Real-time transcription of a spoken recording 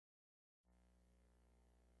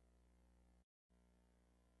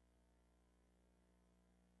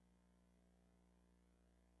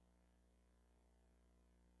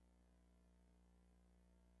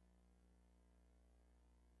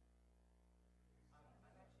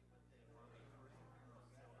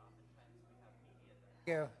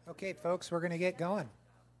Go. Okay, folks, we're going to get going.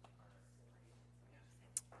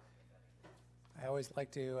 I always like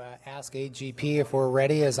to ask AGP if we're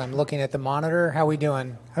ready as I'm looking at the monitor. How we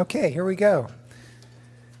doing? Okay, here we go.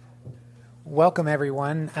 Welcome,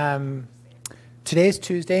 everyone. Today's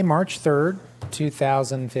Tuesday, March 3rd,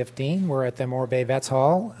 2015. We're at the Morro Bay Vets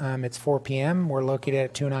Hall. It's 4 p.m. We're located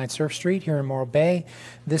at 209 Surf Street here in Morro Bay.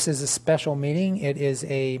 This is a special meeting. It is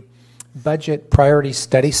a budget priority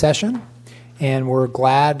study session, and we're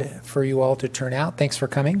glad for you all to turn out. Thanks for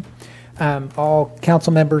coming. All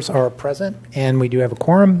council members are present, and we do have a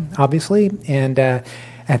quorum, obviously. And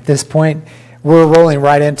at this point, we're rolling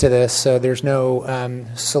right into this, so there's no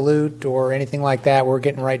salute or anything like that. We're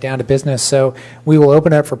getting right down to business. So we will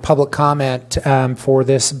open up for public comment for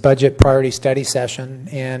this budget priority study session,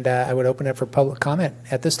 and I would open it for public comment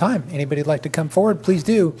at this time. Anybody would like to come forward, please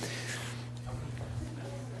do.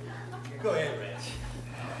 Go ahead, Rich.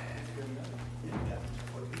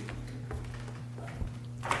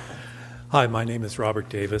 Hi, my name is Robert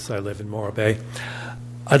Davis. I live in Morro Bay.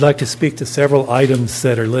 I'd like to speak to several items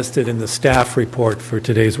that are listed in the staff report for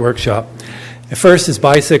today's workshop. The first is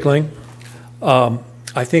bicycling. I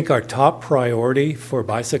think our top priority for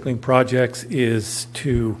bicycling projects is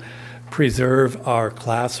to preserve our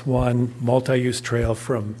Class 1 multi-use trail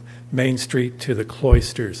from Main Street to the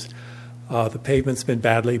cloisters. The pavement's been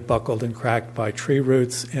badly buckled and cracked by tree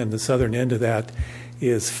roots, and the southern end of that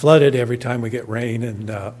is flooded every time we get rain and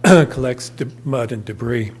collects mud and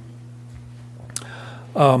debris.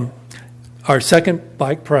 Our second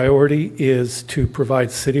bike priority is to provide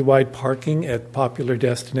citywide parking at popular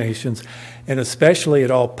destinations, and especially at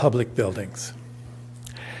all public buildings.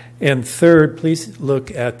 And third, please look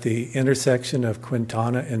at the intersection of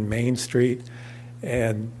Quintana and Main Street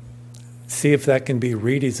and see if that can be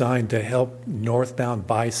redesigned to help northbound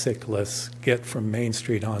bicyclists get from Main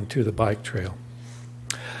Street onto the bike trail.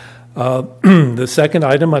 The second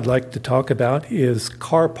item I'd like to talk about is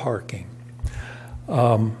car parking.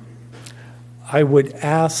 I would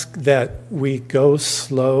ask that we go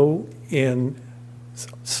slowly in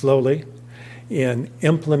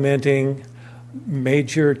implementing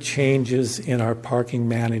major changes in our parking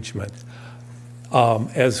management.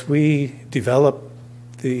 As we develop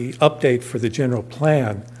the update for the general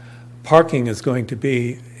plan, parking is going to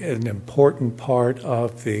be an important part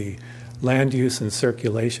of the land use and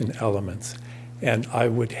circulation elements. And I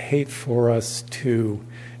would hate for us to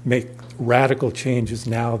make radical changes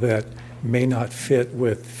now that may not fit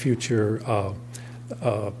with future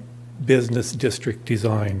business district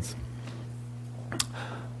designs.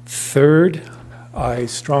 Third, I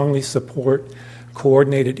strongly support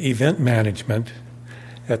coordinated event management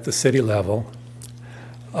at the city level.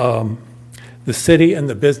 The city and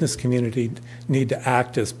the business community need to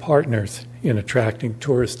act as partners in attracting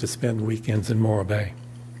tourists to spend weekends in Morro Bay.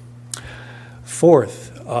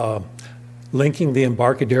 Fourth, linking the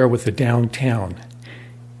Embarcadero with the downtown.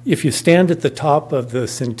 If you stand at the top of the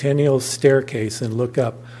Centennial Staircase and look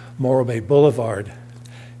up Morro Bay Boulevard,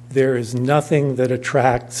 there is nothing that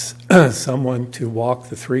attracts someone to walk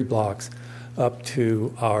the 3 blocks up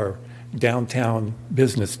to our downtown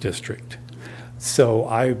business district. So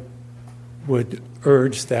I would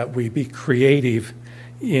urge that we be creative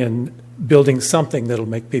in building something that'll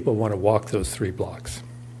make people want to walk those 3 blocks.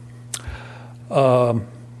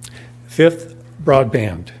 Fifth,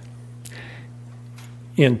 broadband.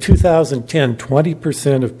 In 2010,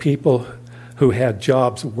 20% of people who had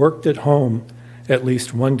jobs worked at home at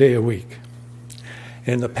least 1 day a week.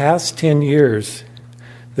 In the past 10 years,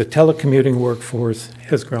 the telecommuting workforce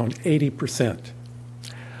has grown 80%.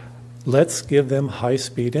 Let's give them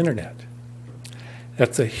high-speed internet.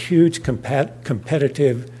 That's a huge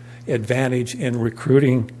competitive advantage in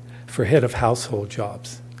recruiting for head of household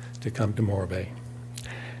jobs to come to Morro Bay.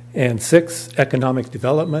 And 6, economic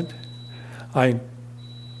development. I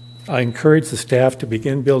encourage the staff to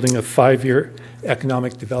begin building a 5-year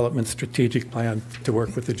economic development strategic plan to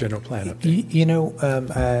work with the general plan update. You know,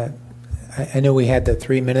 I know we had the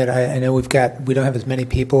 3-minute. I know we don't have as many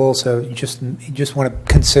people, so you just want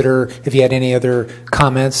to consider if you had any other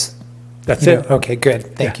comments. That's it. Okay,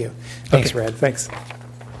 good. Thank you. Thanks, Okay. Red. Thanks.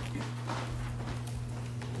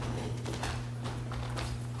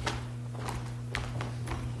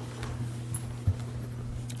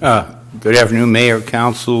 Good afternoon, Mayor,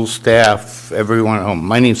 Council, staff, everyone at home.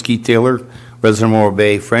 My name is Keith Taylor, resident of Morro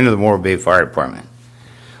Bay, friend of the Morro Bay Fire Department.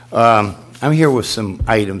 I'm here with some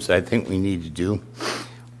items I think we need to do.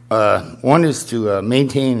 One is to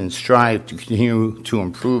maintain and strive to continue to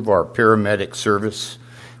improve our paramedic service,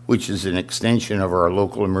 which is an extension of our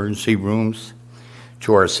local emergency rooms,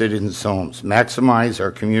 to our citizens' homes. Maximize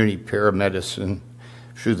our community paramedicine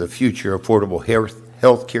through the future affordable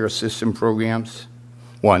health care system programs.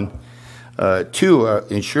 1. 2,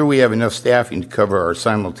 ensure we have enough staffing to cover our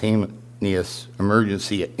simultaneous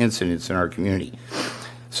emergency incidents in our community.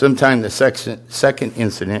 Sometimes the second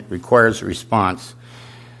incident requires a response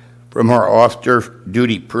from our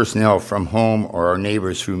off-duty personnel from home or our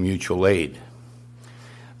neighbors through mutual aid.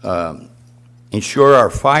 Ensure our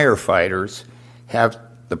firefighters have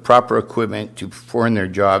the proper equipment to perform their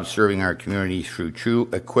jobs serving our community through true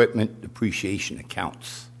equipment depreciation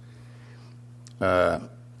accounts.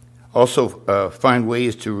 Also, find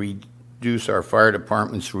ways to reduce our fire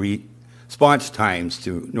department's response times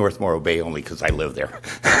to North Morro Bay, only because I live there.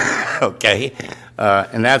 Okay?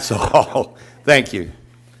 And that's all. Thank you.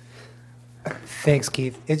 Thanks,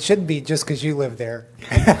 Keith. It shouldn't be just because you live there.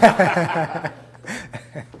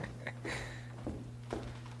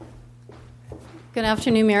 Good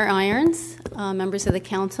afternoon, Mayor Irons, members of the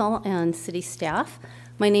council, and city staff.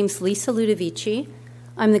 My name's Lisa Ludovici.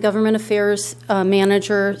 I'm the Government Affairs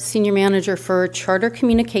Senior Manager for Charter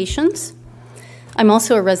Communications. I'm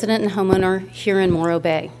also a resident and homeowner here in Morro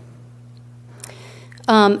Bay.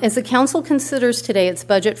 As the council considers today its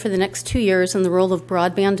budget for the next 2 years and the role of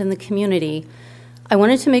broadband in the community, I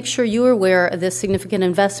wanted to make sure you are aware of this significant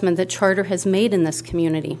investment that Charter has made in this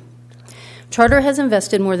community. Charter has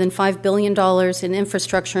invested more than $5 billion in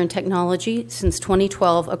infrastructure and technology since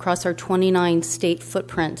 2012 across our 29-state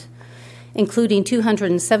footprint, including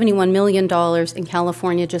 $271 million in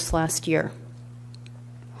California just last year.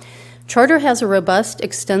 Charter has a robust,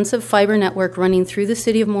 extensive fiber network running through the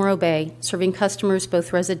city of Morro Bay, serving customers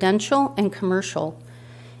both residential and commercial,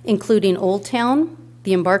 including Old Town,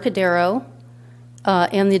 the Embarcadero,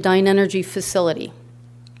 and the Dine Energy facility.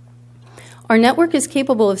 Our network is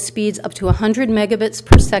capable of speeds up to 100 megabits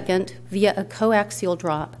per second via a coaxial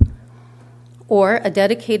drop, or a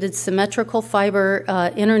dedicated symmetrical fiber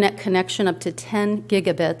internet connection up to 10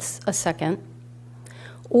 gigabits a second,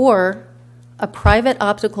 or a private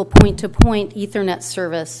optical point-to-point Ethernet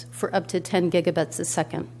service for up to 10 gigabits a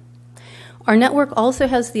second. Our network also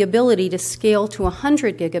has the ability to scale to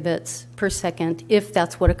 100 gigabits per second if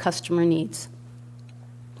that's what a customer needs.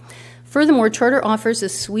 Furthermore, Charter offers a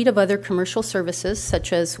suite of other commercial services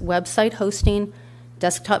such as website hosting,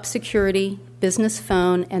 desktop security, business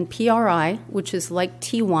phone, and PRI, which is like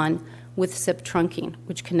T1 with SIP trunking,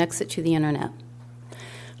 which connects it to the internet.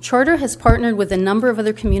 Charter has partnered with a number of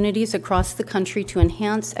other communities across the country to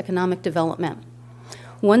enhance economic development.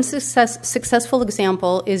 One successful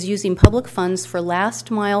example is using public funds for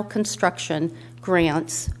last-mile construction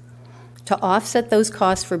grants to offset those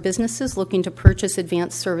costs for businesses looking to purchase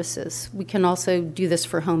advanced services. We can also do this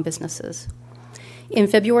for home businesses. In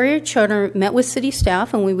February, Charter met with city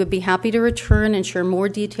staff, and we would be happy to return and share more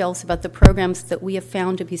details about the programs that we have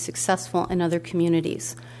found to be successful in other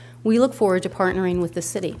communities. We look forward to partnering with the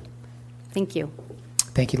city. Thank you.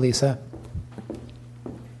 Thank you, Lisa.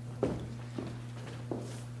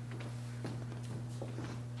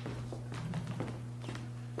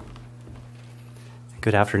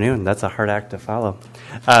 Good afternoon. That's a hard act to follow.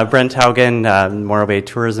 Brent Haugen, Morro Bay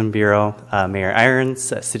Tourism Bureau, Mayor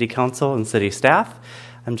Irons, City Council, and City staff.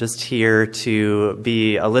 I'm just here to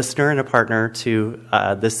be a listener and a partner to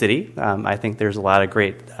the city. I think there's a lot of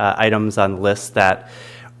great items on the list that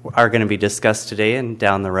are going to be discussed today and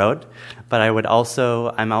down the road. But I'm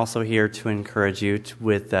also here to encourage you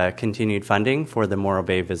with continued funding for the Morro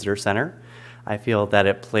Bay Visitor Center. I feel that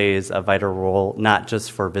it plays a vital role, not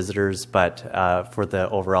just for visitors, but for the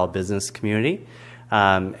overall business community.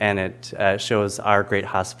 And it shows our great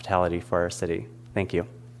hospitality for our city. Thank you.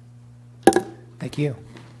 Thank you.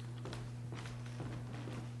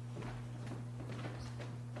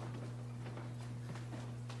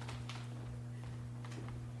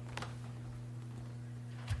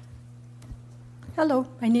 Hello,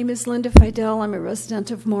 my name is Linda Fidel. I'm a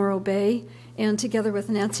resident of Morro Bay, and together with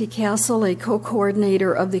Nancy Castle, a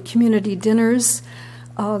co-coordinator of the community dinners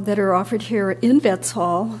that are offered here in Vets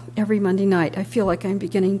Hall every Monday night. I feel like I'm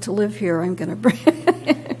beginning to live here. I'm going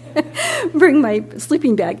to bring my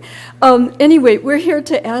sleeping bag. Anyway, we're here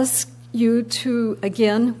to ask you to,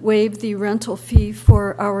 again, waive the rental fee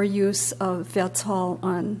for our use of Vets Hall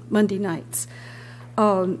on Monday nights.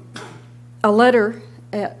 A letter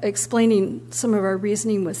explaining some of our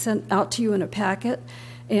reasoning was sent out to you in a packet,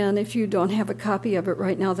 and if you don't have a copy of it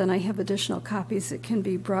right now, then I have additional copies that can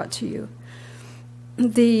be brought to you.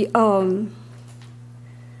 The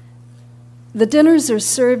dinners are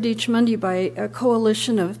served each Monday by a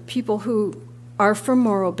coalition of people who are from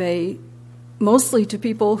Morro Bay, mostly to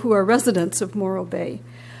people who are residents of Morro Bay.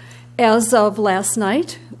 As of last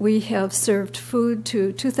night, we have served food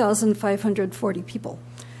to 2,540 people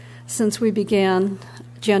since we began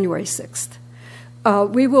January 6th.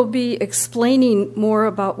 We will be explaining more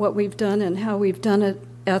about what we've done and how we've done it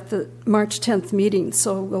at the March 10th meeting,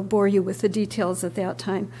 so we'll bore you with the details at that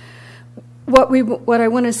time. What I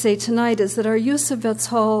want to say tonight is that our use of Vets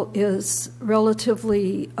Hall is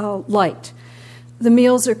relatively light. The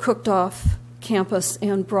meals are cooked off campus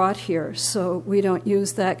and brought here, so we don't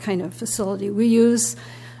use that kind of facility. We use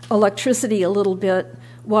electricity a little bit,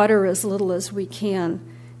 water as little as we can,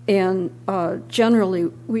 and generally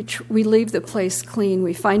we leave the place clean.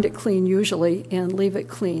 We find it clean usually and leave it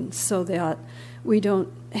clean so that we don't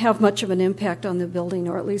have much of an impact on the building,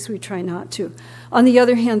 or at least we try not to. On the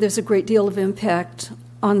other hand, there's a great deal of impact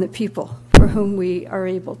on the people for whom we are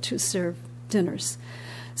able to serve dinners.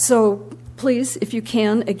 So please, if you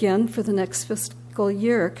can, again, for the next fiscal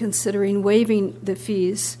year, considering waiving the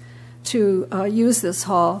fees to use this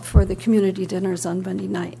hall for the community dinners on Monday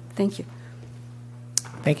night. Thank you.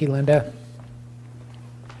 Thank you, Linda.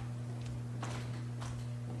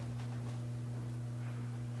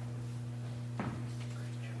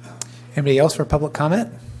 Anybody else for public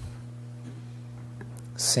comment?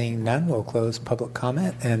 Seeing none, we'll close public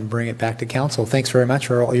comment and bring it back to council. Thanks very much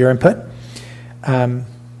for all your input. And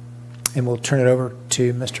we'll turn it over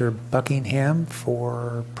to Mr. Buckingham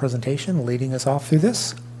for presentation, leading us off through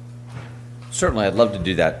this. Certainly, I'd love to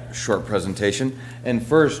do that short presentation. And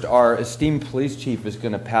first, our esteemed police chief is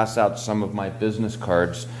going to pass out some of my business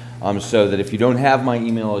cards so that if you don't have my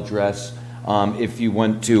email address, if you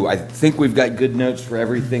want to, I think we've got good notes for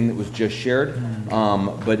everything that was just shared.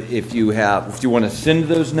 But if you want to send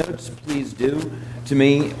those notes, please do to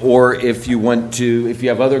me. Or if you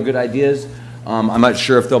have other good ideas, I'm not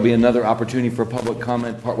sure if there'll be another opportunity for public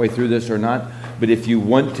comment partway through this or not. But if you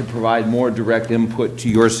want to provide more direct input to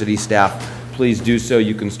your city staff, please do so.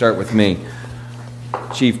 You can start with me.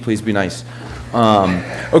 Chief, please be nice.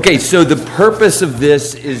 Okay, so the purpose of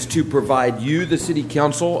this is to provide you, the city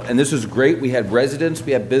council, and this is great. We had residents,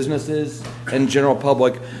 we had businesses, and general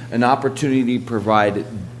public an opportunity to provide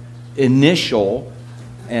initial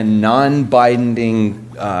and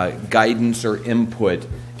non-binding guidance or input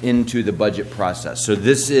into the budget process. So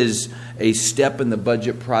this is a step in the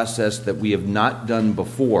budget process that we have not done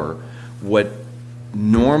before. What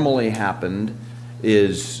normally happened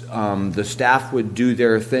is the staff would do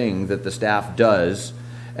their thing that the staff does,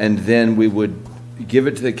 and then we would give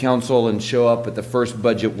it to the council and show up at the first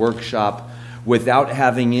budget workshop without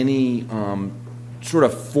having any sort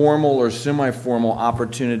of formal or semi-formal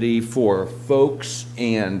opportunity for folks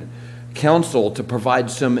and council to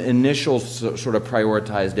provide some initial sort of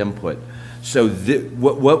prioritized input. So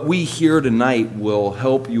what we hear tonight will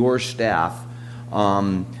help your staff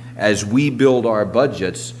as we build our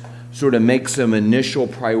budgets sort of make some initial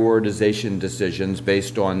prioritization decisions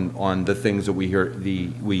based on the things that we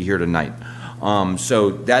hear tonight. So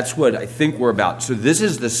that's what I think we're about. So this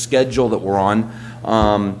is the schedule that we're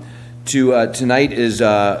on. Tonight is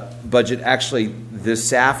budget actually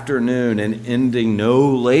this afternoon and ending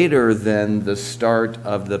no later than the start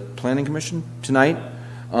of the Planning Commission tonight.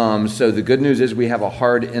 So the good news is we have a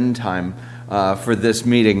hard end time for this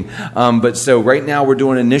meeting. But so right now we're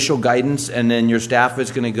doing initial guidance, and then your staff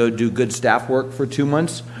is going to go do good staff work for 2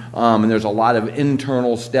 months. And there's a lot of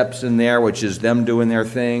internal steps in there, which is them doing their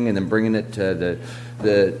thing and then bringing it to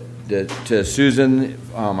to Susan,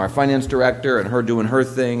 our finance director, and her doing her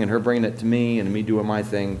thing, and her bringing it to me, and me doing my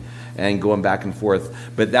thing, and going back and forth.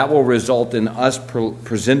 But that will result in us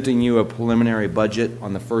presenting you a preliminary budget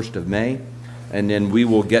on the 1st of May. And then we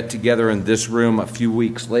will get together in this room a few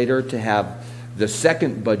weeks later to have the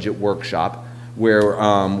second budget workshop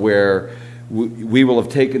where we will have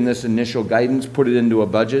taken this initial guidance, put it into a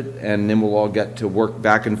budget, and then we'll all get to work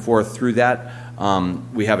back and forth through that.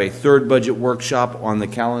 We have a third budget workshop on the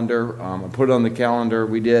calendar. I put it on the calendar.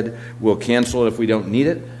 We'll cancel it if we don't need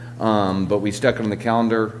it, but we stuck it on the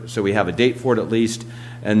calendar so we have a date for it at least.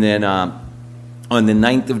 And then on the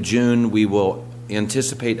 9th of June, we will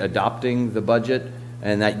anticipate adopting the budget,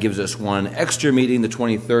 and that gives us one extra meeting the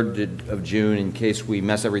 23rd of June in case we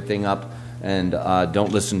mess everything up and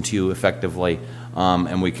don't listen to you effectively,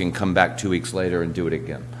 and we can come back 2 weeks later and do it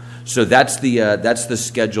again. So that's the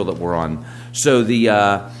schedule that we're on. So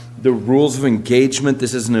the rules of engagement,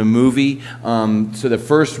 this isn't a movie. So the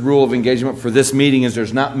first rule of engagement for this meeting is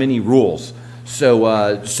there's not many rules. So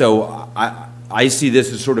I see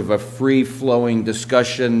this as sort of a free-flowing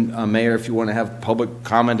discussion. Mayor, if you want to have public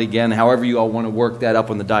comment again, however you all want to work that up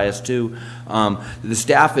on the dais too. The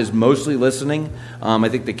staff is mostly listening. I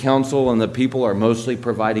think the council and the people are mostly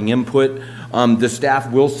providing input. The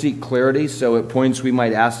staff will seek clarity, so at points we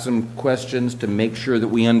might ask some questions to make sure that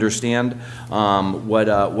we understand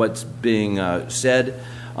what's being said.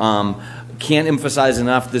 Can't emphasize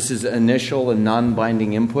enough, this is initial and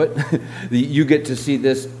non-binding input. You get to see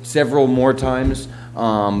this several more times,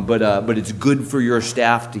 but it's good for your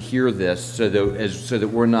staff to hear this so that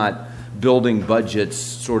we're not building budgets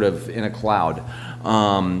sort of in a cloud.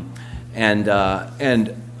 And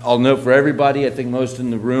I'll note for everybody, I think most in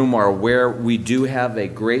the room are aware, we do have a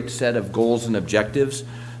great set of goals and objectives.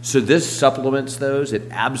 So this supplements those. It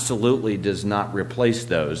absolutely does not replace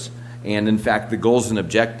those. And in fact, the goals and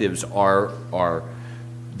objectives are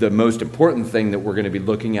the most important thing that we're going to be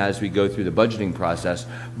looking at as we go through the budgeting process.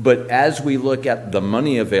 But as we look at the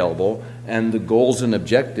money available and the goals and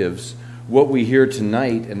objectives, what we hear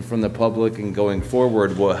tonight and from the public and going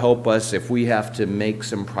forward will help us if we have to make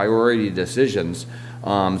some priority decisions.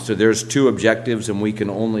 So there's 2 objectives and we can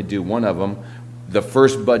only do one of them. The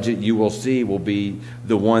first budget you will see will be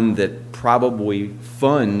the one that probably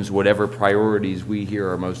funds whatever priorities we hear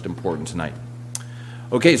are most important tonight.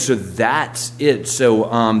 Okay, so that's it.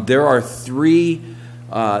 So there are 3,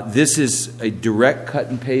 this is a direct cut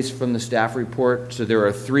and paste from the staff report. So there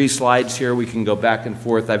are 3 slides here. We can go back and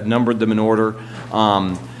forth. I've numbered them in order.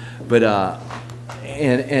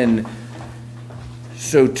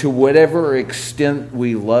 So to whatever extent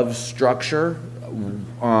we love structure,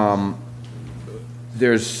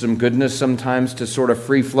 there's some goodness sometimes to sort of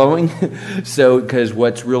free-flowing, so because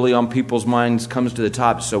what's really on people's minds comes to the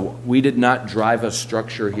top. So we did not drive a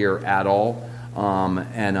structure here at all,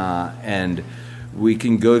 and we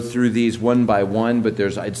can go through these one by one, but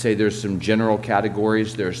I'd say there's some general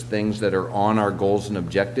categories. There's things that are on our goals and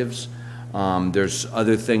objectives. There's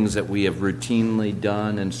other things that we have routinely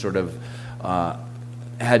done and sort of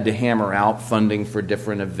had to hammer out funding for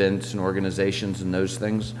different events and organizations and those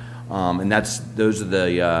things. And those are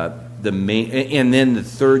the main. And then the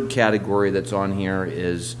third category that's on here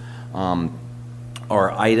is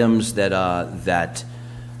are items that I'd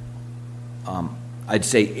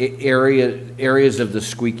say areas of the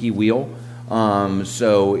squeaky wheel.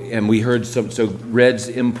 And we heard so Red's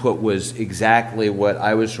input was exactly what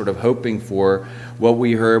I was sort of hoping for. What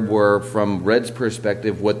we heard were, from Red's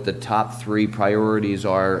perspective, what the top 3 priorities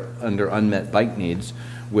are under unmet bike needs,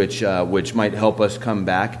 which might help us come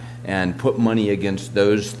back and put money against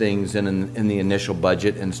those things in the initial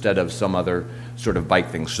budget instead of some other sort of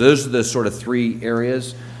bike things. So those are the sort of 3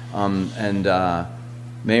 areas.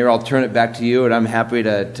 Mayor, I'll turn it back to you, and I'm happy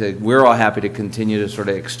we're all happy to continue to sort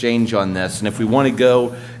of exchange on this. And if we want to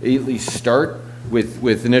go, at least start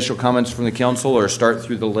with initial comments from the council or start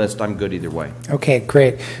through the list, I'm good either way. Okay,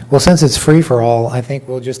 great. Well, since it's free for all, I think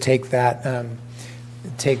we'll just take that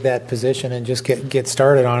position and just get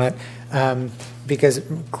started on it. Because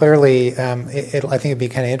clearly, I think it'd be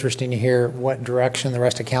kind of interesting to hear what direction the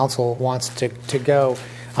rest of council wants to go.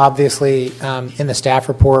 Obviously, in the staff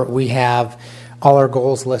report, we have all our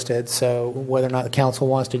goals listed. So whether or not the council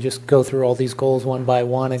wants to just go through all these goals one by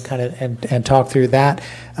one and kind of and talk through that,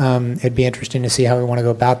 it'd be interesting to see how we want to go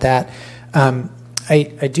about that.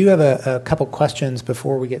 I do have a couple questions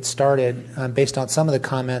before we get started, based on some of the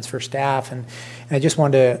comments for staff, and I just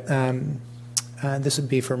wanted to. This would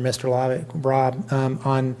be for Mr. Rob.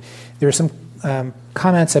 There are some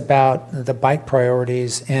comments about the bike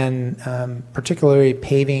priorities and particularly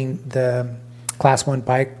paving the Class 1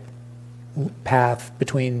 bike path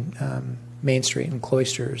between Main Street and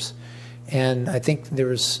Cloisters. And I think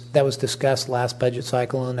that was discussed last budget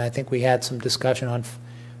cycle, and I think we had some discussion on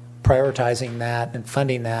prioritizing that and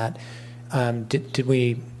funding that. Did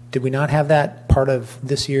we not have that part of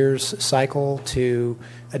this year's cycle to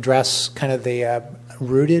address kind of the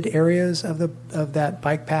rooted areas of that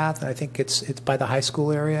bike path? I think it's by the high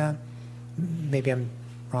school area. Maybe I'm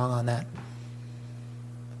wrong on that.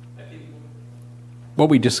 What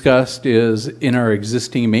we discussed is, in our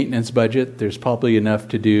existing maintenance budget, there's probably enough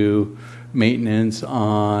to do maintenance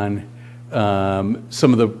on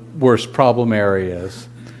some of the worst problem areas.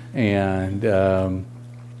 And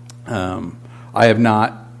I have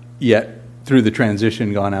not yet, through the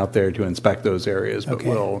transition, gone out there to inspect those areas, but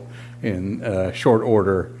will in short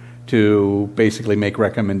order to basically make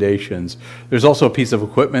recommendations. There's also a piece of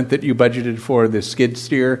equipment that you budgeted for, the skid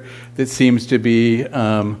steer, that seems to be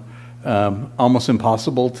almost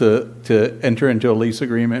impossible to enter into a lease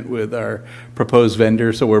agreement with our proposed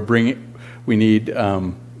vendor. So we need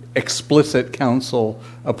explicit council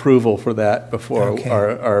approval for that before Okay.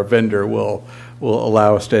 our vendor will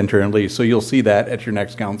allow us to enter and lease. So you'll see that at your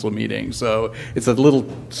next council meeting. So it's a little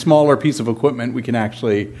smaller piece of equipment we can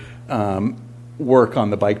actually work on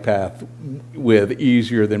the bike path with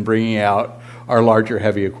easier than bringing out our larger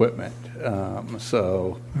heavy equipment.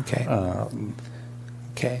 Okay.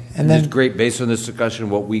 Okay. And And then, then, great. Based on this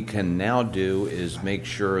discussion, what we can now do is make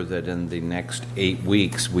sure that in the next 8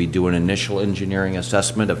 weeks we do an initial engineering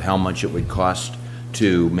assessment of how much it would cost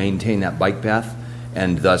to maintain that bike path,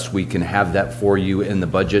 and thus we can have that for you in the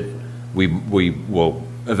budget. We will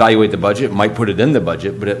evaluate the budget, might put it in the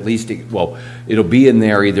budget, but at least it'll be in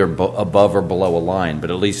there either above or below a line.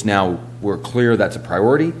 But at least now we're clear that's a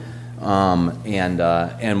priority.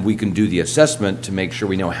 And we can do the assessment to make sure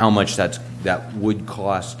we know how much that would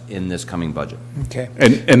cost in this coming budget. okay.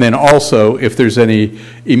 And then also, if there's any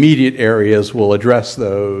immediate areas, we'll address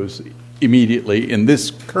those immediately in this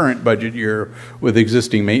current budget year with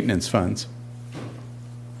existing maintenance funds.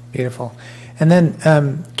 Beautiful. And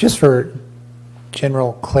then just for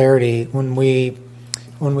general clarity, when we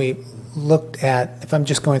looked at, if I'm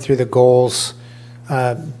just going through the goals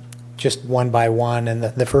just one by one, and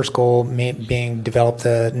the first goal being develop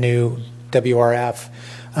the new WRF,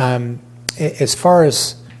 as far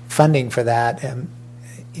as funding for that,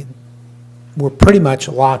 we're pretty much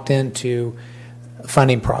locked into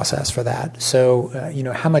funding process for that. So,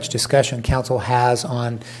 how much discussion council has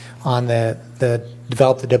on the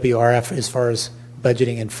develop the WRF as far as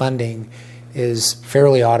budgeting and funding is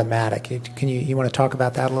fairly automatic. Can you want to talk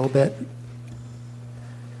about that a little bit?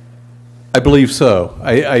 I believe so.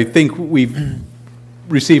 I think we've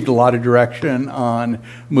received a lot of direction on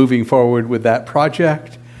moving forward with that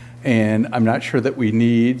project, and I'm not sure that we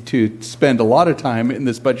need to spend a lot of time in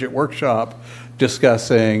this budget workshop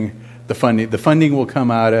discussing the funding. The funding will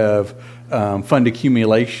come out of fund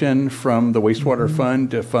accumulation from the wastewater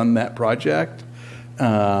fund to fund that project.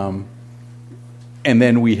 And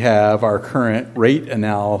then we have our current rate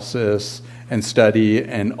analysis and study,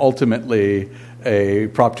 and ultimately a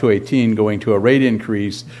Prop 218 going to a rate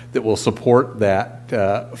increase that will support that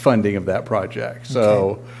funding of that project.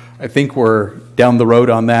 So I think we're down the road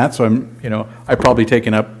on that. So I've probably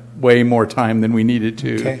taken up way more time than we needed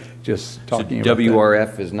to just talking about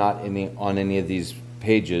WRF is not on any of these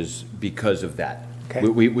pages because of that. Okay.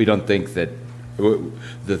 We don't think that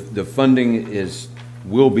the funding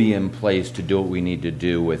will be in place to do what we need to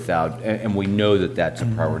do without, and we know that that's a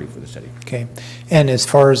priority for the city. Okay. And as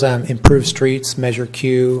far as improved streets, Measure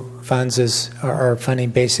Q funds are funding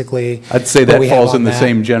basically. I'd say that falls in the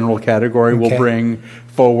same general category. Okay. We'll bring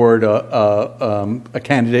forward a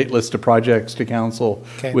candidate list of projects to council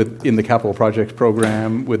in the capital projects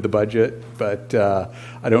program with the budget, but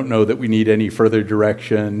I don't know that we need any further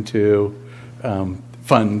direction to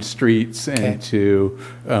fund streets and to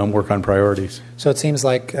work on priorities. So it seems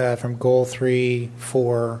like from goal 3,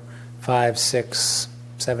 4, 5, 6,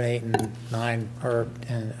 7, 8, and 9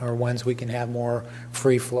 are ones we can have more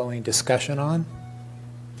free-flowing discussion on,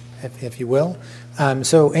 if you will.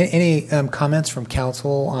 So any comments from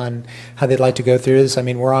council on how they'd like to go through this? I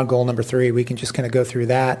mean, we're on goal number 3. We can just kind of go through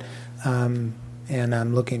that. And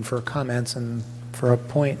I'm looking for comments and for a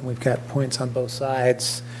point. We've got points on both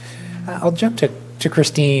sides. I'll jump to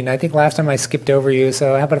Christine. I think last time I skipped over you,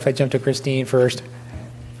 so how about if I jump to Christine first?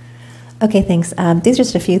 Okay, thanks. These are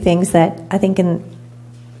just a few things that I think in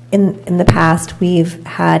the past we've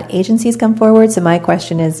had agencies come forward. So my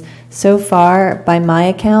question is, so far, by my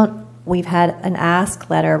account, we've had an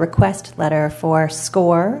ask letter, request letter for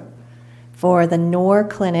SCORE, for the NOR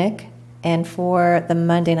clinic, and for the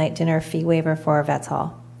Monday night dinner fee waiver for Vets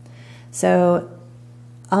Hall. So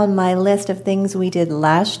on my list of things we did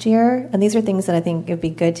last year, and these are things that I think it would be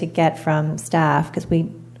good to get from staff, because we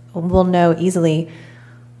will know easily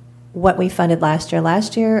what we funded last year.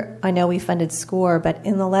 Last year, I know we funded SCORE, but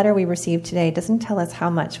in the letter we received today, it doesn't tell us how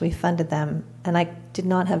much we funded them, and I did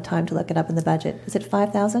not have time to look it up in the budget. Is it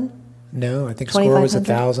 5,000? No, I think SCORE was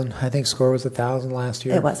 1,000. I think SCORE was 1,000 last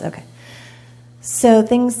year. It was, okay. So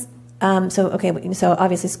things, so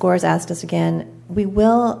obviously SCORE's asked us again. We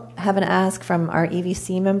will have an ask from our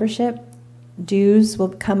EVC membership. Dues will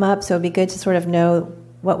come up, so it'd be good to sort of know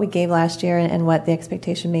what we gave last year and what the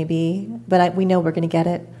expectation may be. But we know we're going to get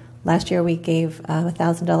it. Last year we gave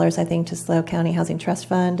 $1,000, I think, to SLO County Housing Trust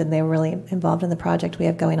Fund, and they were really involved in the project we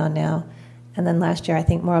have going on now. And then last year, I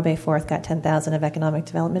think Morro Bay Fourth got $10,000 of Economic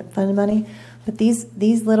Development Fund money. But these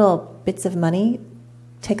little bits of money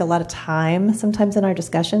take a lot of time sometimes in our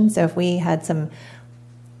discussion. So if we had some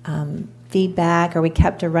feedback, or we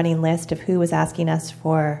kept a running list of who was asking us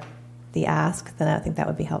for the ask, then I think that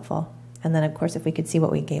would be helpful. And then, of course, if we could see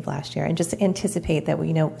what we gave last year and just anticipate that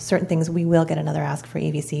we know certain things we will get another ask for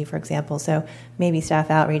EVC, for example. So maybe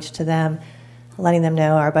staff outreach to them, letting them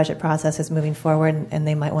know our budget process is moving forward and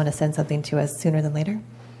they might want to send something to us sooner than later.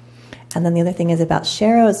 And then the other thing is about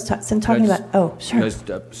Sharrows, talking about, oh, sure.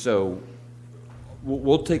 So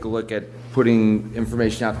we'll take a look at putting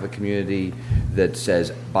information out to the community that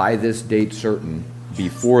says by this date certain,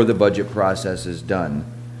 before the budget process is done,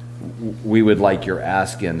 we would like your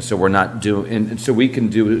ask in, so we're not doing, and so we can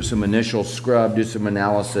do some initial scrub, do some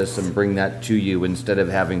analysis, and bring that to you instead of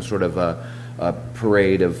having sort of a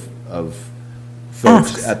parade of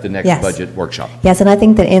folks Asks. at the next Yes. budget workshop. Yes, and I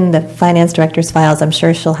think that in the finance director's files, I'm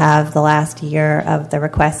sure she'll have the last year of the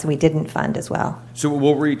requests we didn't fund as well. So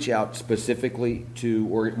we'll reach out specifically to,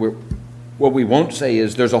 what we won't say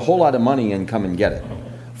is there's a whole lot of money and come and get it,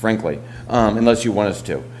 frankly, unless you want us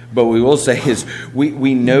to. But what we will say is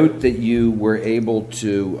we note that you were able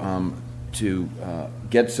to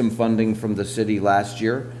get some funding from the city last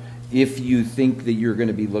year. If you think that you're going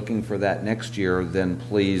to be looking for that next year, then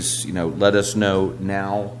please, let us know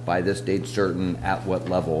now by this date certain at what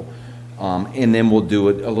level. And then we'll do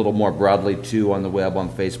it a little more broadly, too, on the web, on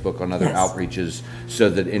Facebook, on other outreaches, so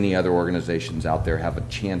that any other organizations out there have a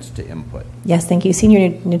chance to input. Yes, thank you. Senior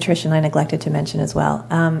nutrition I neglected to mention as well.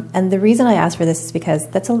 And the reason I asked for this is because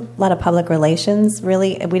that's a lot of public relations,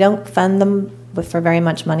 really. We don't fund them for very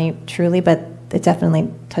much money, truly, but it definitely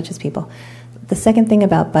touches people. The second thing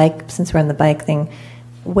about bike, since we're on the bike thing,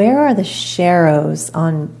 where are the Sharrows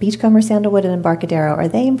on Beachcomber, Sandalwood, and Embarcadero? Are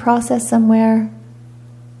they in process somewhere?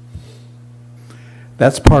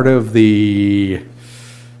 That's part of the,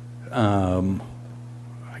 I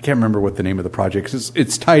can't remember what the name of the project is.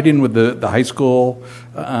 It's tied in with the high school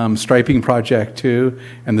striping project too,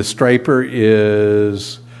 and the striper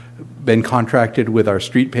is been contracted with our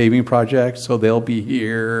street paving project, so they'll be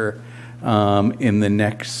here in the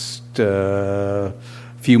next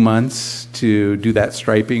few months to do that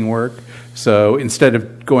striping work. So instead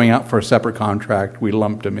of going out for a separate contract, we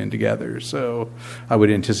lumped them in together. So I would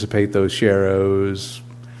anticipate those Sharrows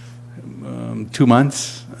 2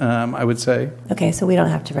 months, I would say. Okay, so we don't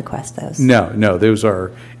have to request those. No, those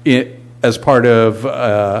are as part of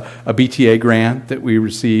a BTA grant that we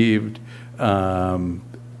received.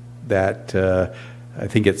 That I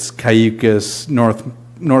think it's Cayucas North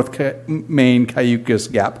Main Cayucas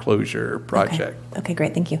Gap Closure Project. Okay,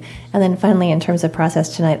 great, thank you. And then finally, in terms of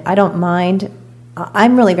process tonight, I don't mind.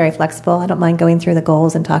 I'm really very flexible. I don't mind going through the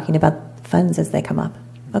goals and talking about funds as they come up.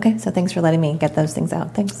 Okay, so thanks for letting me get those things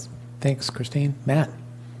out. Thanks. Thanks, Christine. Matt?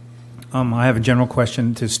 I have a general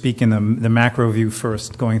question to speak in the macro view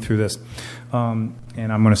first, going through this. And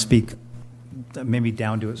I'm going to speak maybe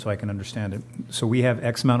down to it so I can understand it. So we have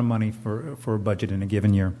X amount of money for a budget in a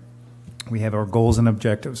given year. We have our goals and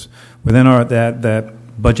objectives. Within that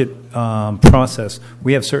budget process,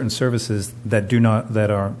 we have certain services that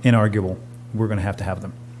are inarguable. We're going to have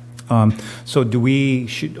them. So are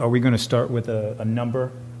we going to start with a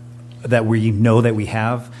number that we know that we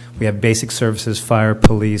have? We have basic services, fire,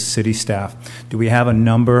 police, city staff. Do we have a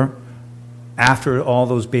number after all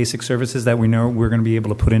those basic services that we know we're going to be able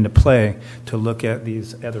to put into play to look at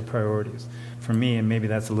these other priorities? For me, and maybe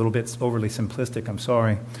that's a little bit overly simplistic, I'm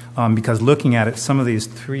sorry, because looking at it, some of these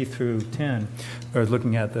 3 through 10 are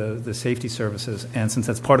looking at the safety services, and since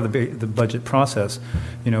that's part of the budget process,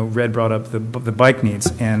 Red brought up the bike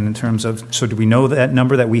needs, and in terms of, so do we know that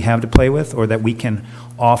number that we have to play with, or that we can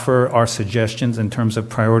offer our suggestions in terms of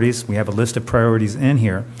priorities? We have a list of priorities in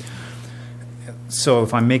here. So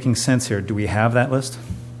if I'm making sense here, do we have that list?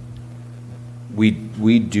 We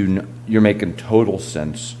do. You're making total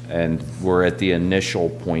sense, and we're at the initial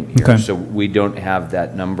point here. Okay. So we don't have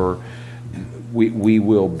that number. We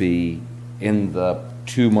will be in the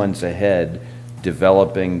 2 months ahead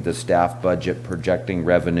developing the staff budget, projecting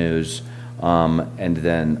revenues, and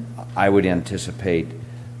then I would anticipate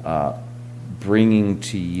bringing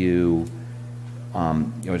to you.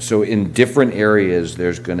 So in different areas,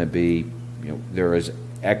 there's going to be, there is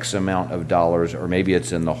X amount of dollars, or maybe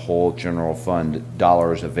it's in the whole general fund,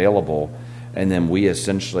 dollars available, and then we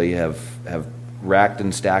essentially have racked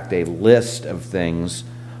and stacked a list of things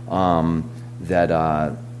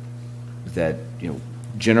that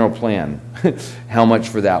general plan, how much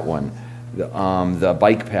for that one, the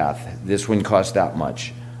bike path, this one costs that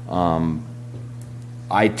much,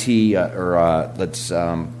 IT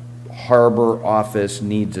harbor office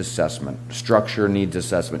needs assessment, structure needs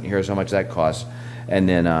assessment, here's how much that costs. And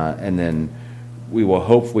then we will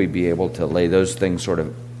hopefully be able to lay those things sort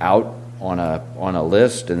of out on a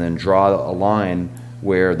list, and then draw a line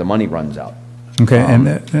where the money runs out. Okay,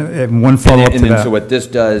 and one follow-up to And then, that. so what this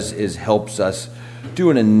does is helps us do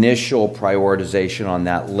an initial prioritization on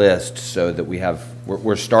that list so that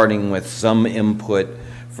we're starting with some input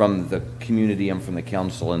from the community and from the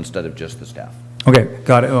council instead of just the staff. Okay,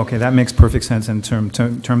 got it. Okay, that makes perfect sense in terms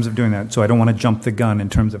of doing that. So I don't want to jump the gun in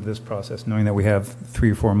terms of this process, knowing that we have 3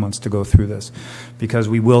 or 4 months to go through this, because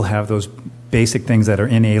we will have those basic things that are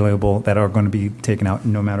inalienable that are going to be taken out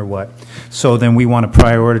no matter what. So then we want to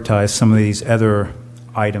prioritize some of these other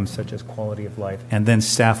items such as quality of life, and then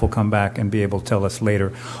staff will come back and be able to tell us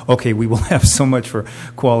later, okay, we will have so much for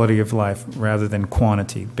quality of life rather than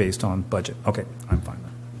quantity based on budget. Okay, I'm fine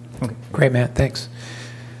with that. Okay. Great, Matt. Thanks.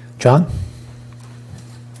 John?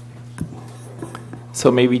 So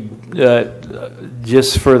maybe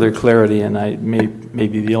just further clarity, and I may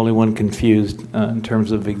be the only one confused in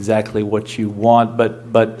terms of exactly what you want,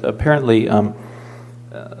 but apparently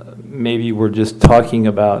maybe we're just talking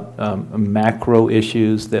about macro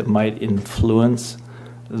issues that might influence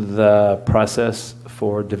the process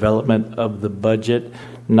for development of the budget,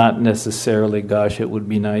 not necessarily, gosh, it would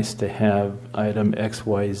be nice to have item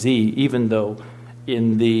XYZ, even though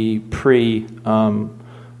in the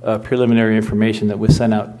preliminary information that was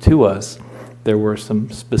sent out to us, there were some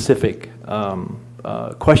specific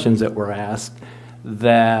questions that were asked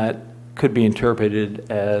that could be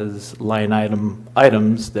interpreted as line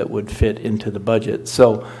items that would fit into the budget.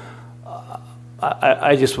 So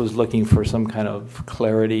I just was looking for some kind of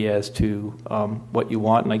clarity as to what you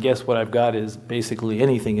want, and I guess what I've got is basically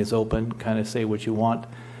anything is open, kind of say what you want,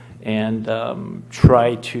 and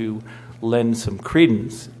try to lend some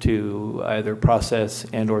credence to either process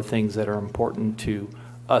and or things that are important to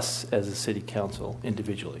us as a city council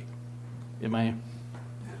individually. Am I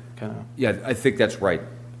kind of? Yeah, I think that's right.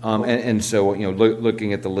 And so,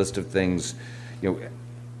 looking at the list of things,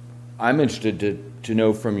 I'm interested to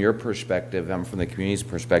know from your perspective, from the community's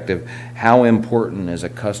perspective, how important is a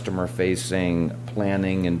customer-facing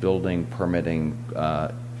planning and building permitting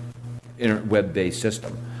web-based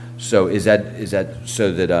system? So is that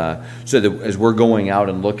so that as we're going out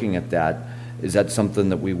and looking at that, is that something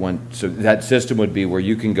that we want? So that system would be where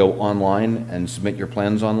you can go online and submit your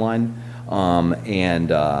plans online,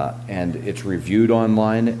 and it's reviewed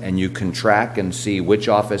online, and you can track and see which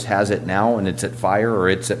office has it now, and it's at fire, or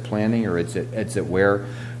it's at planning, or it's at where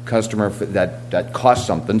customer that costs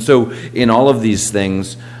something. So in all of these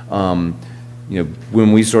things.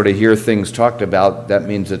 When we sort of hear things talked about, that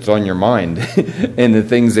means it's on your mind. And the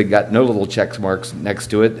things that got no little check marks next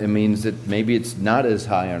to it, it means that maybe it's not as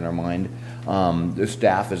high on our mind. The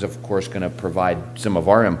staff is, of course, going to provide some of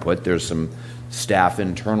our input. There's some staff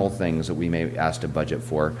internal things that we may ask to budget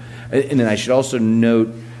for. And then I should also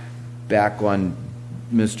note, back on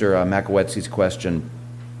Mr. Makowetski's question,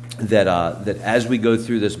 that as we go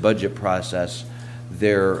through this budget process,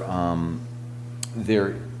 there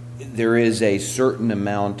is a certain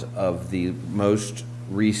amount of the most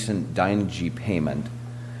recent Dynegy payment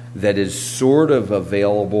that is sort of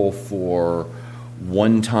available for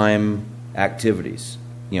one-time activities.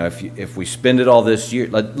 If we spend it all this year,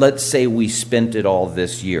 let's say we spent it all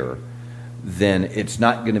this year, then it's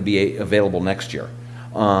not going to be available next year.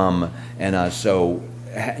 So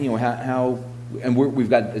how. And we've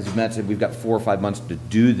got, as Matt said, we've got 4 or 5 months to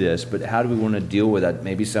do this, but how do we want to deal with that?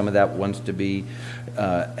 Maybe some of that wants to be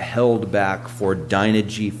held back for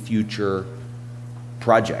Dynegy future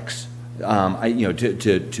projects,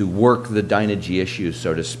 to work the Dynegy issues,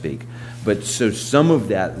 so to speak. But so some of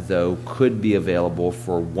that, though, could be available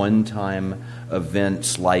for one-time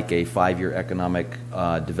events like a 5-year economic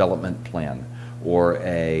development plan or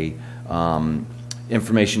a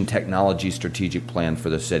information technology strategic plan for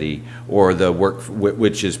the city, or the work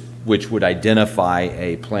which would identify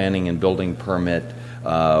a planning and building permit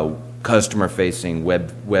customer-facing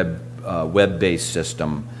web-based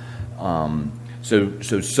system.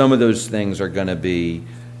 So some of those things are going to be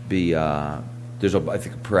there's I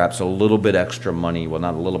think perhaps a little bit extra money, well,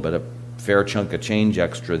 not a little bit, a fair chunk of change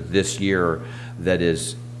extra this year that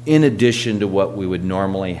is in addition to what we would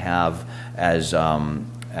normally have as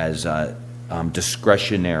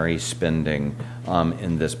discretionary spending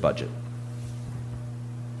in this budget.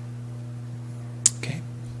 Okay.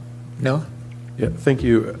 Noah? Yeah, thank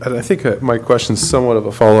you. And I think my question is somewhat of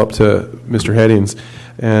a follow-up to Mr. Heading's.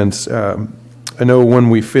 And I know when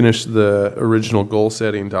we finished the original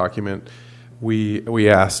goal-setting document, we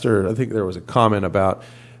asked, or I think there was a comment about,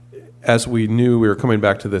 as we knew we were coming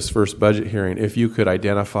back to this first budget hearing, if you could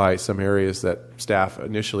identify some areas that staff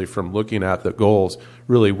initially, from looking at the goals,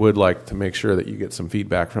 really would like to make sure that you get some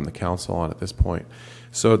feedback from the council on at this point.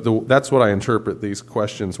 So that's what I interpret these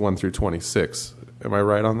questions 1 through 26. Am I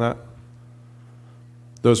right on that?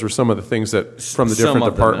 those were some of the things that from the Some different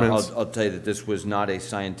of them, departments. I'll tell you that this was not a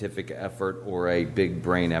scientific effort or a big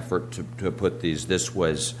brain effort to put these. This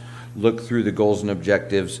was look through the goals and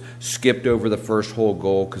objectives, skipped over the first whole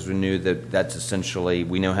goal because we knew that that's essentially,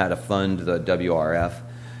 we know how to fund the WRF.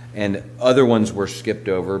 And other ones were skipped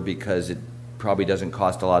over because it probably doesn't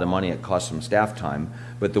cost a lot of money. It costs some staff time.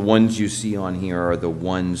 But the ones you see on here are the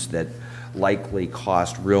ones that likely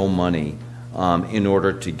cost real money in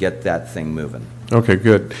order to get that thing moving. Okay,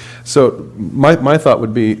 good. So my thought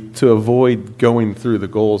would be to avoid going through the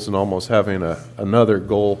goals and almost having another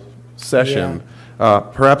goal session.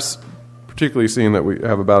 Perhaps, particularly seeing that we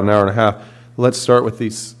have about an hour and a half, let's start with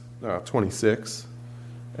these 26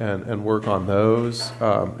 and work on those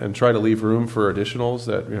and try to leave room for additionals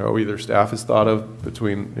that either staff has thought of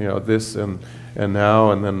between this and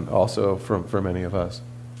now, and then also from any of us.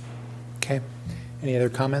 Okay. Any other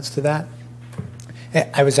comments to that?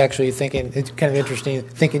 I was actually thinking, it's kind of interesting,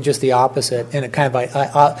 thinking just the opposite, and it kind of by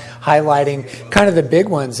highlighting kind of the big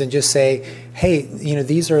ones and just say, hey,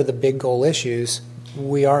 these are the big goal issues.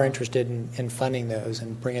 We are interested in funding those,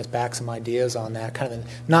 and bring us back some ideas on that. Kind of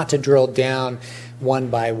not to drill down one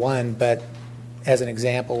by one, but as an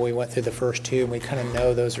example, we went through the first two, and we kind of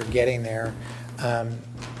know those are getting there.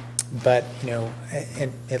 But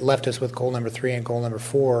it left us with goal number 3 and goal number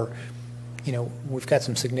 4. We've got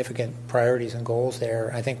some significant priorities and goals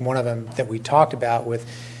there. I think one of them that we talked about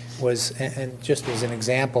was, and just as an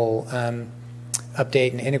example,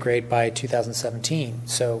 update and integrate by 2017.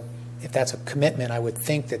 So if that's a commitment, I would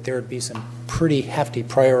think that there would be some pretty hefty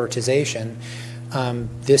prioritization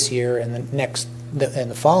this year and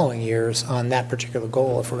the following years on that particular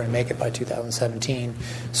goal if we're going to make it by 2017.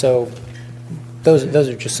 So those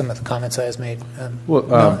are just some of the comments I was made.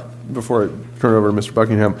 Before I turn it over to Mr.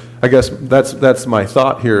 Buckingham, I guess that's my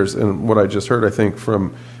thought here, and what I just heard, I think,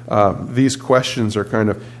 from these questions are kind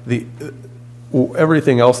of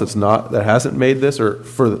everything else that hasn't made this, or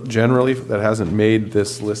generally that hasn't made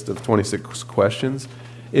this list of 26 questions,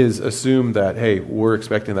 is assumed that, hey, we're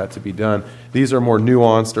expecting that to be done. These are more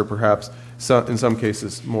nuanced, or perhaps in some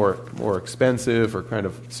cases more expensive, or kind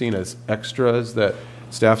of seen as extras that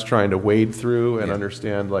staff's trying to wade through and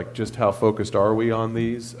understand, like, just how focused are we on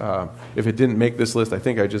these. If it didn't make this list, I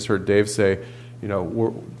think I just heard Dave say,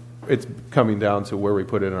 it's coming down to where we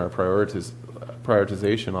put it in our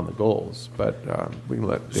prioritization on the goals. But we can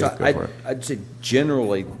let Dave go for it. I'd say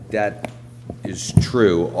generally that is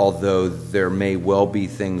true, although there may well be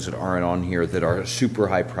things that aren't on here that are super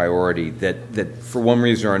high priority that for one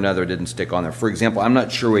reason or another didn't stick on there. For example, I'm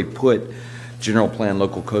not sure we put general plan,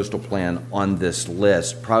 local coastal plan on this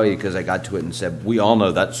list, probably because I got to it and said, we all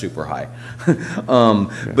know that's super high.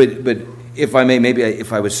 But if I may, maybe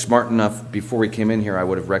if I was smart enough before we came in here, I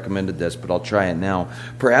would have recommended this, but I'll try it now.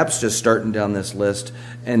 Perhaps just starting down this list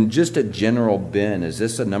and just a general bin. Is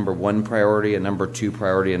this a number 1 priority, a number 2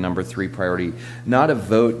 priority, a number 3 priority? Not a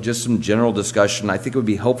vote, just some general discussion. I think it would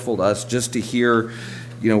be helpful to us just to hear,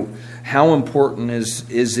 how important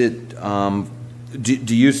is it,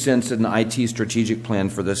 do you sense that an IT strategic plan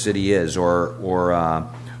for the city is, or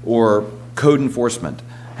code enforcement?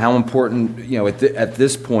 How important, at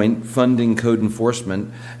this point, funding code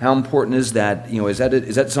enforcement? How important is that? Is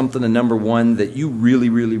that something, a number 1 that you really,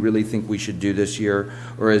 really, really think we should do this year,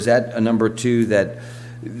 or is that a number 2 that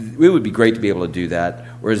it would be great to be able to do that,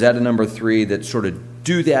 or is that a number 3 that sort of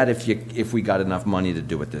do that if we got enough money to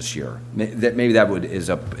do it this year? Maybe that is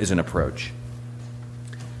an approach.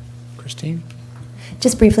 Christine?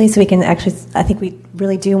 Just briefly, so we can actually, I think we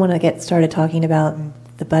really do want to get started talking about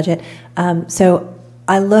the budget. So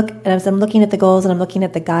as I'm looking at the goals and I'm looking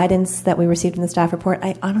at the guidance that we received in the staff report,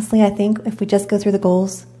 I think if we just go through the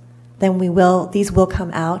goals, then these will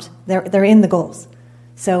come out. They're in the goals.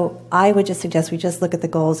 So I would just suggest we just look at the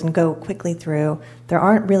goals and go quickly through. There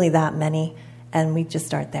aren't really that many, and we just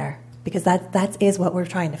start there, because that is what we're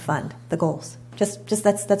trying to fund, the goals. Just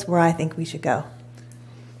that's where I think we should go.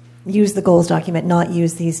 Use the goals document, not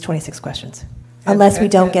use these 26 questions. Unless we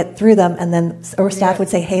don't get through them, and then staff would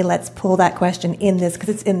say, hey, let's pull that question in this, because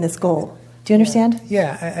it's in this goal. Do you understand?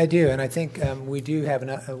 Yeah, I do, and I think we have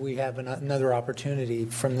another opportunity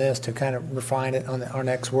from this to kind of refine it on our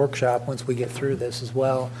next workshop once we get through this as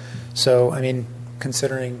well. So,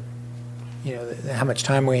 considering how much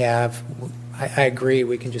time we have, I agree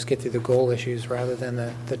we can just get through the goal issues rather than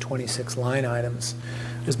the 26 line items.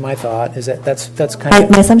 Is my thought. Is that's kind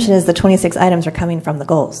of my assumption is the 26 items are coming from the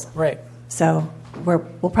goals. Right. So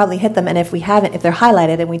we'll probably hit them, and if they're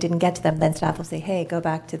highlighted and we didn't get to them, then staff will say, hey, go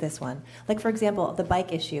back to this one. Like, for example, the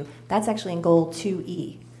bike issue, that's actually in goal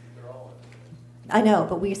 2E. I know,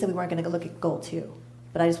 but we said we weren't going to look at goal 2.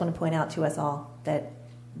 But I just want to point out to us all that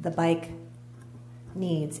the bike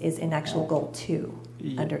needs is in actual goal 2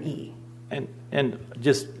 under E. And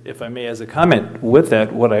just, if I may, as a comment with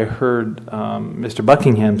that, what I heard Mr.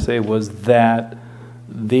 Buckingham say was that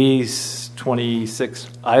these 26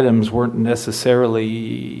 items weren't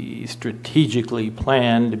necessarily strategically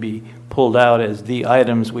planned to be pulled out as the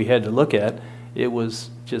items we had to look at. It was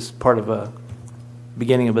just part of a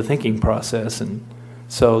beginning of a thinking process, and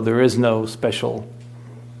so there is no special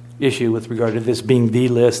issue with regard to this being the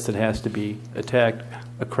list that has to be attacked.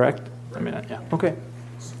 Correct? I mean, yeah. Okay.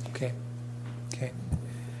 Okay.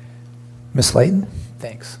 Ms. Layton,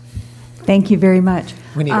 thanks. Thank you very much.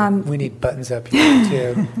 We need buttons up here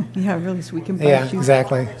too. Yeah, really, so we can. Yeah,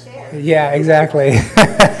 exactly. Yeah, exactly.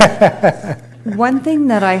 One thing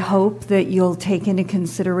that I hope that you'll take into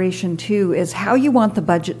consideration too is how you want the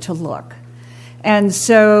budget to look. And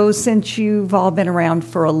so, since you've all been around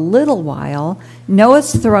for a little while,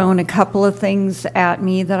 Noah's thrown a couple of things at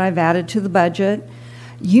me that I've added to the budget.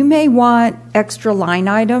 You may want extra line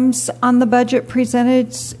items on the budget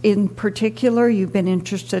presented. In particular, you've been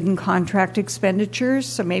interested in contract expenditures,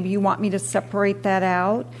 so maybe you want me to separate that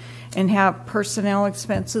out and have personnel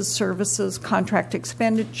expenses, services, contract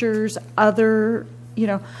expenditures, other,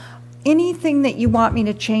 anything that you want me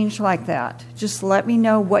to change like that. Just let me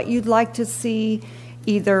know what you'd like to see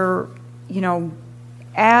either,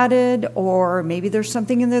 added, or maybe there's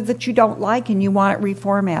something in there that you don't like and you want it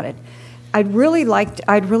reformatted. I'd really like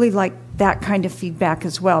that kind of feedback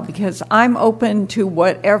as well, because I'm open to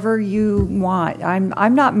whatever you want.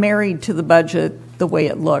 I'm not married to the budget the way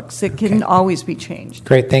it looks. It can always be changed.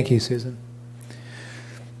 Great, thank you, Susan.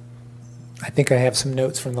 I think I have some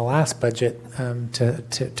notes from the last budget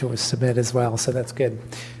to submit as well, so that's good.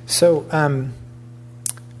 So,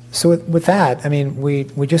 with that, I mean, we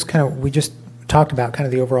just talked about kind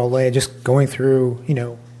of the overall lay, just going through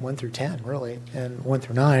 1 through 10 really, and 1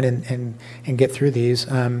 through 9, and get through these.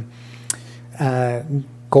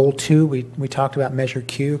 Goal 2, we talked about Measure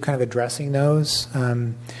Q, kind of addressing those.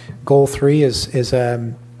 Goal 3 is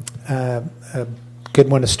a good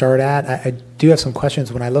one to start at. I do have some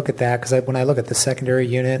questions when I look at that, because when I look at the secondary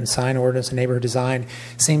unit and sign ordinance and neighborhood design,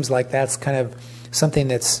 it seems like that's kind of something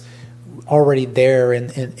that's already there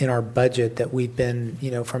in our budget that we've been,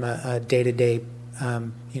 from a day-to-day,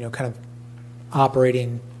 kind of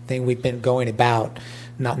operating thing we've been going about,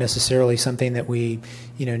 not necessarily something that we,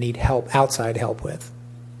 need outside help with.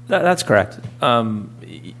 That's correct.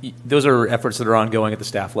 Those are efforts that are ongoing at the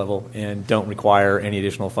staff level and don't require any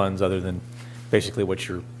additional funds other than basically what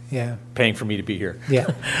you're paying for me to be here.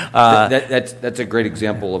 Yeah, that's a great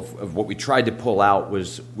example of what we tried to pull out.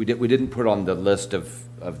 Was we didn't put on the list of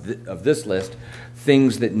this list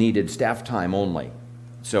things that needed staff time only.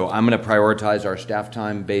 So I'm going to prioritize our staff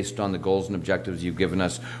time based on the goals and objectives you've given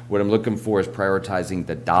us. What I'm looking for is prioritizing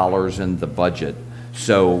the dollars in the budget.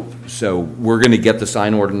 So we're going to get the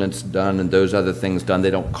sign ordinance done and those other things done.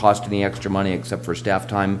 They don't cost any extra money except for staff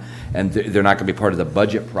time, and they're not going to be part of the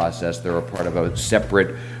budget process. They're a part of a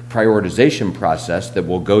separate prioritization process that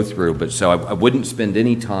we'll go through. But so I wouldn't spend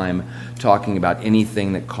any time talking about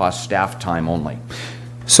anything that costs staff time only.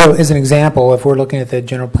 So as an example, if we're looking at the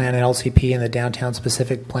general plan and LCP and the downtown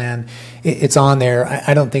specific plan, it's on there.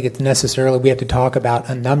 I don't think it's necessarily we have to talk about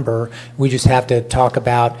a number. We just have to talk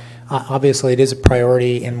about, obviously it is a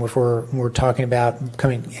priority, and if we're talking about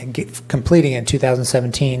completing in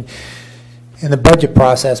 2017, in the budget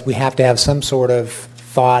process, we have to have some sort of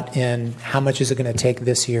thought in how much is it going to take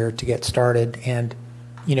this year to get started, and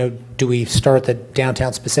do we start the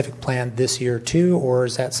downtown specific plan this year too, or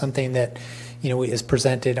is that something that is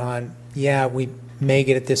presented on, we may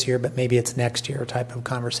get it this year, but maybe it's next year type of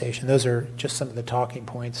conversation. Those are just some of the talking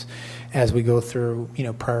points as we go through,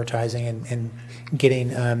 prioritizing and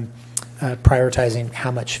getting, prioritizing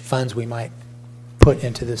how much funds we might put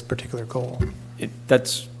into this particular goal.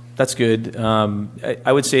 That's good.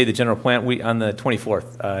 I would say the general plan, on the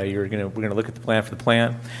 24th, we're going to look at the plan for the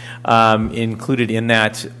plan. Included in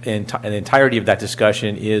that, the entirety of that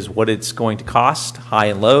discussion is what it's going to cost, high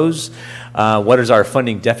and lows. What is our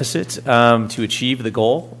funding deficit to achieve the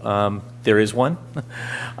goal? There is one.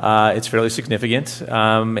 It's fairly significant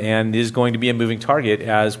and is going to be a moving target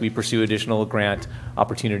as we pursue additional grant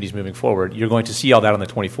opportunities moving forward. You're going to see all that on the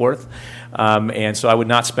 24th. And so I would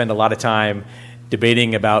not spend a lot of time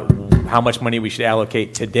debating about how much money we should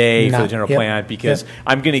allocate today for the general plan, because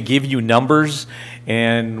I'm going to give you numbers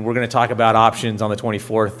and we're going to talk about options on the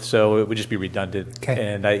 24th, so it would just be redundant.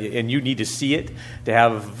 Okay. And you need to see it to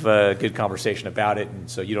have a good conversation about it,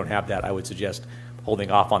 and so you don't have that. I would suggest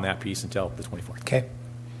holding off on that piece until the 24th. Okay.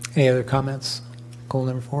 Any other comments? Goal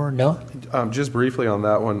number 4? No? Just briefly on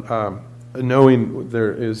that one. knowing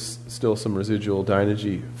there is still some residual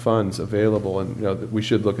Dynegy funds available, and that we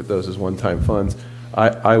should look at those as one-time funds,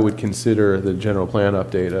 I would consider the general plan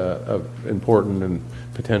update a important and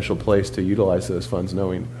potential place to utilize those funds,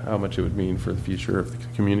 knowing how much it would mean for the future of the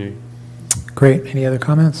community. Great. Any other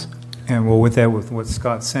comments? And well, with that, with what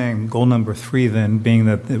Scott's saying, goal number 3 then being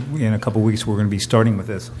that in a couple of weeks we're going to be starting with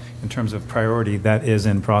this. In terms of priority, that is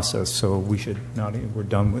in process, so we should not, we're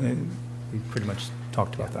done with it. We pretty much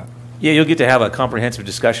talked about that. Yeah, you'll get to have a comprehensive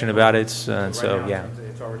discussion about it, so now, yeah.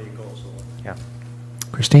 It's already a goal, so yeah.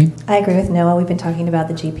 Christine? I agree with Noah. We've been talking about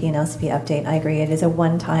the GP and LCP update. I agree. It is a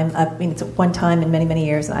one-time, it's a one-time in many, many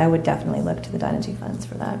years, and I would definitely look to the Dynegy funds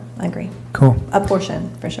for that. I agree. Cool. A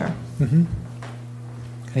portion, for sure. Mm-hmm.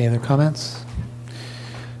 Any other comments?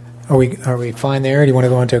 Are we fine there? Do you want to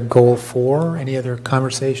go on to goal 4? Any other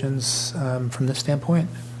conversations from this standpoint?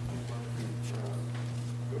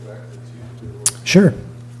 Sure.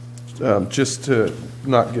 Just to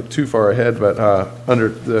not get too far ahead, but under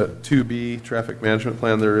the 2B traffic management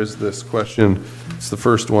plan, there is this question. It's the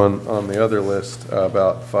first one on the other list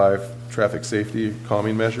about 5 traffic safety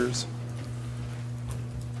calming measures.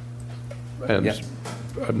 And yes.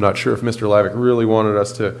 I'm not sure if Mr. Lavick really wanted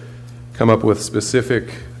us to come up with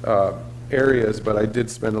specific areas, but I did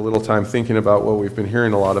spend a little time thinking about what we've been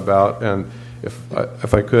hearing a lot about. And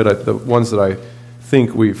if I could, the ones that I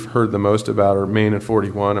think we've heard the most about are Maine and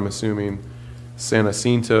 41. I'm assuming San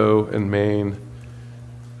Jacinto and Maine,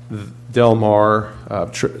 Del Mar,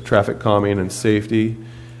 traffic calming and safety,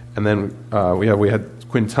 and then we had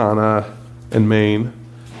Quintana and Maine.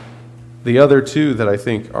 The other 2 that I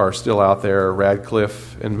think are still out there are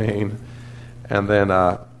Radcliffe and Maine, and then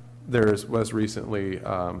there was recently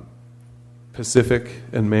Pacific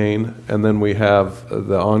and Maine, and then we have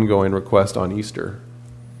the ongoing request on Easter.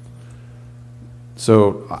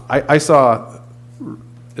 So I saw,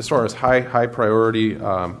 as far as high priority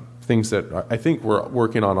things that I think we're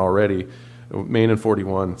working on already, Maine and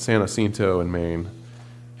 41, San Jacinto and Maine,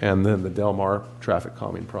 and then the Del Mar traffic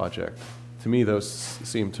calming project. To me, those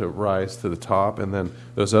seem to rise to the top, and then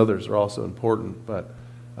those others are also important, but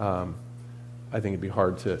I think it'd be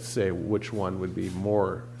hard to say which one would be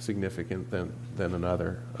more significant than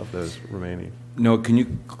another of those remaining. No, can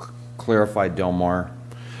you clarify Del Mar?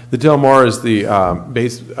 The Del Mar is the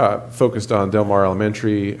base focused on Del Mar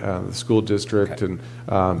Elementary, the school district, okay.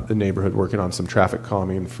 and the neighborhood, working on some traffic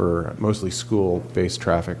calming for mostly school-based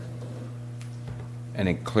traffic. And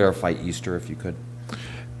then clarify Easter, if you could.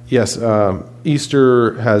 Yes,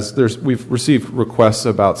 Easter we've received requests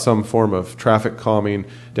about some form of traffic calming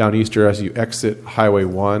down Easter as you exit Highway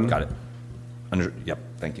 1. Got it. Yep,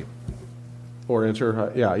 thank you. Or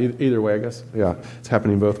enter, either way, I guess. Yeah, it's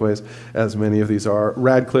happening both ways, as many of these are.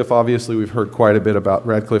 Radcliffe, obviously, we've heard quite a bit about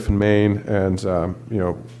Radcliffe in Maine, and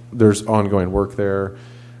there's ongoing work there.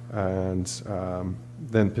 And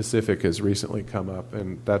then Pacific has recently come up,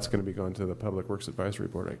 and that's going to be going to the Public Works Advisory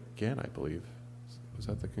Board again, I believe. Was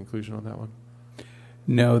that the conclusion on that one?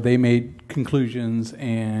 No, they made conclusions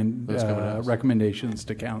and Those recommendations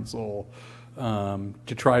to council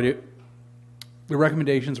to try to. The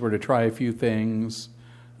recommendations were to try a few things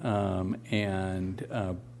and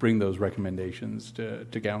bring those recommendations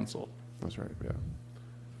to council. That's right. Yeah.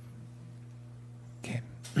 Okay.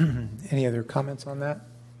 Any other comments on that?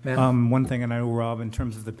 One thing, and I know, Rob, in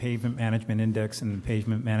terms of the pavement management index and the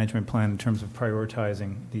pavement management plan, in terms of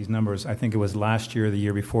prioritizing these numbers, I think it was last year or the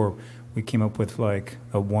year before, we came up with like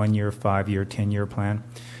a 1-year, 5-year, 10-year plan.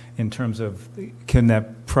 In terms of, can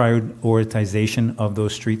that prioritization of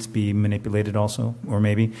those streets be manipulated also? Or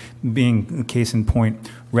maybe, being case in point,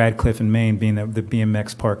 Radcliffe in Maine, being that the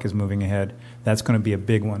BMX park is moving ahead, that's going to be a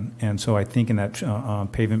big one. And so I think in that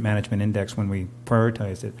pavement management index, when we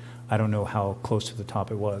prioritized it, I don't know how close to the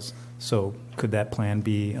top it was. So could that plan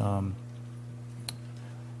be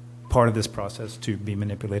part of this process to be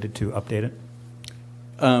manipulated to update it?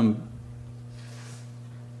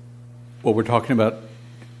 Well, we're talking about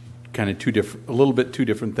kind of two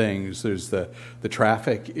different things. There's the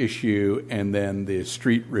traffic issue and then the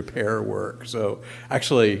street repair work. So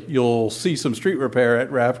actually, you'll see some street repair at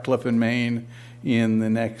Radcliffe in Maine in the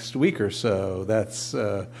next week or so. That's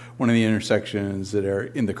one of the intersections that are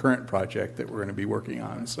in the current project that we're going to be working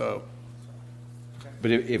on. So, but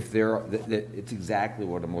if there are, it's exactly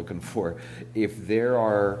what I'm looking for. If there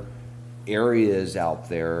are areas out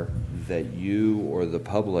there that you or the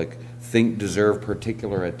public think deserve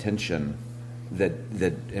particular attention,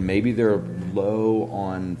 and maybe they're low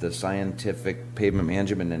on the scientific pavement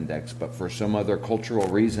management index, but for some other cultural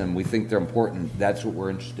reason we think they're important, that's what we're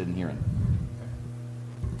interested in hearing.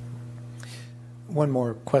 One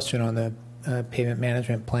more question on the pavement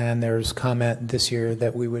management plan, there's comment this year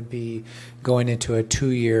that we would be going into a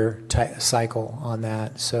 2-year cycle on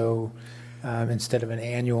that. So instead of an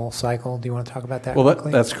annual cycle, do you want to talk about that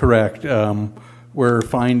quickly? That's correct. We're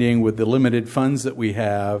finding with the limited funds that we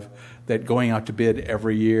have that going out to bid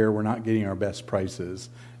every year, we're not getting our best prices,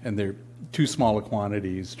 and they're too small a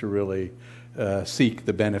quantities to really seek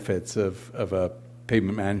the benefits of a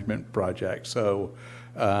pavement management project. So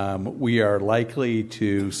we are likely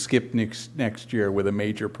to skip next year with a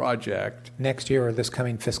major project. Next year or this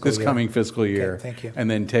coming fiscal year? This coming fiscal year. Okay, thank you.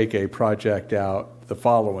 And then take a project out the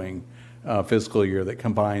following fiscal year that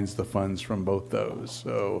combines the funds from both those.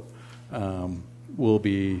 So we'll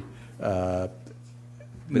be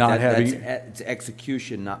not having... It's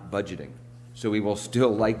execution, not budgeting. So we will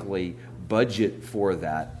still likely budget for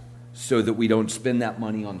that so that we don't spend that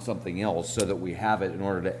money on something else, so that we have it in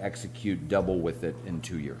order to execute double with it in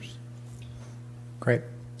 2 years. Great.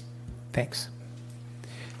 Thanks.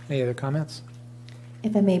 Any other comments?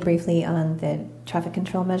 If I may briefly on the traffic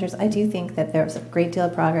control measures, I do think that there's a great deal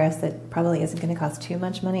of progress that probably isn't going to cost too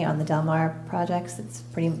much money on the Del Mar projects. It's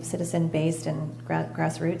pretty citizen-based and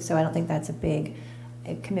grassroots, so I don't think that's a big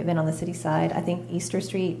commitment on the city side. I think Easter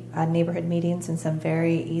Street neighborhood meetings and some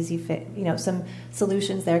very easy fit, some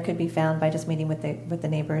solutions there could be found by just meeting with the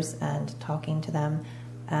neighbors and talking to them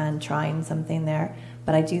and trying something there.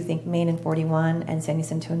 But I do think Main and 41 and San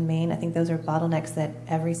Jacinto and Main, I think those are bottlenecks that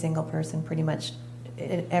every single person pretty much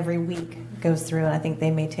every week goes through, and I think they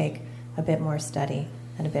may take a bit more study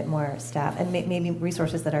and a bit more staff and maybe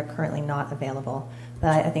resources that are currently not available.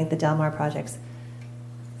 But I think the Del Mar projects,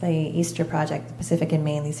 the Easter project, the Pacific and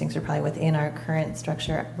Maine, these things are probably within our current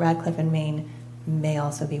structure. Radcliffe and Maine may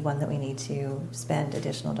also be one that we need to spend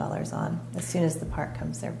additional dollars on as soon as the park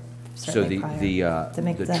comes there. So the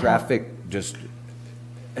traffic, just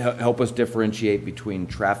help us differentiate between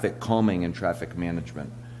traffic calming and traffic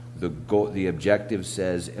management. The objective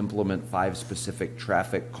says implement 5 specific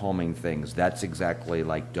traffic calming things. That's exactly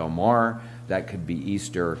like Del Mar. That could be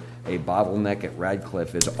Easter. A bottleneck at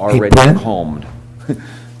Radcliffe is already calmed.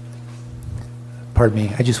 Pardon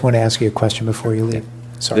me. I just want to ask you a question before you leave.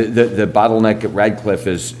 Sorry. The bottleneck at Radcliffe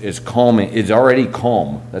is calming. It's already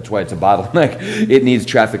calm. That's why it's a bottleneck. It needs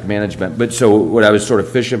traffic management. But so what I was sort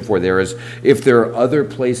of fishing for there is if there are other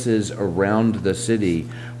places around the city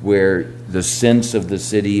where the sense of the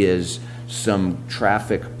city is some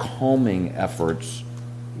traffic calming efforts,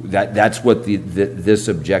 that's what this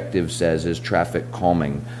objective says is traffic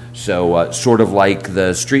calming. So sort of like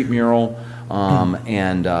the street mural.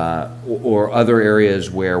 Or other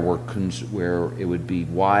areas where where it would be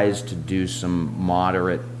wise to do some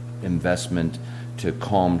moderate investment to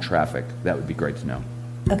calm traffic. That would be great to know.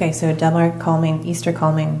 Okay, so Del Mar calming, Easter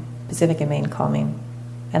calming, Pacific and Maine calming,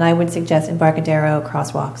 and I would suggest Embarcadero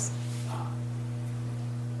crosswalks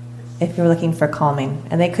if you're looking for calming,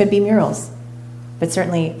 and they could be murals, but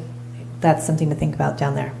certainly that's something to think about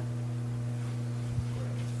down there.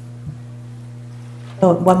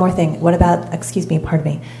 Oh, one more thing. What about, pardon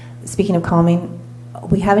me. Speaking of calming,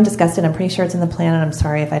 we haven't discussed it. I'm pretty sure it's in the plan, and I'm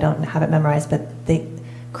sorry if I don't have it memorized, but the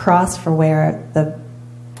cross for where the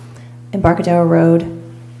Embarcadero Road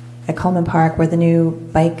at Coleman Park, where the new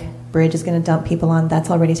bike bridge is going to dump people on, that's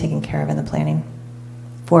already taken care of in the planning.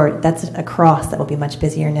 That's a cross that will be much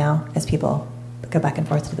busier now as people go back and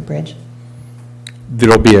forth to the bridge.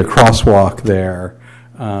 There'll be a crosswalk there.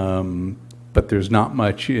 But there's not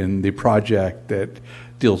much in the project that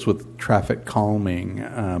deals with traffic calming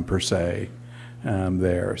per se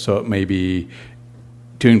there. So it may be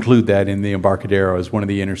to include that in the Embarcadero as one of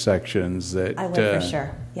the intersections that... I would for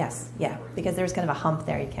sure. Yes, yeah, because there's kind of a hump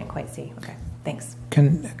there you can't quite see. Okay, thanks.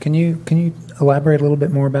 Can you elaborate a little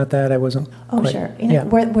bit more about that? I wasn't... Oh, sure.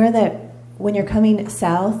 When you're coming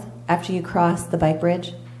south after you cross the bike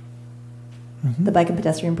bridge, the bike and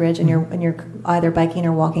pedestrian bridge, and you're either biking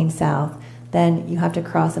or walking south, then you have to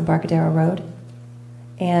cross Embarcadero Road,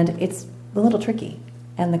 and it's a little tricky,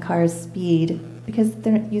 and the cars speed because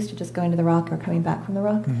they're used to just going to the rock or coming back from the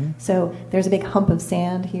rock. So there's a big hump of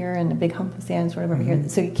sand here and a big hump of sand sort of over here,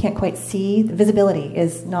 so you can't quite see. The visibility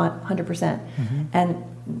is not 100%, and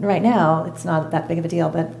right now it's not that big of a deal,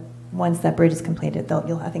 but once that bridge is completed,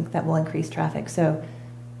 I think that will increase traffic. So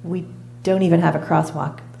we don't even have a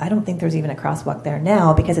crosswalk. I don't think there's even a crosswalk there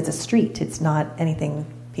now because it's a street. It's not anything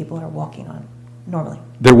people are walking on normally.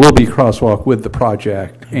 There will be crosswalk with the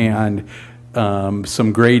project and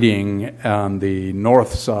some grading on the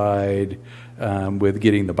north side with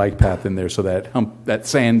getting the bike path in there, so that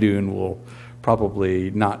sand dune will probably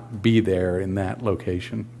not be there in that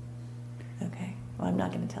location. Okay. Well, I'm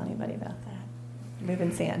not going to tell anybody about that.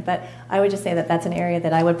 moving sand. But I would just say that that's an area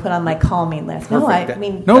that I would put on my calming list. No, I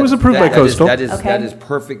mean, No, it was approved by Coastal. That Okay. is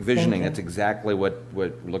perfect visioning. Thank you. That's exactly what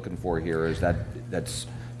we're looking for here, is that's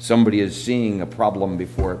somebody is seeing a problem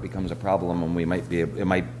before it becomes a problem, and it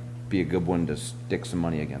might be a good one to stick some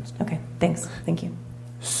money against. okay, thanks. Thank you.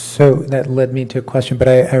 So that led me to a question, but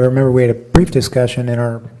I remember we had a brief discussion in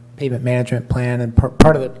our pavement management plan, and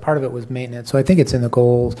part of it was maintenance. So I think it's in the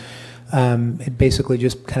goals. It basically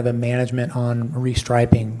just kind of a management on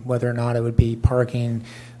restriping, whether or not it would be parking,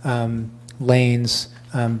 lanes,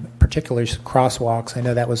 particularly crosswalks. I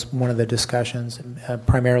know that was one of the discussions,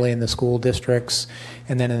 primarily in the school districts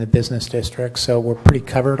and then in the business districts. So we're pretty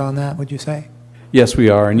covered on that, would you say? Yes, we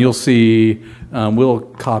are, and you'll see, we'll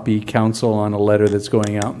copy council on a letter that's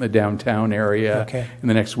going out in the downtown area. Okay. In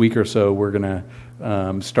the next week or so, we're going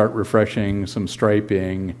to start refreshing some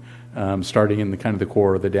striping, starting in the kind of the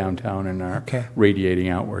core of the downtown and radiating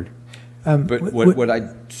outward. But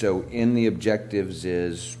so in the objectives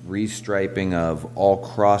is restriping of all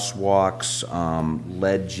crosswalks,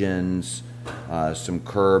 legends, some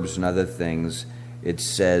curbs and other things. It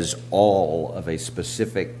says all of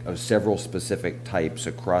several specific types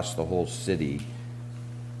across the whole city.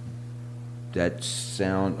 I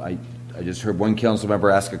just heard one council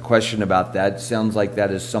member ask a question about that. Sounds like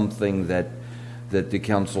that is something that the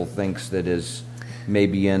council thinks that is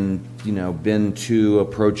maybe in bin 2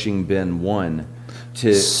 approaching bin 1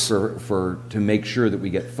 to make sure that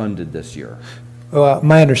we get funded this year. Well,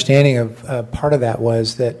 my understanding of part of that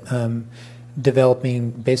was that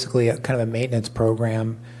developing basically a kind of a maintenance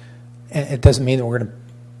program, and it doesn't mean that we're going to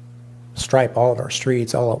stripe all of our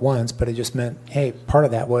streets all at once, but it just meant, hey, part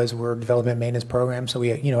of that was we're developing a maintenance program, so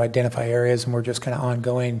we identify areas and we're just kind of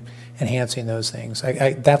ongoing enhancing those things.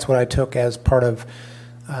 That's what I took as part of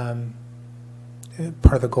the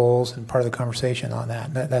goals and part of the conversation on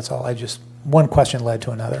that. That's all. One question led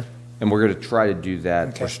to another. And we're going to try to do that.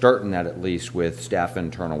 Okay. We're starting that at least with staff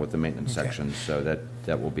internal with the maintenance section, so that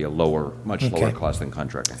will be a much lower cost than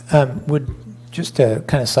contracting. Just to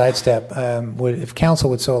kind of sidestep, if council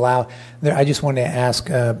would so allow, I just wanted to ask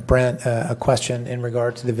Brent a question in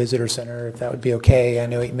regard to the visitor center, if that would be okay. I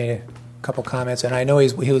know he made a couple comments, and I know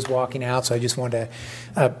he was walking out, so I just wanted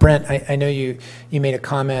to. Brent, I know you made a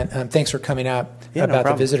comment. Thanks for coming up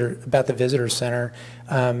about the visitor center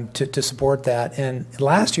to support that. And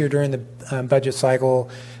last year during the budget cycle,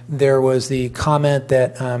 there was the comment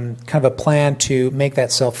that kind of a plan to make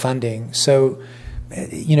that self-funding. So,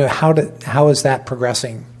 how is that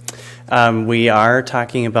progressing? We are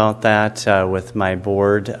talking about that with my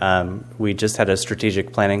board. We just had a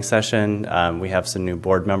strategic planning session. We have some new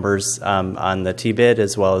board members on the TBID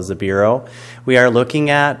as well as the Bureau. We are looking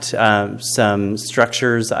at some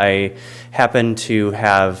structures. I happen to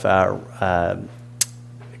have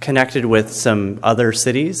connected with some other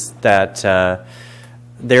cities that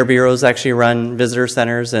their bureaus actually run visitor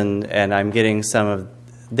centers, and I'm getting some of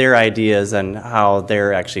their ideas on how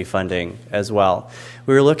they're actually funding as well.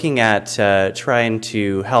 We were looking at trying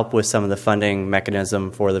to help with some of the funding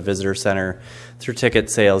mechanism for the visitor center through ticket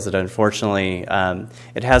sales that unfortunately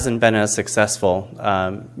it hasn't been as successful.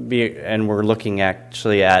 And we're looking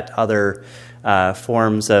actually at other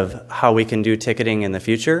forms of how we can do ticketing in the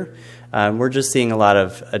future. We're just seeing a lot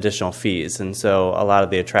of additional fees, and so a lot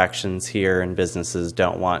of the attractions here and businesses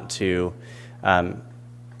don't want to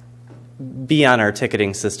be on our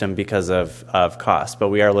ticketing system because of cost, but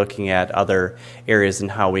we are looking at other areas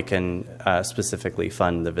and how we can specifically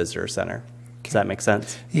fund the visitor center. Does that make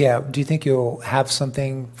sense? Yeah. Do you think you'll have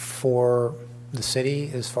something for the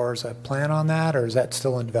city as far as a plan on that, or is that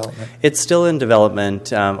still in development? It's still in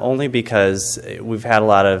development, only because we've had a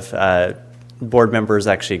lot of board members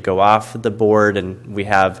actually go off the board, and we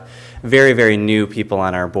have very, very new people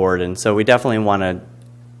on our board, and so we definitely want to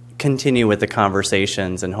continue with the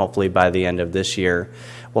conversations, and hopefully by the end of this year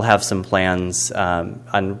we'll have some plans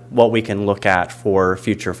on what we can look at for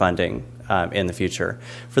future funding in the future.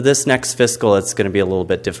 For this next fiscal, it's going to be a little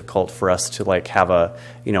bit difficult for us to have a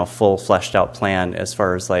full fleshed out plan as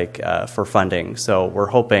far as for funding. So we're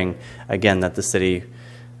hoping again that the city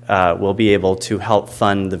will be able to help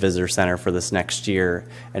fund the visitor center for this next year,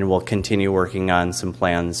 and we'll continue working on some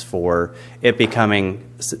plans for it becoming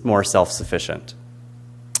more self-sufficient.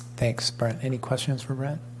 Thanks, Brent. Any questions for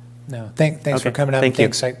Brent? No. Thanks okay. for coming up. Thank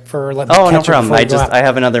Thanks you. for letting me catch no problem. I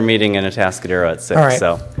have another meeting in Atascadero at 6. All right.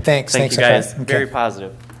 So Thanks you guys. Okay. Very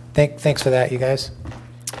positive. Thanks for that, you guys.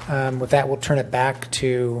 With that, we'll turn it back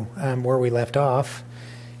to where we left off.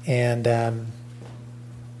 And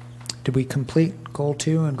did we complete Goal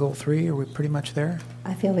 2 and Goal 3? Are we pretty much there?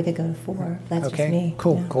 I feel we could go to 4. That's Okay, just me.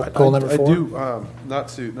 cool, Yeah. cool. Goal number 4. I do, not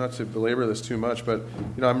to belabor this too much, but,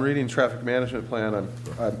 I'm reading traffic management plan.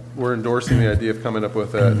 We're endorsing the idea of coming up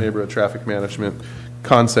with a neighborhood traffic management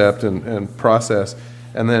concept and process.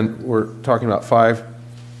 And then we're talking about 5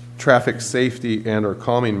 traffic safety and or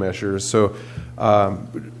calming measures. So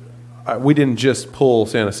we didn't just pull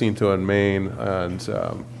San Jacinto and Main and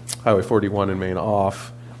Highway 41 in Maine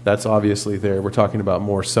off. That's obviously there. We're talking about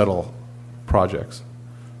more subtle projects.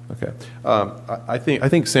 Okay. I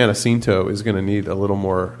think San Jacinto is going to need a little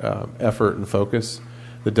more effort and focus.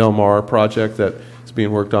 The Del Mar project that is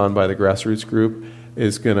being worked on by the grassroots group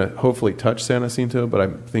is going to hopefully touch San Jacinto, but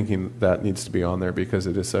I'm thinking that needs to be on there because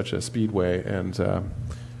it is such a speedway, and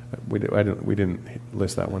we didn't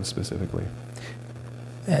list that one specifically.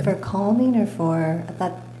 For calming or for, I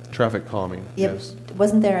thought. Traffic calming, yes.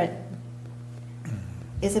 Wasn't there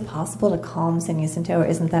is it possible to calm San Jacinto, or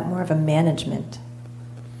isn't that more of a management?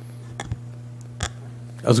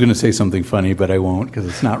 I was going to say something funny, but I won't because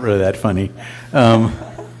it's not really that funny.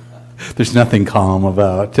 There's nothing calm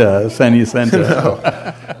about San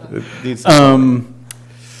Jacinto.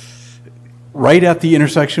 Right at the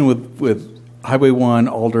intersection with Highway 1,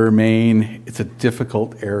 Alder, Maine, it's a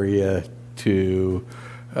difficult area to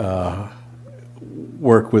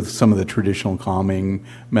work with some of the traditional calming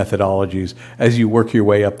methodologies. As you work your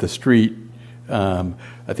way up the street, I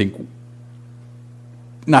think,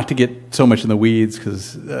 not to get so much in the weeds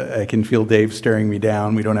because I can feel Dave staring me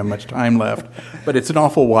down. We don't have much time left. But it's an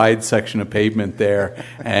awful wide section of pavement there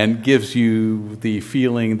and gives you the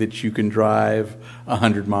feeling that you can drive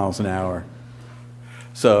 100 miles an hour.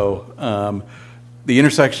 So the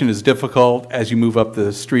intersection is difficult. As you move up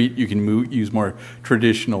the street, you can use more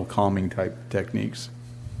traditional calming type techniques.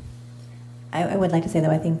 I would like to say,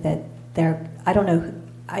 though, I think that I don't know,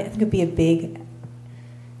 I think it would be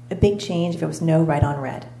a big change if it was no right on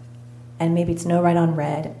red. And maybe it's no right on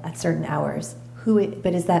red at certain hours.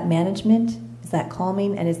 But is that management? Is that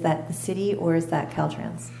calming? And is that the city, or is that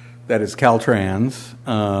Caltrans? That is Caltrans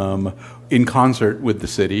in concert with the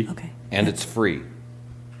city. Okay. And it's free.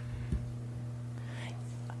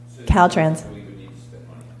 Caltrans.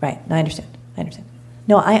 Right. No, I understand.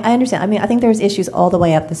 No, I understand. I mean, I think there's issues all the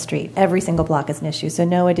way up the street. Every single block is an issue. So,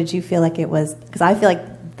 Noah, did you feel like it was... Because I feel like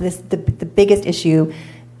the biggest issue,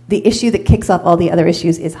 the issue that kicks off all the other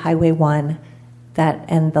issues is Highway 1,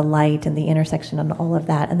 and the light and the intersection and all of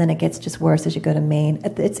that. And then it gets just worse as you go to Maine.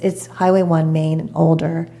 It's Highway 1, Maine,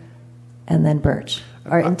 Older, and then Birch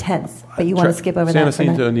are intense. But you want to skip over San that for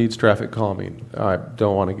Jacinto now? needs traffic calming. I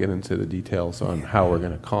don't want to get into the details on how we're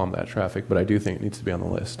going to calm that traffic, but I do think it needs to be on the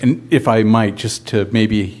list. And if I might, just to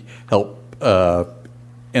maybe help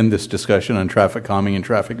end this discussion on traffic calming and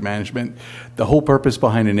traffic management, the whole purpose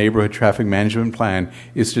behind a neighborhood traffic management plan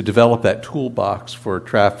is to develop that toolbox for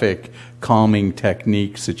traffic calming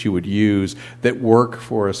techniques that you would use that work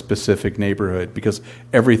for a specific neighborhood, because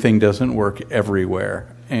everything doesn't work everywhere.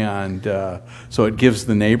 And so it gives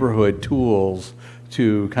the neighborhood tools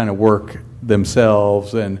to kind of work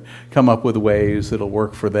themselves and come up with ways that'll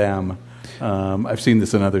work for them. I've seen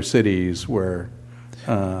this in other cities where,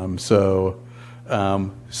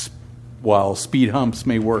 while speed humps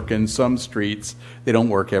may work in some streets, they don't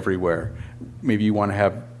work everywhere. Maybe you want to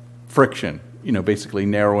have friction, basically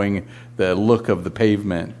narrowing the look of the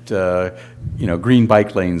pavement. Green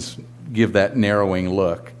bike lanes give that narrowing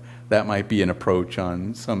look. That might be an approach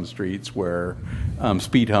on some streets where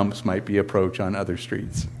speed humps might be an approach on other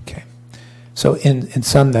streets. Okay. So in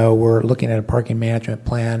some, though, we're looking at a parking management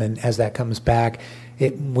plan, and as that comes back,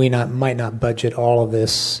 we might not budget all of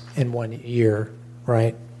this in 1 year,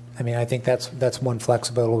 right? I mean, I think that's one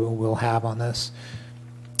flexibility we'll have on this.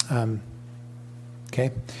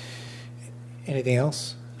 Okay. Anything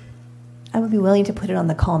else? I would be willing to put it on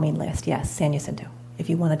the calming list, yes, San Jacinto, if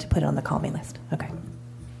you wanted to put it on the calming list. Okay.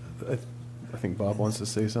 I think Bob wants to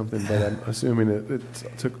say something, but I'm assuming it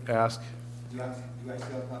took ask. Do I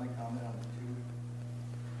still have time to comment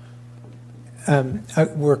on the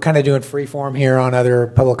two? We're kind of doing free form here on other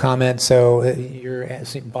public comments, so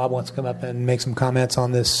Bob wants to come up and make some comments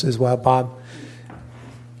on this as well. Bob?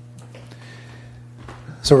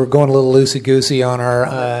 So we're going a little loosey-goosey on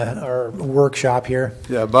our workshop here.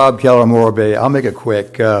 Yeah, Bob Keller, Morro Bay. I'll make it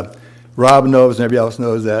quick. Rob knows and everybody else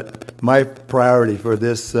knows that my priority for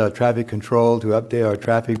this traffic control, to update our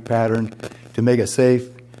traffic pattern, to make it safe,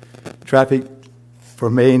 traffic for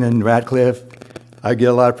Maine and Radcliffe, I get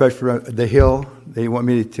a lot of pressure from the Hill. They want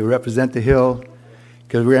me to represent the Hill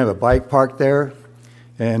because we're going to have a bike park there,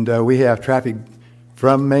 and we have traffic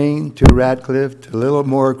from Maine to Radcliffe to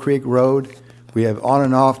Littlemore Creek Road. We have on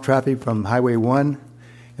and off traffic from Highway 1,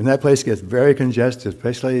 and And that place gets very congested,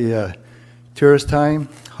 especially tourist time,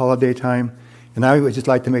 holiday time. And I would just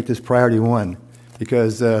like to make this priority one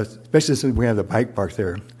because, especially since we have the bike park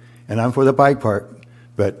there. And I'm for the bike park,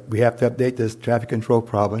 but we have to update this traffic control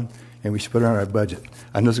problem, and we should put it on our budget.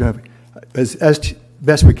 I'm just going to, as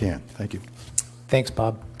best we can. Thank you. Thanks,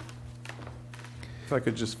 Bob. If I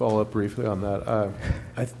could just follow up briefly on that.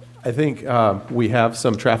 I think we have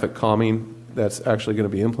some traffic calming that's actually going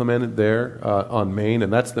to be implemented there on Main,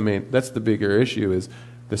 and that's the bigger issue is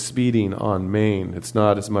the speeding on Main. It's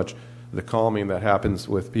not as much the calming that happens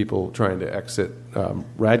with people trying to exit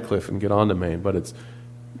Radcliffe and get onto Main, but it's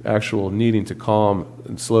actual needing to calm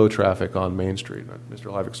and slow traffic on Main Street.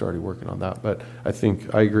 Mr. Livick's already working on that, but I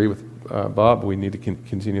think I agree with Bob. We need to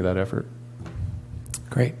continue that effort.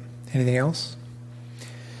 Great. Anything else?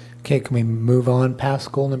 Okay, can we move on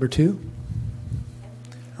past goal number 2?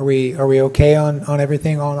 Are we okay on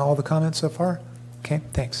everything, on all the comments so far? Okay,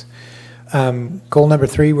 thanks. Goal number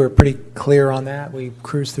 3, we're pretty clear on that. We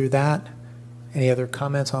cruised through that. Any other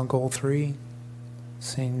comments on goal 3?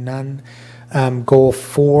 Seeing none. Goal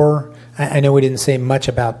 4, I know we didn't say much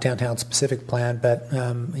about downtown specific plan, but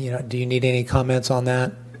do you need any comments on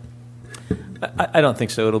that? I don't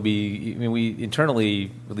think so. It'll be, we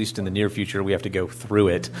internally, at least in the near future, we have to go through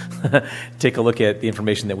it, take a look at the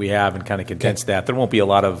information that we have and kind of condense that. There won't be a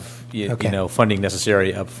lot of funding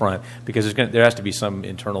necessary up front because there has to be some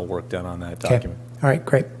internal work done on that document. All right,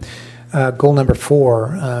 great. Goal number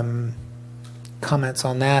 4, comments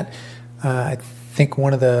on that. I think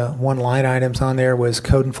one of the line items on there was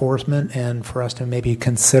code enforcement, and for us to maybe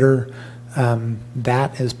consider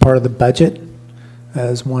that as part of the budget.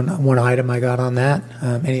 As one item I got on that.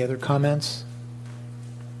 Any other comments?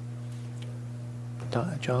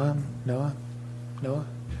 John? Noah?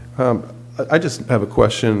 I just have a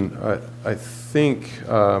question. I think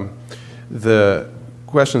the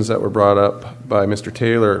questions that were brought up by Mr.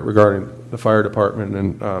 Taylor regarding the fire department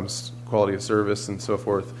and quality of service and so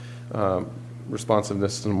forth,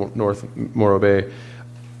 responsiveness to North Morro Bay,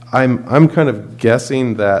 I'm kind of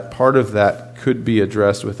guessing that part of that could be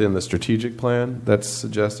addressed within the strategic plan that's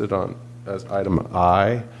suggested as item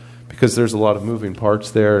I, because there's a lot of moving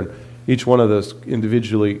parts there, and each one of those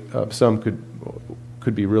individually, some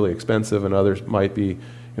could be really expensive, and others might be,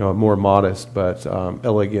 a more modest but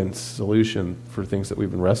elegant solution for things that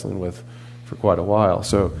we've been wrestling with for quite a while.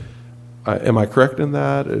 So, am I correct in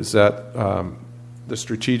that? Is that the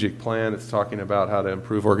strategic plan? It's talking about how to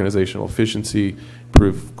improve organizational efficiency,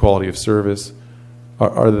 improve quality of service.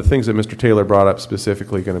 Are the things that Mr. Taylor brought up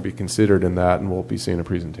specifically going to be considered in that, and we'll be seeing a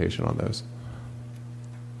presentation on those?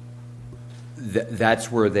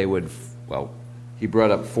 That's where they would, he brought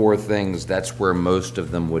up 4 things. That's where most of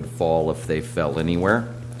them would fall if they fell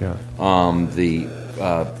anywhere. Yeah.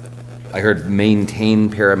 I heard maintain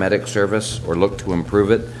paramedic service or look to improve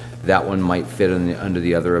it. That one might fit under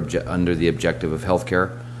the objective of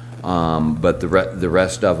healthcare. But the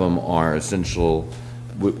rest of them are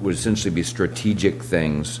would essentially be strategic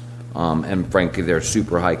things, and frankly, they're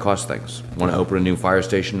super high cost things. Want to open a new fire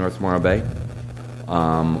station in North Morro Bay,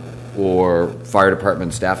 or fire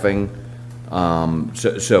department staffing.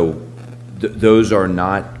 Those are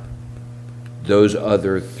not. Those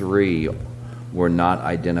other 3 were not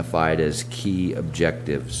identified as key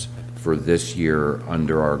objectives for this year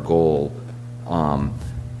under our goal.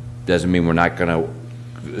 Doesn't mean we're not going to.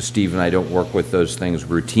 Steve and I don't work with those things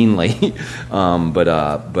routinely, but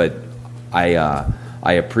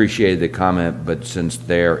I appreciated the comment. But since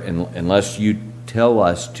unless you tell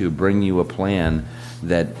us to bring you a plan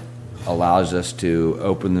that allows us to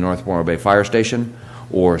open the North Morro Bay Fire Station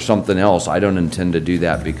or something else, I don't intend to do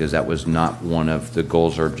that because that was not one of the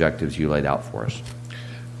goals or objectives you laid out for us.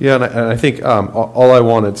 Yeah, and I think all I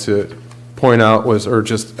wanted to point out was, or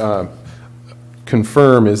just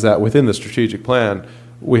confirm, is that within the strategic plan,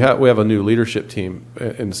 we have a new leadership team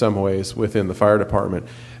in some ways within the fire department.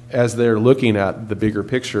 As they're looking at the bigger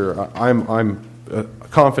picture, I'm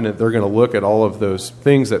confident they're going to look at all of those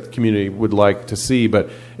things that the community would like to see,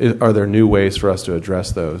 but are there new ways for us to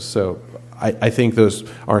address those? So I think those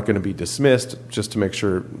aren't going to be dismissed, just to make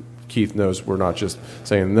sure Keith knows we're not just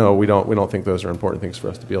saying, no, we don't think those are important things for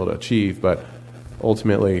us to be able to achieve, but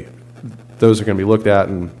ultimately those are going to be looked at,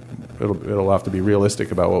 and it'll have to be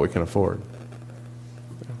realistic about what we can afford.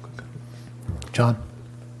 John?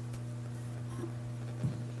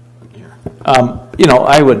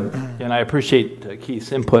 I would, and I appreciate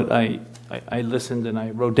Keith's input. I listened and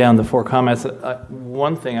I wrote down the 4 comments.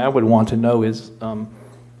 One thing I would want to know is,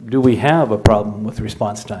 do we have a problem with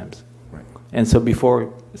response times? Right. And so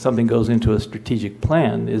before something goes into a strategic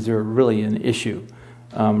plan, is there really an issue?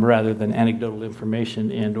 rather than anecdotal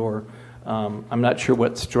information and or I'm not sure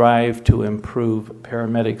what strive to improve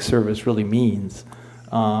paramedic service really means.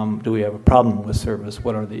 Do we have a problem with service?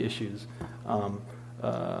 What are the issues? And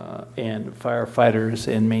firefighters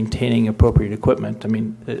and maintaining appropriate equipment. I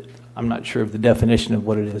mean, I'm not sure of the definition of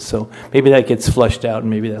what it is. So maybe that gets flushed out, and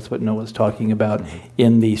maybe that's what Noah's talking about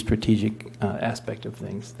in the strategic aspect of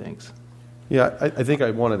things. Thanks. Yeah, I think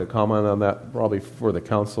I wanted to comment on that probably for the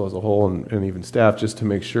council as a whole and even staff, just to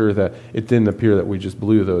make sure that it didn't appear that we just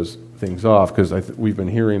blew those things off, because we've been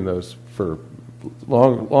hearing those for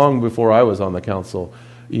long before I was on the council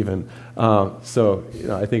even. So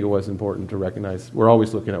I think it was important to recognize we're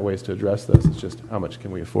always looking at ways to address this. It's just how much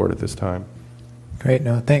can we afford at this time. Great,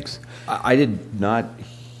 no, thanks. I did not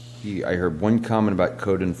I heard one comment about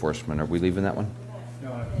code enforcement. Are we leaving that one?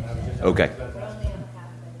 No, I was just okay.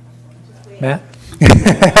 Matt?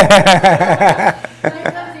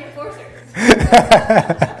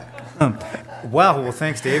 Wow, well,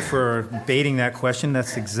 thanks, Dave, for baiting that question.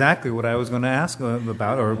 That's exactly what I was going to ask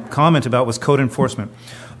about or comment about was code enforcement.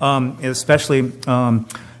 Especially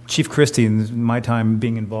Chief Christie, in my time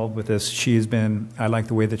being involved with this, I like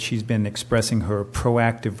the way that she's been expressing her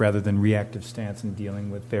proactive rather than reactive stance in dealing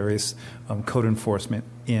with various code enforcement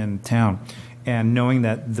in town. And knowing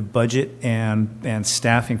that the budget and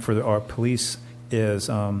staffing for our police is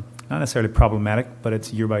not necessarily problematic, but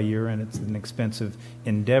it's year by year and it's an expensive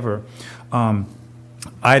endeavor. I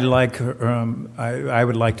would like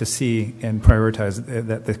to see and prioritize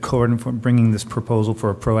that the code bringing this proposal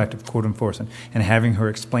for a proactive code enforcement and having her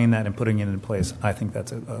explain that and putting it in place. I think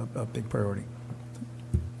that's a big priority.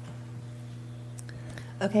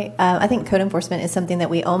 Okay, I think code enforcement is something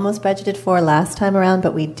that we almost budgeted for last time around,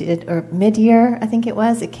 but we did, or mid-year, I think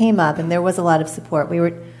it came up, and there was a lot of support. We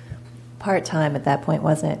were part-time at that point,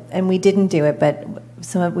 wasn't it? And we didn't do it, but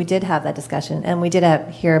we did have that discussion, and we did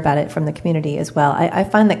hear about it from the community as well. I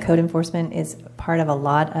find that code enforcement is part of a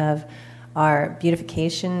lot of our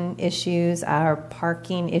beautification issues, our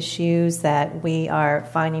parking issues that we are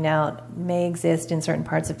finding out may exist in certain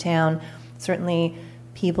parts of town. Certainly,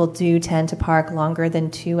 people do tend to park longer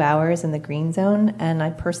than 2 hours in the green zone, and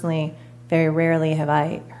I personally, very rarely have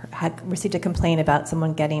I received a complaint about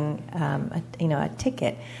someone getting a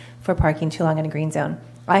ticket for parking too long in a green zone.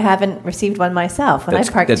 I haven't received one myself when I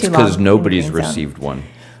parked too long. That's because nobody's received one.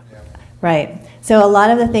 Right. So a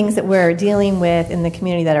lot of the things that we're dealing with in the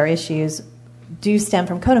community that are issues do stem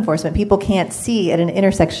from code enforcement. People can't see at an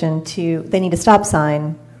intersection they need a stop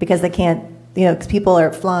sign because they can't, because people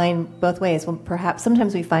are flying both ways. Well, perhaps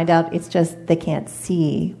sometimes we find out it's just they can't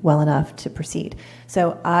see well enough to proceed.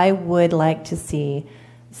 So I would like to see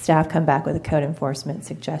staff come back with a code enforcement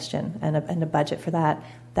suggestion and a budget for that.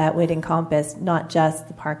 That would encompass not just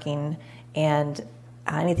the parking and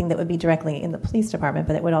anything that would be directly in the police department,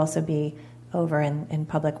 but it would also be over in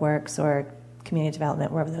public works or community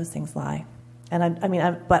development, wherever those things lie. And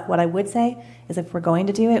but what I would say is if we're going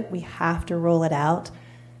to do it, we have to roll it out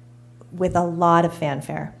with a lot of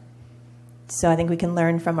fanfare. So I think we can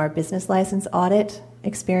learn from our business license audit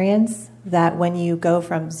experience that when you go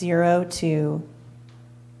from 0 to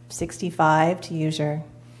 65, to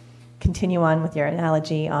continue on with your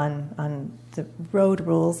analogy on the road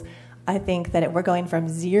rules, I think that if we're going from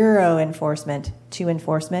 0 enforcement to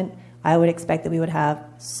enforcement, I would expect that we would have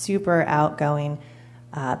super outgoing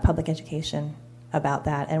public education about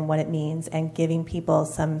that and what it means, and giving people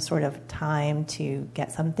some sort of time to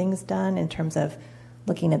get some things done in terms of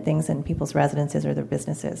looking at things in people's residences or their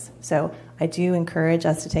businesses. So I do encourage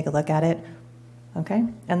us to take a look at it. Okay?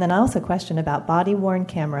 And then I also question about body-worn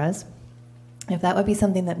cameras, if that would be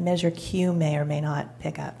something that Measure Q may or may not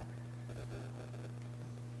pick up.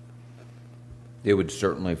 It would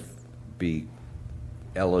certainly be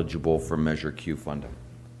eligible for Measure Q funding.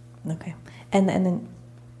 Okay. And then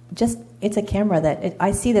just, it's a camera that,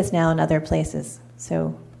 I see this now in other places,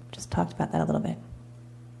 so just talked about that a little bit.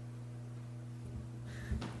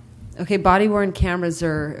 Okay, body-worn cameras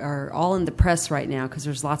are all in the press right now because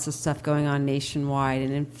there's lots of stuff going on nationwide.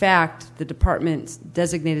 And in fact, the department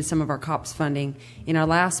designated some of our COPS funding in our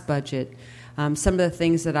last budget. Some of the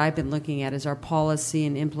things that I've been looking at is our policy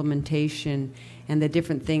and implementation and the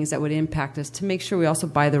different things that would impact us to make sure we also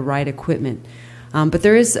buy the right equipment. But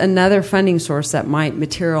there is another funding source that might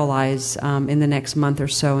materialize in the next month or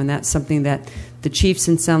so, and that's something that the chiefs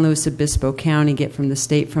in San Luis Obispo County get from the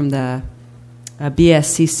state, from the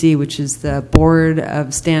BSCC, which is the Board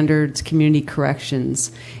of Standards Community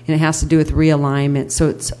Corrections, and it has to do with realignment. So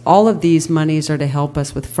it's all of these monies are to help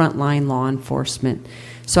us with frontline law enforcement.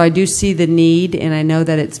 So I do see the need, and I know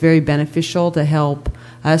that it's very beneficial to help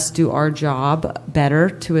us do our job better,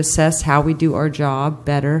 to assess how we do our job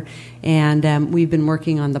better. And we've been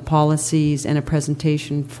working on the policies and a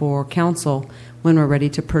presentation for council when we're ready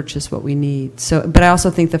to purchase what we need. So, but I also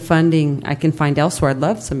think the funding I can find elsewhere. I'd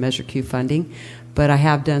love some Measure Q funding, but I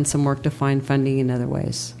have done some work to find funding in other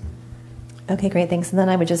ways. Okay, great, thanks. And then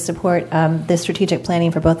I would just support the strategic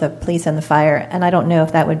planning for both the police and the fire. And I don't know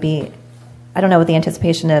if that would be, I don't know what the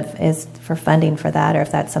anticipation of is for funding for that, or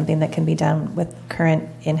if that's something that can be done with current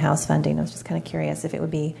in-house funding. I was just kind of curious if it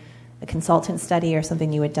would be a consultant study or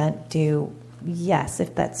something you would do. Yes,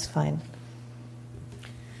 if that's fine.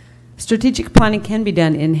 Strategic planning can be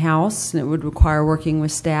done in-house, and it would require working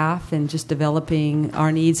with staff and just developing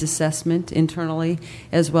our needs assessment internally,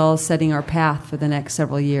 as well as setting our path for the next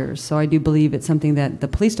several years. So I do believe it's something that the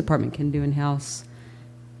police department can do in-house.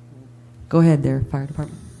 Go ahead there, fire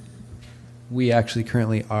department. We actually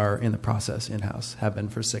currently are in the process in-house, have been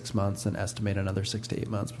for 6 months, and estimate another 6 to 8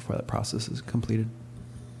 months before that process is completed.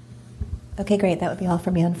 Okay, great. That would be all for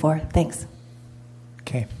me on 4. Thanks.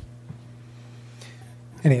 Okay.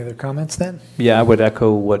 Any other comments then? Yeah, I would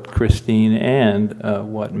echo what Christine and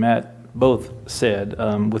what Matt both said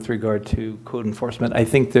with regard to code enforcement. I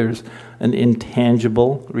think there's an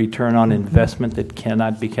intangible return on investment that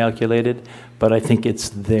cannot be calculated, but I think it's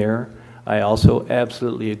there. I also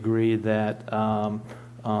absolutely agree that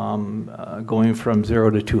going from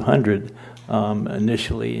 0 to 200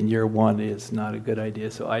 initially in year 1 is not a good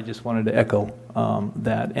idea. So I just wanted to echo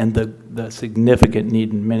that and the significant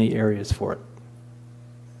need in many areas for it.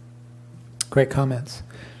 Great comments.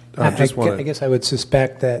 I guess I would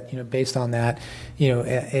suspect that, based on that,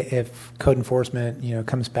 if code enforcement,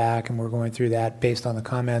 comes back and we're going through that based on the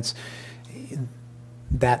comments,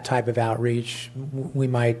 that type of outreach, we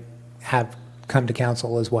might have come to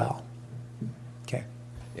council as well. Okay.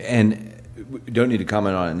 And we don't need to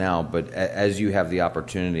comment on it now, but as you have the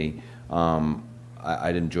opportunity,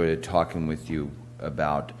 I'd enjoy talking with you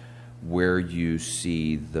about where you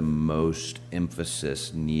see the most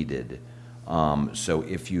emphasis needed. So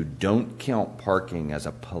if you don't count parking as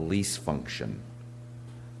a police function,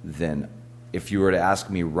 then if you were to ask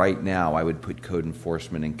me right now, I would put code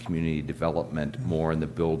enforcement and community development more in the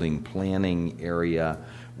building planning area,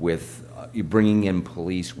 with bringing in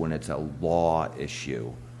police when it's a law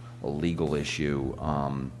issue, a legal issue.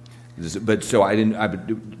 But so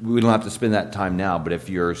we don't have to spend that time now, but if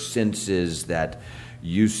your sense is that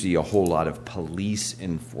you see a whole lot of police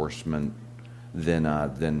enforcement, then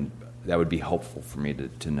that would be helpful for me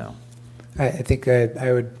to know. I think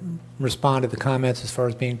I would respond to the comments as far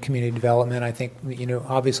as being community development. I think,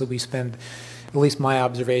 obviously we spend, at least my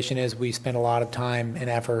observation is we spend a lot of time and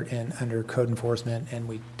effort under code enforcement, and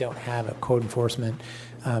we don't have a code enforcement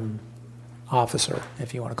officer,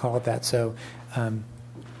 if you want to call it that. So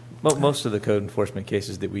most of the code enforcement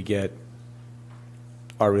cases that we get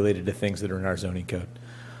are related to things that are in our zoning code.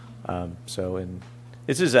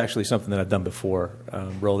 This is actually something that I've done before,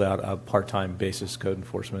 rolled out a part-time basis code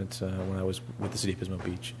enforcement when I was with the city of Pismo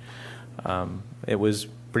Beach. It was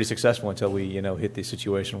pretty successful until we, hit the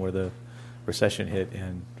situation where the recession hit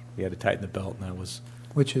and we had to tighten the belt, and that was...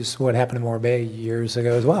 Which is what happened in Morro Bay years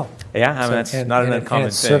ago as well. Yeah, that's not an uncommon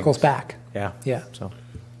thing. Circles back. Yeah. Yeah. So,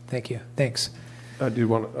 thank you. Thanks. I do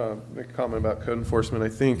want to make a comment about code enforcement. I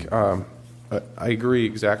think I agree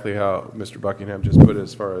exactly how Mr. Buckingham just put it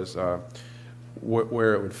as far as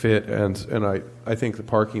where it would fit, and I think the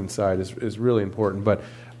parking side is really important. But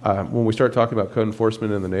when we start talking about code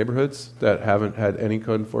enforcement in the neighborhoods that haven't had any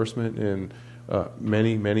code enforcement in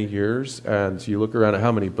many years, and you look around at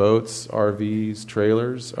how many boats, RVs,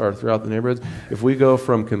 trailers are throughout the neighborhoods, if we go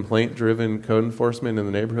from complaint-driven code enforcement in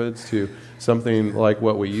the neighborhoods to something like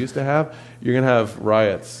what we used to have, you're going to have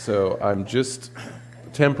riots. So I'm just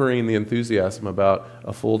tempering the enthusiasm about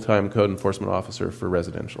a full-time code enforcement officer for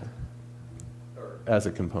residential as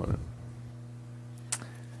a component.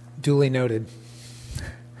 Duly noted.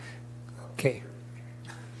 Okay.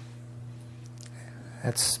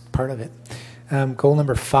 That's part of it. Goal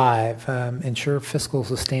number 5, ensure fiscal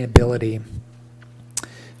sustainability.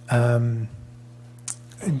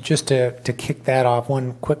 Just to kick that off,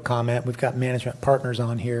 one quick comment. We've got management partners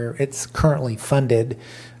on here. It's currently funded,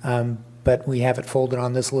 but we have it folded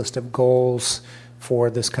on this list of goals for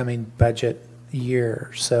this coming budget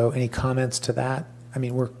year. So any comments to that? I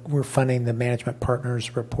mean, we're funding the management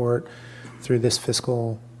partners report through this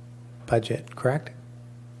fiscal budget, correct?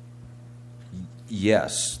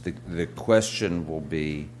 Yes. The question will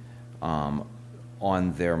be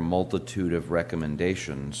on their multitude of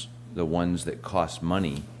recommendations, the ones that cost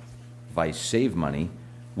money, vice save money,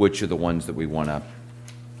 which are the ones that we want to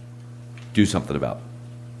do something about.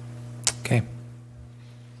 Okay.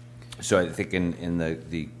 So I think in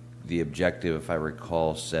the objective, if I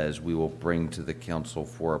recall, says we will bring to the council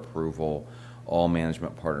for approval all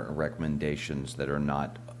management partner recommendations that are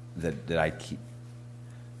not, that I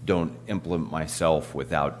don't implement myself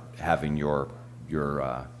without having your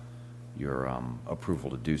approval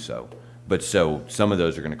to do so. But so some of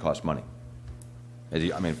those are going to cost money.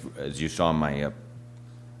 As you saw in my,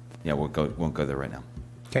 won't go there right now.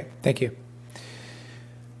 Okay, thank you.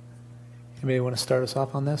 Anybody want to start us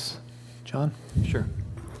off on this? John? Sure.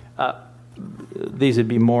 These would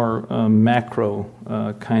be more macro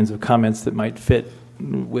kinds of comments that might fit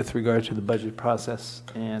with regard to the budget process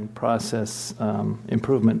and process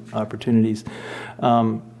improvement opportunities.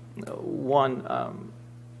 One,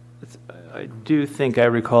 I do think I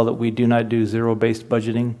recall that we do not do zero-based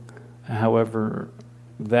budgeting. However,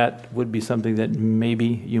 that would be something that maybe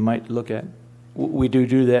you might look at. We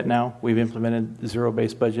do that now. We've implemented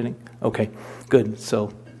zero-based budgeting. Okay, good.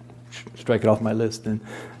 So strike it off my list then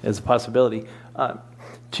as a possibility.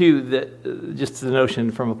 Two, just the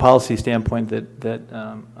notion from a policy standpoint that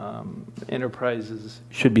enterprises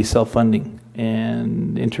should be self-funding,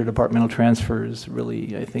 and interdepartmental transfers,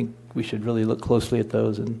 really, I think we should really look closely at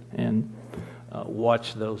those and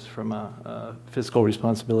watch those from a fiscal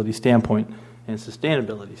responsibility standpoint and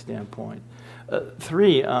sustainability standpoint.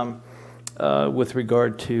 Three, with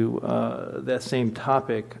regard to that same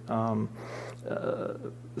topic,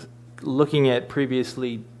 looking at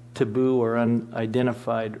previously taboo or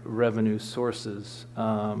unidentified revenue sources,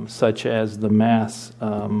 such as the mass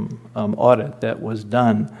audit that was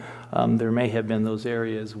done. There may have been those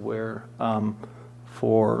areas where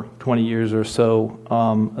for 20 years or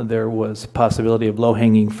so there was possibility of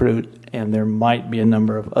low-hanging fruit, and there might be a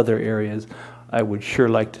number of other areas. I would sure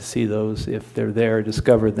like to see those, if they're there,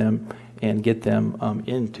 discover them and get them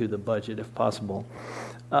into the budget if possible.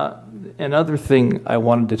 Another thing I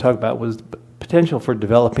wanted to talk about was potential for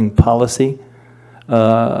developing policy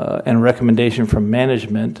and recommendation from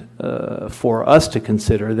management for us to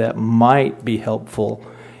consider that might be helpful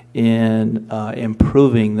in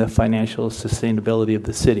improving the financial sustainability of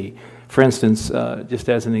the city. For instance, just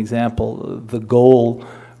as an example, the goal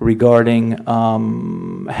regarding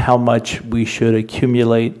how much we should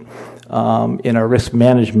accumulate in our risk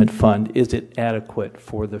management fund, is it adequate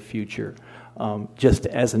for the future? Just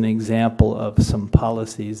as an example of some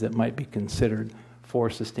policies that might be considered for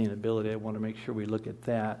sustainability, I want to make sure we look at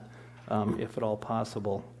that, if at all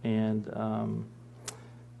possible. And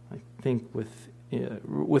I think with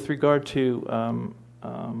regard to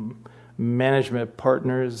management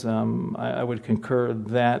partners, I would concur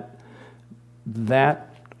that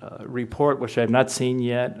report, which I've not seen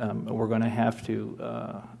yet, we're going to have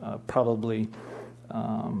to probably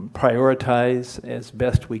prioritize as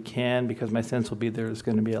best we can, because my sense will be there's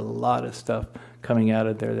going to be a lot of stuff coming out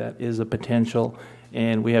of there that is a potential,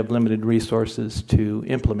 and we have limited resources to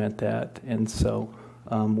implement that. And so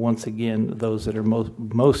once again, those that are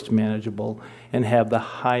most manageable and have the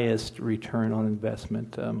highest return on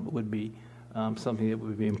investment would be something that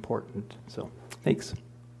would be important. So thanks.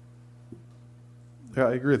 Yeah,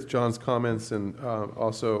 I agree with John's comments, and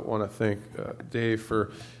also want to thank Dave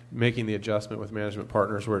for making the adjustment with management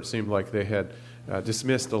partners where it seemed like they had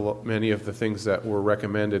dismissed many of the things that were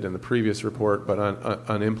recommended in the previous report but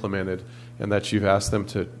unimplemented, and that you've asked them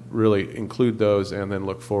to really include those and then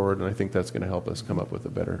look forward, and I think that's going to help us come up with a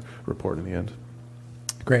better report in the end.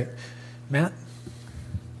 Great. Matt?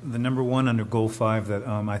 The number one under Goal 5 that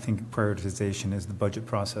I think prioritization is the budget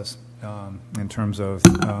process in terms of,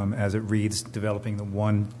 as it reads, developing the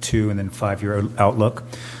 1, 2, and then 5-year outlook.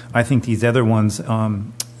 I think these other ones,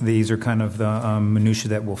 these are kind of the minutia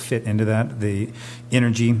that will fit into that. The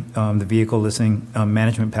energy, the vehicle listing,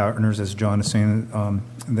 management partners, as John is saying,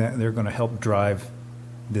 that they're going to help drive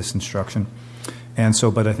this instruction. And so,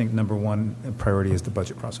 but I think number one priority is the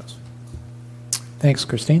budget process. Thanks,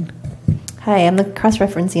 Christine. Hi, I'm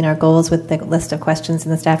cross-referencing our goals with the list of questions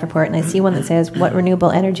in the staff report, and I see one that says, what renewable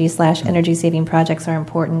energy/energy-saving projects are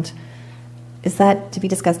important? Is that to be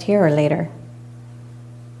discussed here or later?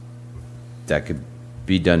 That could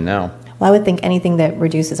be done now. Well, I would think anything that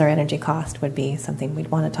reduces our energy cost would be something we'd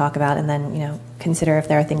want to talk about, and then, consider if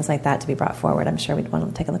there are things like that to be brought forward. I'm sure we'd want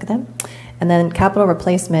to take a look at them. And then capital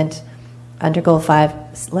replacement under Goal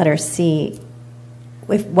 5, letter C,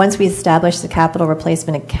 once we establish the capital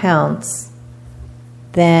replacement accounts,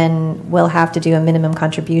 then we'll have to do a minimum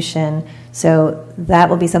contribution. So that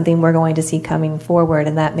will be something we're going to see coming forward,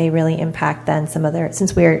 and that may really impact then some other,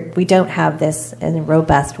 since we don't have this in a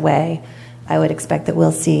robust way, I would expect that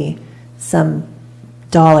we'll see some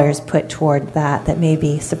dollars put toward that may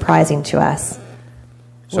be surprising to us.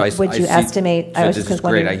 What would you estimate? So I was this just is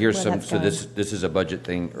great. I wondering hear where some. that's So going. this is a budget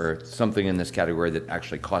thing or something in this category that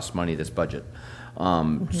actually costs money. This budget.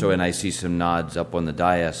 So and I see some nods up on the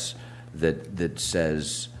dais that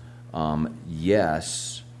says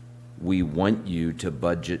yes, we want you to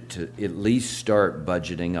budget to at least start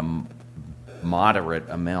budgeting a moderate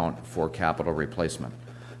amount for capital replacement.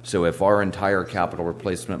 So if our entire capital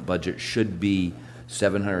replacement budget should be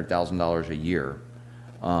 $700,000 a year,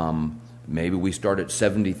 maybe we start at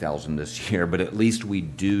 $70,000 this year, but at least we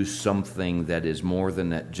do something that is more than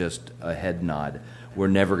that, just a head nod. We're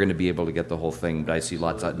never going to be able to get the whole thing, but I see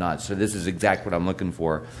lots of nods. So this is exactly what I'm looking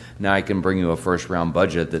for. Now I can bring you a first round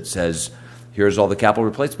budget that says, here's all the capital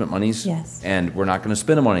replacement monies, yes, and we're not going to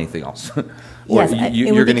spend them on anything else. Or yes,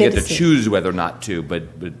 you're going to get to choose whether not to, but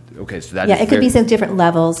okay, so that it could be some different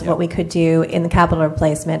levels, what we could do in the capital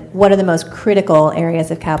replacement. What are the most critical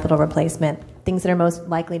areas of capital replacement? Things that are most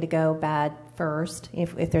likely to go bad first,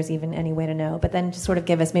 if there's even any way to know. But then just sort of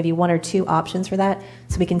give us maybe one or two options for that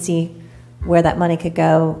so we can see where that money could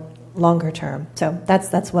go longer term. So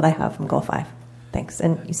that's what I have from Goal 5. Thanks.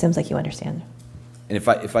 And it seems like you understand. And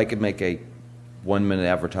if I could make a 1-minute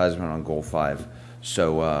advertisement on Goal 5.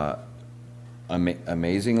 So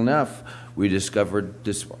amazing enough, we discovered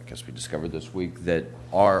this week that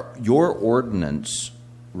your ordinance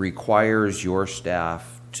requires your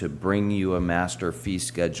staff to bring you a master fee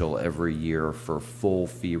schedule every year for full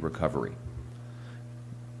fee recovery.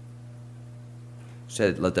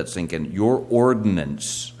 Let that sink in. Your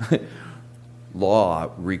ordinance law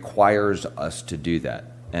requires us to do that.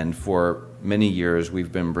 And for many years,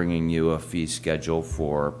 we've been bringing you a fee schedule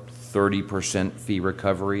for 30% fee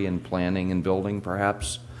recovery in planning and building,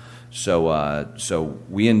 perhaps. So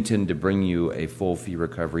we intend to bring you a full fee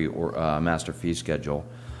recovery or master fee schedule.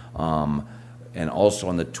 And also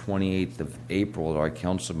on the 28th of April at our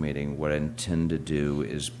council meeting, what I intend to do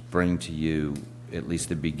is bring to you at least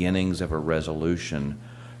the beginnings of a resolution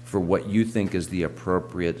for what you think is the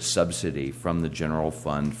appropriate subsidy from the general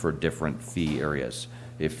fund for different fee areas.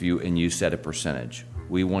 You set a percentage.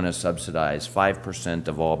 We want to subsidize 5%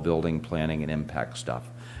 of all building planning and impact stuff.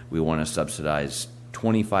 We want to subsidize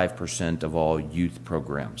 25% of all youth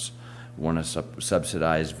programs. We want to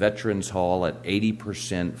subsidize Veterans Hall at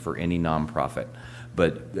 80% for any nonprofit.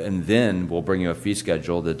 And then we'll bring you a fee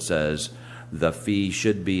schedule that says the fee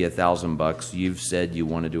should be $1,000. You've said you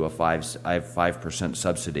want to do a 5%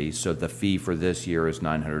 subsidy, so the fee for this year is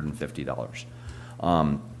 $950.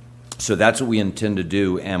 So that's what we intend to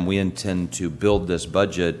do, and we intend to build this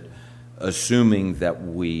budget assuming that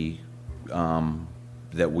we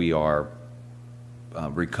are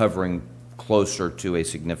recovering closer to a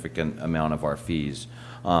significant amount of our fees.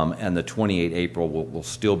 And the 28th April will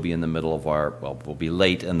still be in the middle of we'll be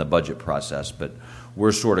late in the budget process, but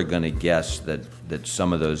we're sort of going to guess that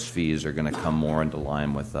some of those fees are going to come more into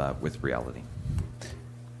line with reality.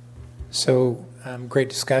 So great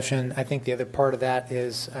discussion. I think the other part of that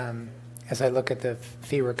is, as I look at the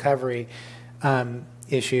fee recovery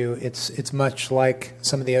issue, it's much like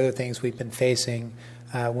some of the other things we've been facing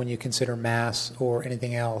when you consider mass or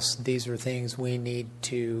anything else. These are things we need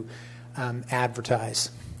to advertise.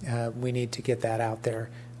 We need to get that out there.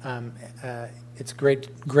 It's a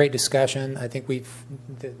great discussion. I think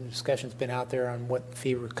the discussion's been out there on what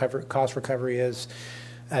cost recovery is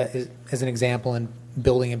as an example in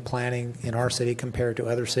building and planning in our city compared to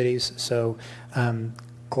other cities. So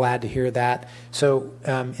glad to hear that. So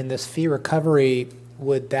in this fee recovery,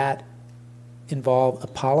 would that involve a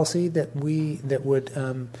policy that would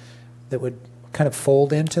kind of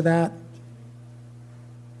fold into that?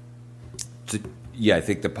 Yeah, I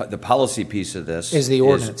think the policy piece of this is the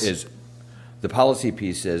ordinance. Is the policy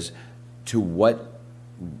piece is to what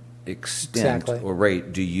extent or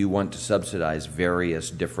rate do you want to subsidize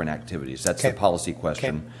various different activities? That's the policy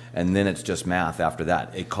question. And then it's just math after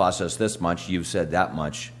that. It costs us this much. You've said that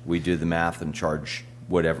much. We do the math and charge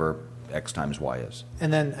whatever X times Y is.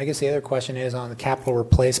 And then I guess the other question is on the capital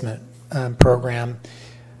replacement program,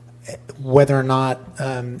 whether or not,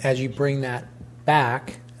 as you bring that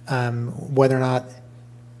back, whether or not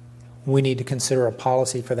we need to consider a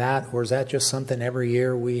policy for that, or is that just something every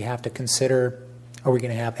year we have to consider? Are we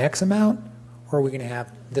going to have X amount, or are we going to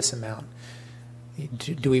have this amount?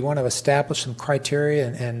 Do we want to establish some criteria?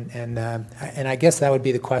 And I guess that would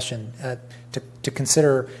be the question to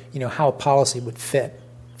consider. How a policy would fit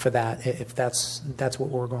for that, if that's what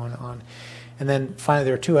we're going on. And then finally,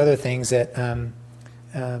 there are two other things that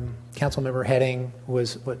Councilmember Heading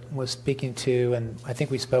was speaking to, and I think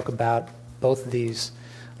we spoke about both of these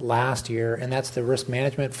last year, and that's the risk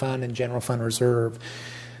management fund and general fund reserve.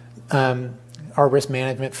 our risk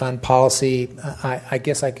management fund policy, I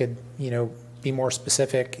guess I could, be more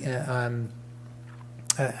specific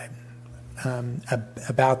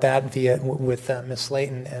about that with Ms.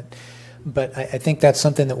 Slayton. But I think that's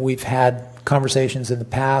something that we've had conversations in the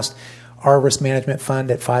past. Our risk management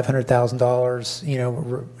fund at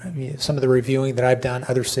 $500,000. Some of the reviewing that I've done,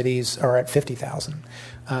 other cities are at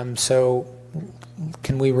 $50,000. So,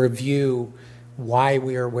 can we review why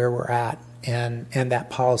we are where we're at and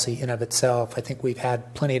that policy in of itself? I think we've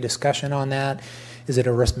had plenty of discussion on that. Is it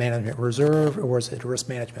a risk management reserve or is it a risk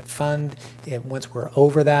management fund? And once we're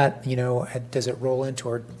over that, does it roll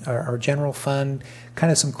into our general fund?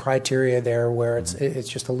 Kind of some criteria there where it's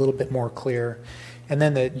just a little bit more clear. And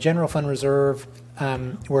then the general fund reserve,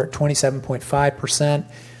 we're at 27.5%.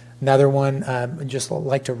 Another one, just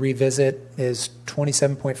like to revisit, is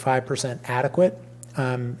 27.5% adequate.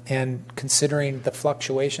 And considering the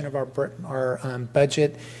fluctuation of our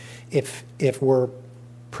budget, if we're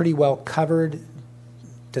pretty well covered,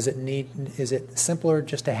 is it simpler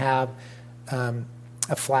just to have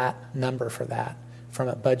a flat number for that from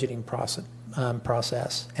a budgeting process?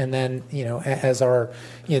 And then,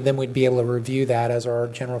 then we'd be able to review that as our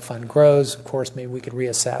general fund grows. Of course, maybe we could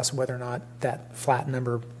reassess whether or not that flat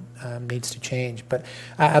number needs to change. But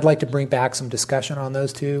I'd like to bring back some discussion on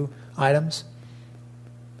those two items.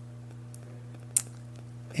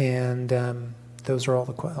 And those are all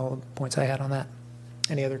the points I had on that.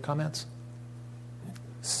 Any other comments?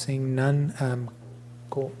 Seeing none.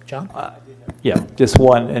 Cool. John? Yeah, just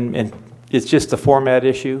one. And it's just a format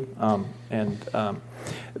issue. And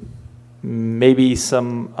maybe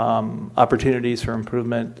some opportunities for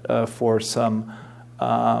improvement for some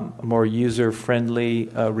more user-friendly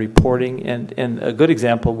reporting. And a good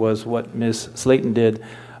example was what Ms. Slayton did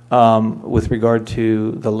with regard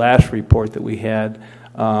to the last report that we had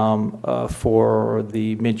for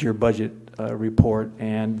the mid-year budget report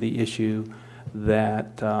and the issue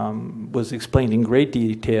that was explained in great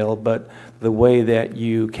detail, but the way that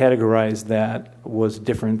you categorized that was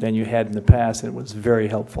different than you had in the past, and it was very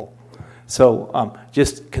helpful. So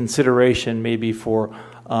just consideration maybe for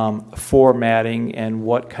formatting and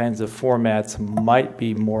what kinds of formats might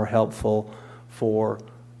be more helpful for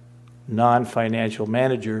non-financial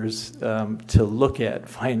managers to look at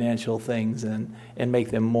financial things and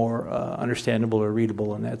make them more understandable or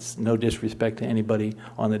readable, and that's no disrespect to anybody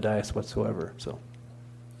on the dais whatsoever. So,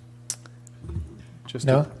 just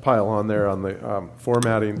to pile on there on the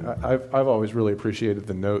formatting, I've always really appreciated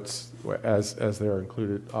the notes as they're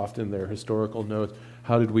included. Often they're historical notes.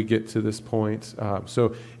 How did we get to this point?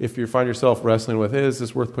 So if you find yourself wrestling with, is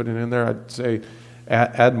this worth putting in there? I'd say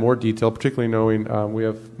add more detail, particularly knowing we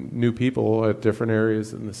have new people at different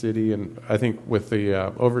areas in the city, and I think with the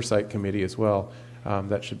oversight committee as well,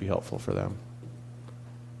 that should be helpful for them.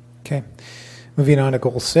 Okay. Moving on to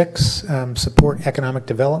Goal 6, support economic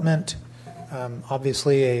development.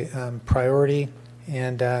 Obviously a priority.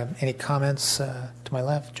 And any comments to my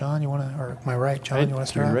left, John, you want to, or my right, John, you want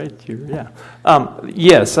to start? Yeah.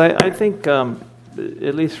 Yes, I think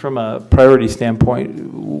at least from a priority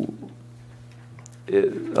standpoint,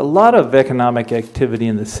 a lot of economic activity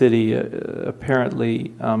in the city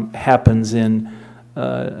apparently happens in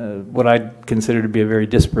what I'd consider to be a very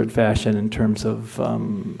disparate fashion in terms of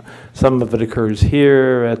some of it occurs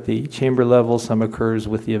here at the chamber level, some occurs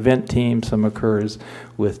with the event team, some occurs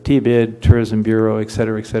with TBID, Tourism Bureau, et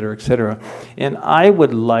cetera, et cetera, et cetera. And I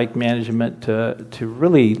would like management to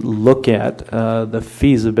really look at the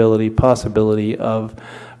feasibility, possibility of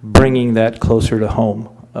bringing that closer to home.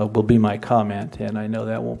 Will be my comment, and I know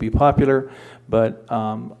that won't be popular, but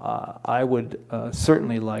I would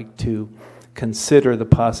certainly like to consider the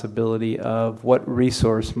possibility of what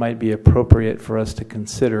resource might be appropriate for us to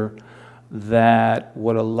consider that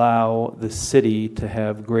would allow the city to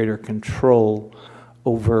have greater control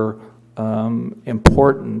over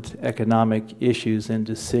important economic issues and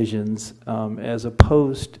decisions as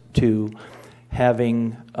opposed to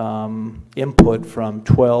having input from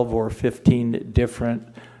 12 or 15 different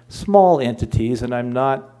small entities, and I'm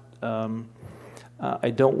not, I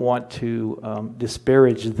don't want to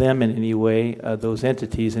disparage them in any way, those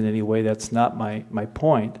entities in any way. That's not my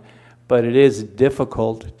point. But it is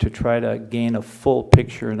difficult to try to gain a full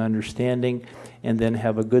picture and understanding and then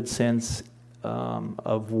have a good sense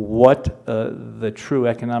of what the true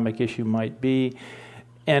economic issue might be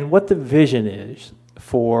and what the vision is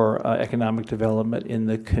for economic development in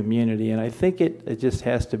the community. And I think it just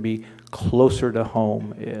has to be closer to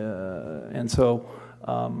home. And so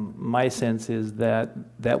my sense is that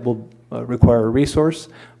that will require a resource,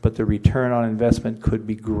 but the return on investment could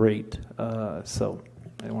be great. So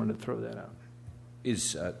I wanted to throw that out.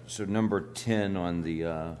 So number 10 on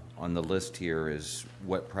the list here is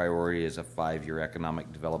what priority is a 5-year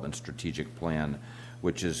economic development strategic plan,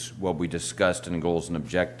 which is what we discussed in goals and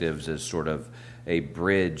objectives as sort of a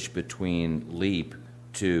bridge between LEAP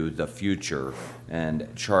to the future and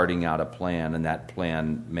charting out a plan, and that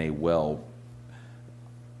plan may well,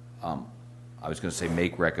 I was going to say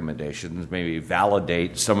make recommendations, maybe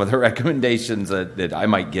validate some of the recommendations that I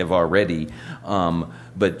might give already.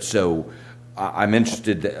 But so I'm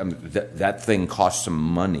interested that thing costs some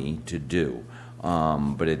money to do,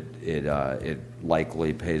 but it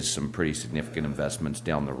likely pays some pretty significant investments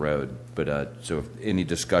down the road. But so if any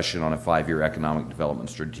discussion on a 5-year economic development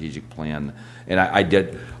strategic plan, and I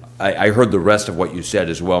heard the rest of what you said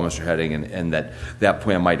as well, Mr. Heading, and that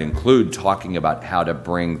plan might include talking about how to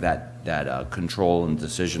bring that control and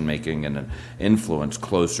decision making and influence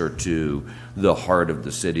closer to the heart of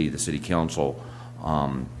the city council.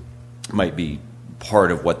 Might be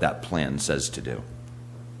part of what that plan says to do.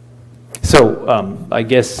 So I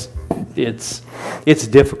guess it's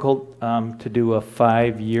difficult to do a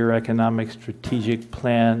 5-year economic strategic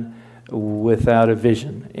plan without a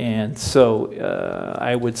vision. And so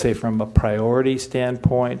I would say from a priority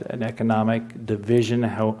standpoint, an economic vision,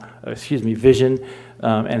 and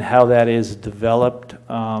how that is developed,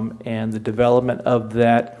 and the development of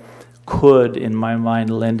that could, in my mind,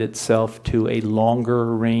 lend itself to a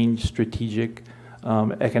longer range strategic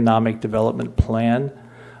economic development plan.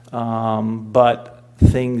 But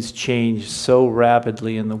things change so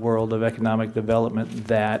rapidly in the world of economic development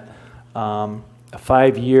that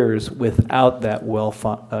 5 years without that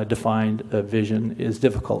well-defined vision is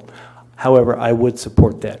difficult. However, I would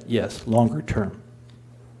support that, yes, longer term.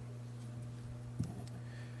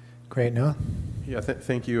 Great, Noah? Yeah,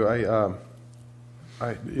 thank you.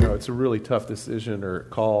 It's a really tough decision or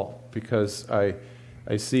call because I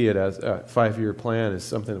see it as a 5-year plan is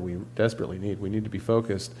something that we desperately need. We need to be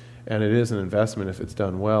focused, and it is an investment if it's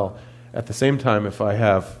done well. At the same time, if I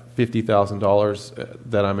have $50,000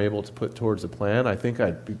 that I'm able to put towards a plan, I think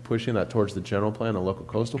I'd be pushing that towards the general plan, the local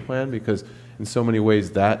coastal plan, because in so many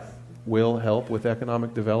ways that will help with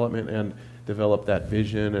economic development and develop that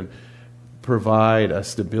vision and provide a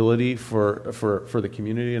stability for the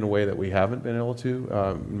community in a way that we haven't been able to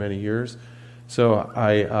in many years. So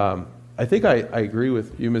I think I agree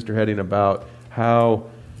with you, Mr. Heading, about how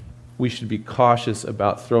we should be cautious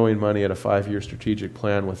about throwing money at a 5-year strategic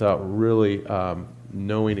plan without really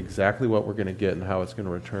knowing exactly what we're going to get and how it's going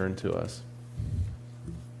to return to us.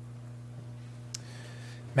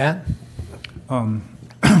 Matt?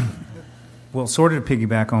 Well, sort of to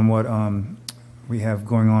piggyback on what we have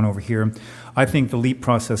going on over here, I think the LEAP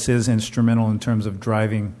process is instrumental in terms of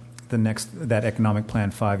driving that economic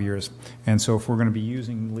plan 5 years. And so if we're going to be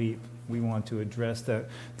using LEAP, we want to address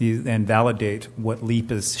and validate what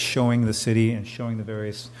LEAP is showing the city and showing the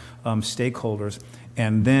various stakeholders.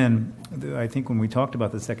 And then I think when we talked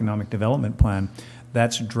about this economic development plan,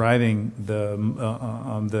 that's driving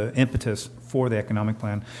the impetus for the economic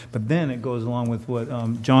plan. But then it goes along with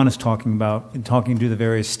what John is talking about, talking to the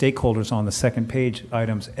various stakeholders on the second page,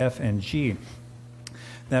 items F and G,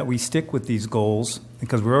 that we stick with these goals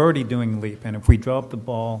because we're already doing LEAP. And if we drop the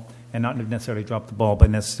ball, and not necessarily drop the ball, but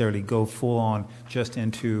necessarily go full on just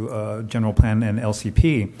into general plan and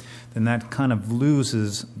LCP, then that kind of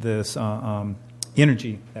loses this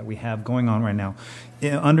energy that we have going on right now.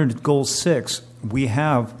 Under Goal 6, we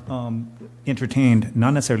have entertained,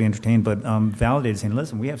 not necessarily entertained, but validated, saying,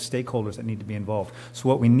 listen, we have stakeholders that need to be involved. So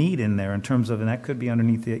what we need in there in terms of, and that could be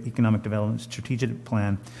underneath the Economic Development Strategic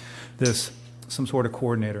Plan, some sort of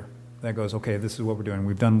coordinator that goes, okay, this is what we're doing.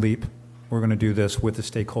 We've done LEAP. We're going to do this with the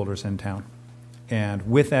stakeholders in town. And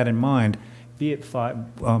with that in mind, be it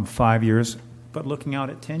 5 years, but looking out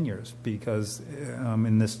at 10 years, because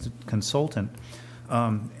in this consultant,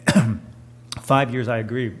 5 years, I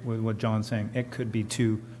agree with what John's saying. It could be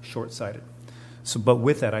too short-sighted. So, but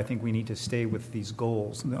with that, I think we need to stay with these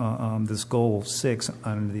goals. This goal 6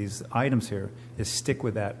 under these items here is stick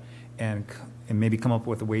with that and maybe come up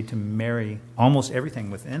with a way to marry almost everything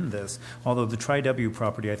within this, although the Tri-W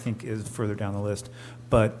property, I think, is further down the list.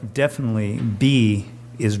 But definitely B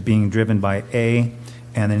is being driven by A,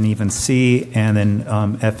 and then even C, and then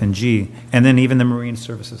F and G, and then even the marine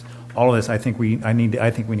services. All of this, I think we need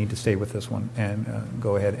to stay with this one and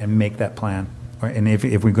go ahead and make that plan. Right? And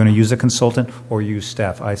if we're going to use a consultant or use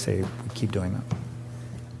staff, I say we keep doing that.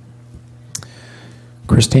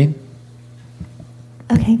 Christine?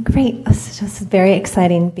 Okay, great. This is very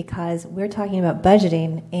exciting because we're talking about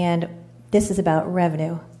budgeting, and this is about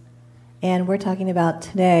revenue. And we're talking about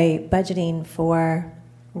today budgeting for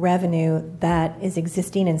revenue that is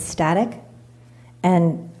existing and static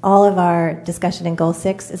And all of our discussion in Goal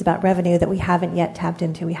 6 is about revenue that we haven't yet tapped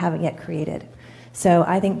into, we haven't yet created. So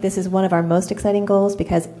I think this is one of our most exciting goals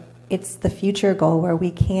because it's the future goal where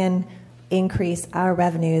we can increase our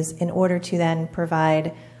revenues in order to then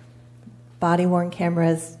provide body-worn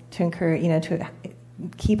cameras to encourage, to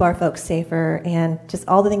keep our folks safer and just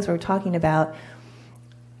all the things we're talking about.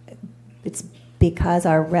 It's because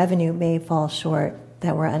our revenue may fall short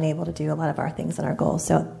that we're unable to do a lot of our things and our goals.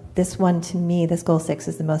 So this one, to me, this Goal 6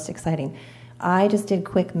 is the most exciting. I just did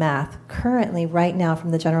quick math. Currently, right now, from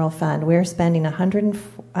the general fund, we're spending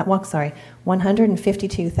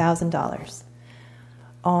 $152,000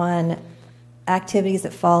 on activities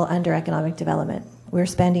that fall under economic development. We're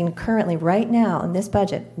spending currently, right now, in this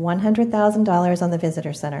budget, $100,000 on the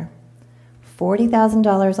visitor center,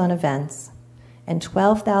 $40,000 on events, and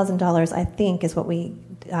 $12,000, I think, is what we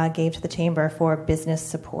gave to the chamber for business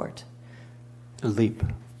support. LEAP.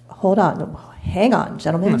 Hold on. Hang on,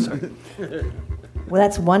 gentlemen. Sorry. Well,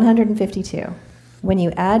 that's 152. When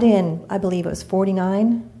you add in, I believe it was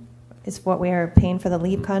 49 is what we are paying for the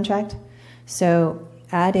LEAP contract. So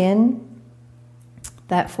add in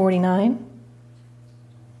that 49.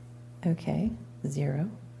 Okay, zero.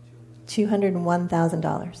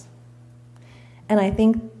 $201,000. And I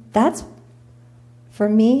think that's, for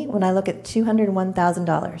me, when I look at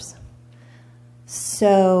 $201,000.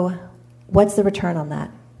 So what's the return on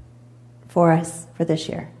that for us for this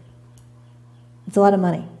year? It's a lot of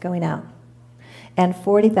money going out. And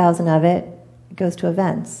 40,000 of it goes to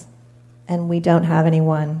events. And we don't have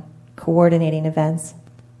anyone coordinating events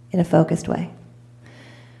in a focused way.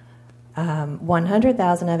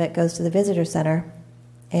 100,000 of it goes to the visitor center.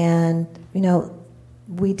 And,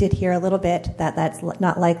 we did hear a little bit that that's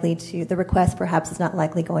not likely to, the request perhaps is not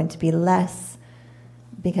likely going to be less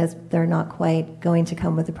because they're not quite going to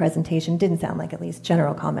come with a presentation. Didn't sound like, at least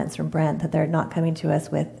general comments from Brent, that they're not coming to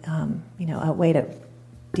us with, a way to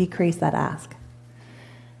decrease that ask.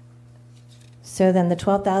 So then the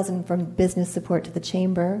 $12,000 from business support to the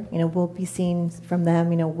chamber, we'll be seeing from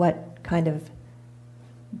them, what kind of,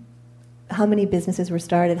 how many businesses were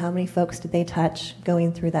started, how many folks did they touch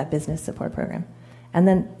going through that business support program. And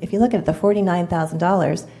then if you look at it, the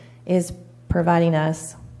 $49,000 is providing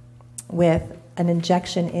us with an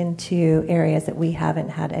injection into areas that we haven't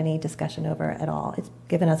had any discussion over at all. It's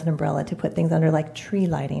given us an umbrella to put things under, like tree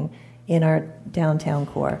lighting in our downtown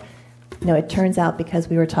core. It turns out, because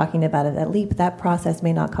we were talking about it at LEAP, that process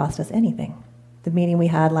may not cost us anything. The meeting we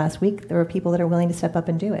had last week, there were people that are willing to step up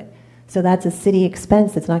and do it. So that's a city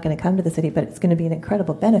expense that's not going to come to the city, but it's going to be an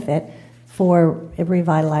incredible benefit for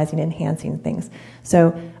revitalizing, enhancing things.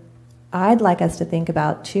 So I'd like us to think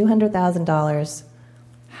about $200,000.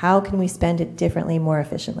 How can we spend it differently, more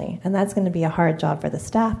efficiently? And that's going to be a hard job for the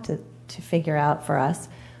staff to figure out for us,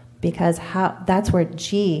 because that's where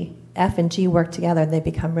F and G work together and they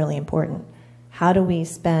become really important. How do we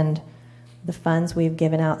spend the funds we've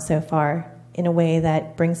given out so far in a way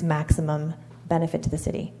that brings maximum benefit to the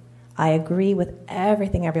city? I agree with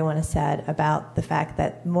everything everyone has said about the fact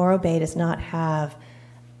that Morro Bay does not have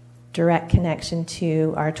direct connection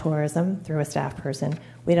to our tourism through a staff person.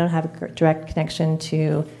 We don't have a direct connection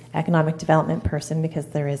to economic development person because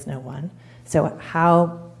there is no one. So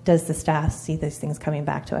how does the staff see these things coming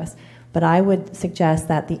back to us? But I would suggest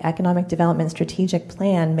that the economic development strategic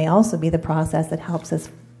plan may also be the process that helps us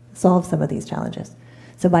solve some of these challenges.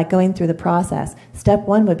 So by going through the process, step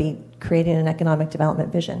one would be creating an economic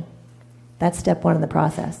development vision. That's step one in the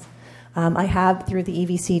process. I have, through the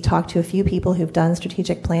EVC, talked to a few people who've done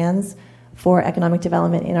strategic plans for economic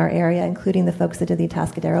development in our area, including the folks that did the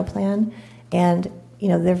Atascadero plan. And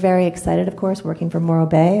they're very excited, of course, working for Morro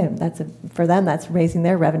Bay. And for them, that's raising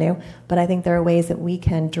their revenue. But I think there are ways that we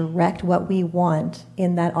can direct what we want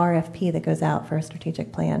in that RFP that goes out for a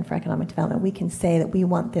strategic plan for economic development. We can say that we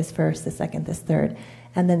want this first, this second, this third.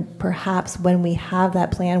 And then perhaps when we have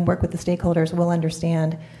that plan, work with the stakeholders, we'll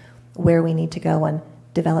understand where we need to go on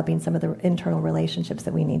developing some of the internal relationships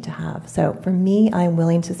that we need to have. So for me, I'm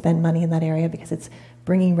willing to spend money in that area because it's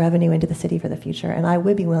bringing revenue into the city for the future. And I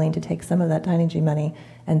would be willing to take some of that Dynegy money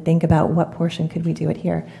and think about what portion could we do it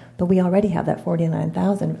here. But we already have that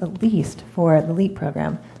 $49,000 at least for the LEAP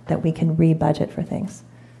program that we can re-budget for things.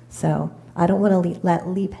 So I don't want to let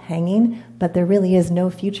LEAP hanging, but there really is no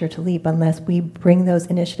future to LEAP unless we bring those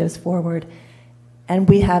initiatives forward. And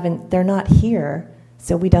they're not here,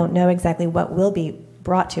 so we don't know exactly what will be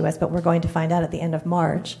brought to us, but we're going to find out at the end of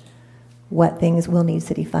March what things will need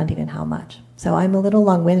city funding and how much. So I'm a little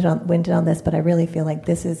long-winded on this, but I really feel like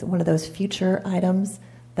this is one of those future items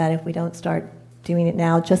that if we don't start doing it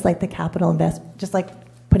now, just like the capital just like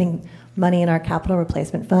putting money in our capital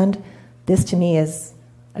replacement fund, this to me it's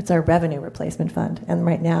our revenue replacement fund. And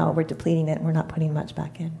right now we're depleting it and we're not putting much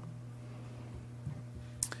back in.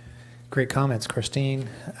 Great comments, Christine.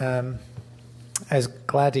 I was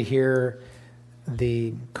glad to hear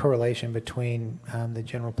the correlation between the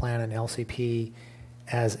general plan and LCP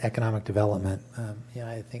as economic development.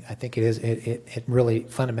 I think it is. It really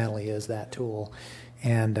fundamentally is that tool,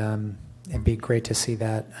 and it'd be great to see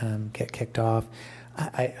that get kicked off.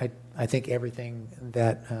 I think everything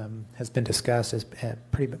that has been discussed is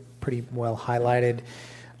pretty well highlighted,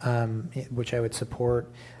 which I would support.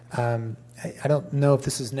 I don't know if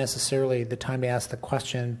this is necessarily the time to ask the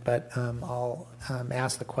question, but I'll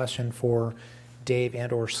ask the question for Dave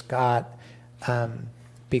and or Scott,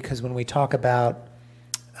 because when we talk about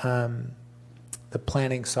the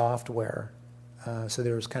planning software, so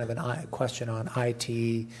there was kind of a question on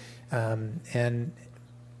IT, and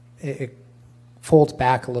it folds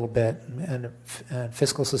back a little bit. And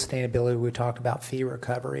fiscal sustainability, we talked about fee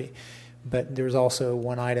recovery, but there's also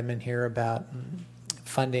one item in here about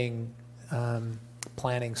funding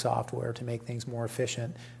planning software to make things more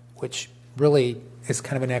efficient, which really is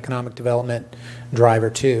kind of an economic development driver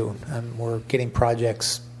too. We're getting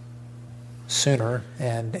projects sooner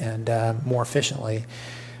and more efficiently.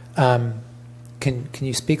 Can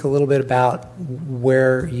you speak a little bit about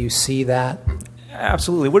where you see that?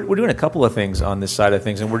 Absolutely. We're doing a couple of things on this side of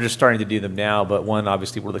things, and we're just starting to do them now. But one,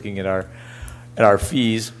 obviously, we're looking at our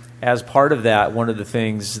fees. As part of that, one of the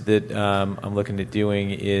things that I'm looking at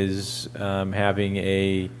doing is having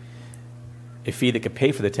a fee that could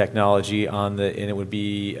pay for the technology and it would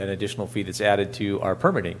be an additional fee that's added to our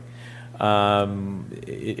permitting.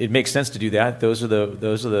 It makes sense to do that. Those are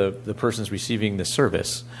the persons receiving the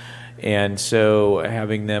service, and so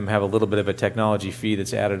having them have a little bit of a technology fee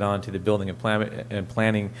that's added on to the building and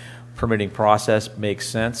planning permitting process makes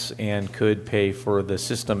sense and could pay for the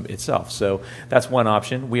system itself. So that's one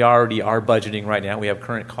option. We already are budgeting right now. We have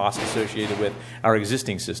current costs associated with our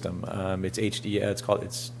existing system. It's HDL.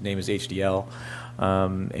 Its name is HDL,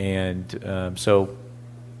 so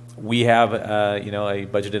we have a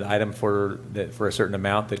budgeted item for a certain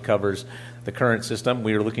amount that covers the current system.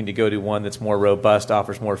 We are looking to go to one that's more robust,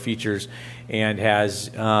 offers more features, and has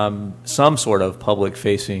some sort of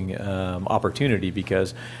public-facing opportunity,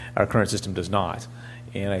 because our current system does not.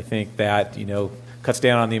 And I think that cuts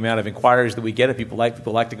down on the amount of inquiries that we get. People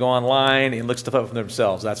like to go online and look stuff up for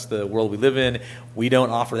themselves. That's the world we live in. We don't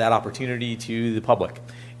offer that opportunity to the public,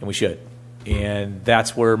 and we should. And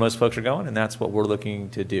that's where most folks are going, and that's what we're looking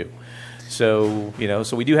to do. So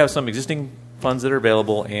so we do have some existing funds that are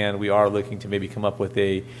available, and we are looking to maybe come up with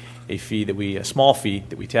a small fee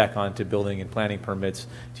that we tack on to building and planning permits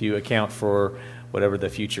to account for whatever the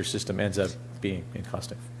future system ends up being and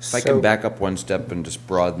costing. If I can back up one step and just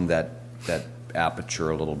broaden that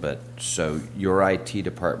aperture a little bit. So your IT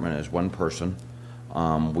department is one person.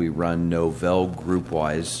 We run Novell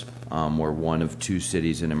group-wise. We're one of two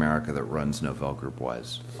cities in America that runs Novell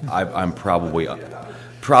group-wise. I'm probably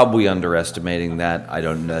underestimating that. I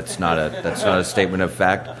don't. That's not a statement of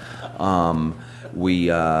fact. We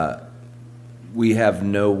have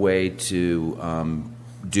no way to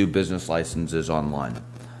do business licenses online.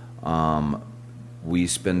 We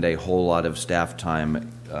spend a whole lot of staff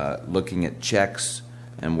time looking at checks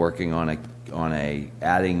and working on a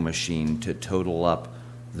adding machine to total up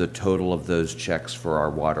the total of those checks for our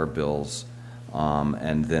water bills,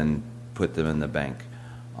 and then put them in the bank.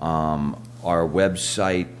 Our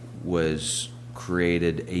website was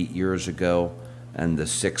created 8 years ago, and the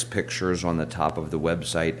 6 pictures on the top of the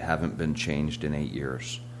website haven't been changed in 8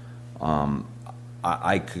 years.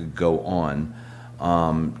 I could go on.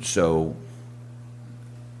 So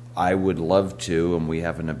I would love to, and we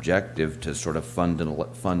have an objective to sort of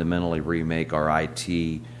fundamentally remake our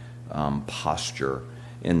IT posture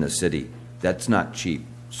in the city. That's not cheap.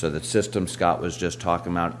 So the system Scott was just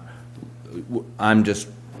talking about, I'm just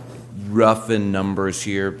rough in numbers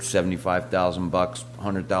here, $75,000,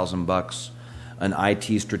 $100,000. An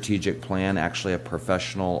IT strategic plan, actually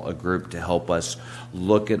a group to help us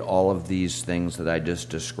look at all of these things that I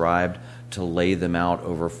just described, to lay them out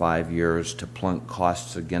over 5 years, to plunk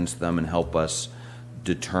costs against them and help us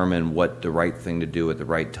determine what the right thing to do at the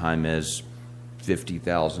right time is.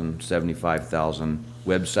 $50,000, $75,000.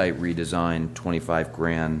 Website redesign,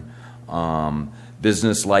 $25,000.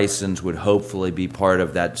 Business license would hopefully be part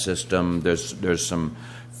of that system. There's some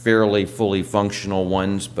fairly fully functional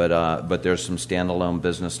ones, but there's some standalone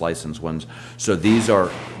business license ones. So these are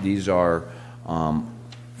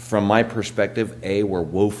from my perspective, A, we're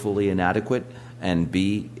woefully inadequate, and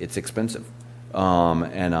B, it's expensive.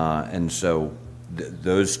 And so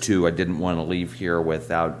those two I didn't want to leave here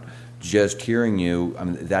without just hearing you, I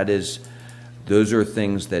mean, those are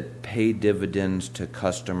things that pay dividends to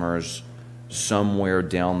customers somewhere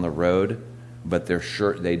down the road, but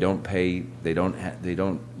they don't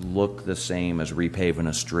look the same as repaving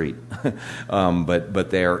a street.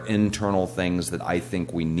 But they are internal things that I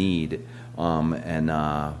think we need,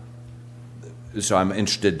 so I'm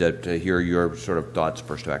interested to hear your sort of thoughts,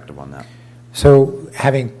 perspective on that. So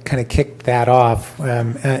having kind of kicked that off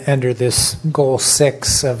under this goal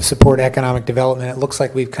 6 of support economic development, it looks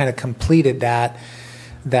like we've kind of completed that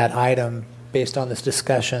item based on this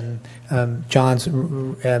discussion. John's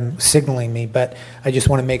signaling me, but I just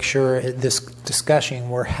want to make sure this discussion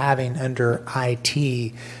we're having under IT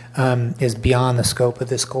is beyond the scope of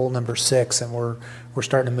this goal number 6, and we're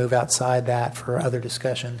starting to move outside that for other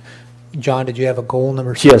discussion. John, did you have a goal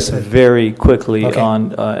number 6? Yes, very quickly okay.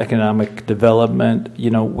 On economic development. You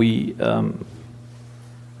know, we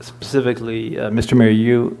specifically, Mr. Mayor,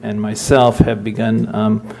 you and myself have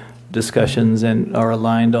begun discussions and are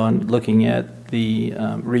aligned on looking at the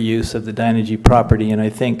reuse of the Dynegy property, and I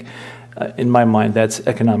think, in my mind, that's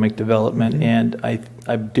economic development, mm-hmm. and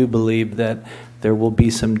I do believe that there will be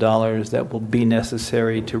some dollars that will be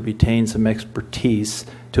necessary to retain some expertise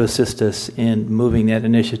to assist us in moving that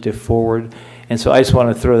initiative forward. And so I just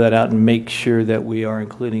want to throw that out and make sure that we are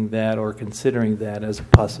including that or considering that as a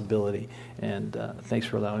possibility. And thanks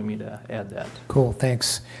for allowing me to add that. Cool,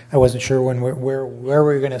 thanks. I wasn't sure where we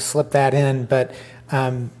were going to slip that in, but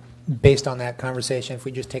based on that conversation, if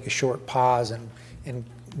we just take a short pause and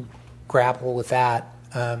grapple with that,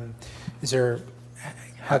 how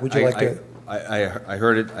would you like to? I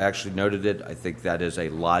heard it. I actually noted it. I think that is a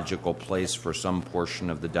logical place for some portion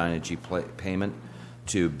of the Dynegy payment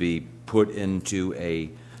to be put into a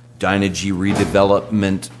Dynegy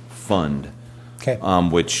redevelopment fund, okay.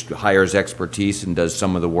 Which hires expertise and does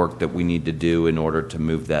some of the work that we need to do in order to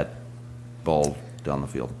move that ball down the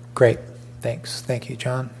field. Great. Thanks. Thank you,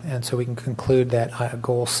 John. And so we can conclude that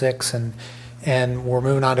goal 6 and we're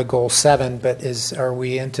moving on to goal 7, but are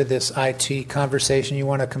we into this IT conversation you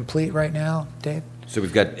want to complete right now, Dave? So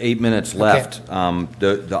we've got 8 minutes left. Okay.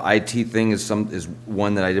 The IT thing is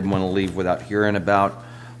one that I didn't want to leave without hearing about.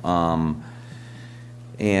 And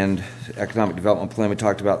economic development plan, we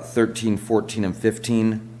talked about 13, 14, and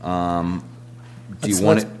 15.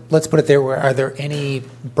 Let's put it there. Are there any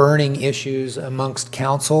burning issues amongst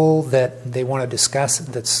council that they want to discuss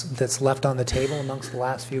that's left on the table amongst the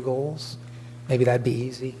last few goals? Maybe that'd be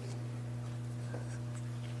easy.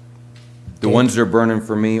 The ones that are burning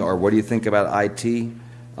for me are, what do you think about IT?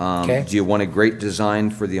 Okay. Do you want a great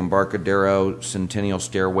design for the Embarcadero Centennial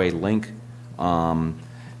Stairway link?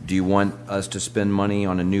 Do you want us to spend money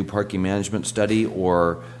on a new parking management study,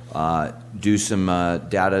 or do some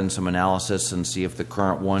data and some analysis and see if the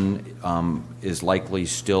current one is likely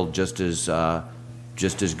still just as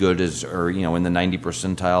good as, or in the 90th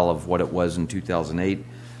percentile of what it was in 2008?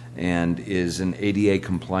 And is an ADA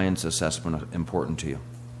compliance assessment important to you?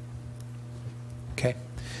 Okay.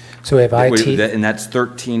 So we have IT. And that's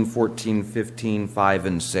 13, 14, 15, 5,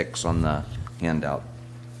 and 6 on the handout.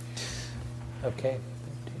 Okay.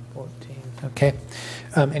 13, 14. Okay.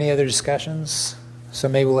 Any other discussions? So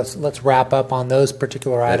maybe let's wrap up on those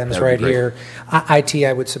particular items right here. IT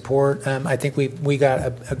I would support. I think we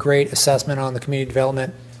got a great assessment on the community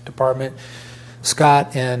development department.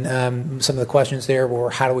 Scott, and some of the questions there were,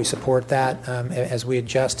 how do we support that as we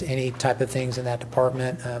adjust any type of things in that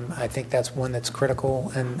department? I think that's one that's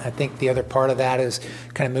critical, and I think the other part of that is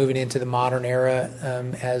kind of moving into the modern era,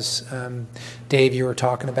 as Dave, you were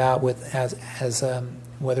talking about, with as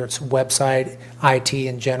whether it's website, IT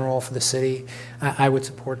in general for the city. I would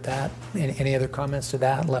support that. Any other comments to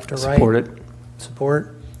that, left or right? Support it.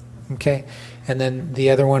 Support? Okay. And then the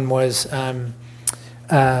other one was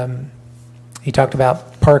he talked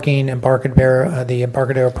about parking, Embarcadero, the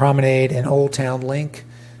Embarcadero Promenade, and Old Town Link.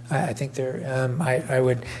 I think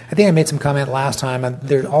I made some comment last time.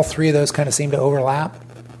 All three of those kind of seem to overlap.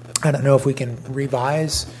 I don't know if we can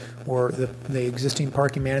revise, or the existing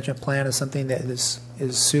parking management plan is something that is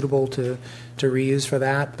suitable to reuse for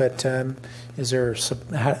that. But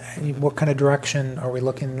what kind of direction are we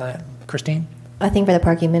looking at, Christine? I think for the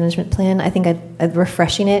parking management plan, I think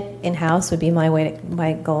refreshing it in-house would be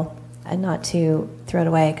my goal. And not to throw it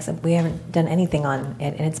away, because we haven't done anything on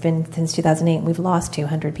it, and it's been since 2008. And we've lost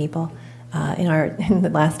 200 people in the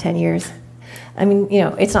last 10 years. I mean,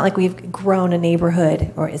 it's not like we've grown a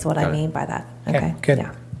neighborhood, or is what I mean by that. Okay, good.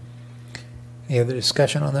 Yeah. Any other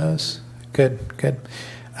discussion on those? Good.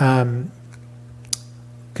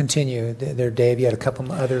 Continue there, Dave. You had a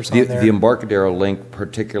couple others on there. The Embarcadero link,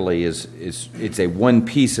 particularly, it's a one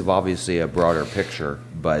piece of obviously a broader picture,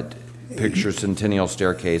 but picture Centennial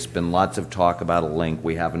Staircase, been lots of talk about a link.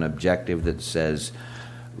 We have an objective that says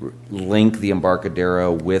link the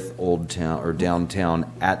Embarcadero with Old Town or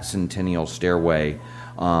downtown at Centennial Stairway.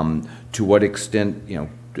 To what extent,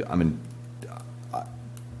 I mean,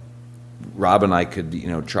 Rob and I could,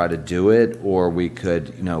 try to do it, or we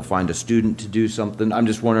could, find a student to do something. I'm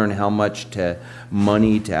just wondering how much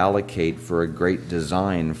money to allocate for a great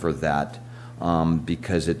design for that,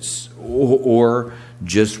 because it's, or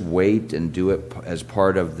just wait and do it as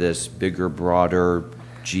part of this bigger, broader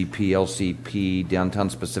GPLCP, downtown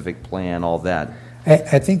specific plan, all that.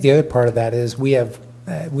 I think the other part of that is we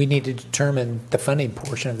need to determine the funding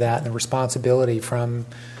portion of that and the responsibility from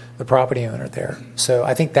the property owner there. So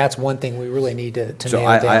I think that's one thing we really need to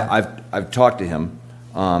nail down. I've talked to him,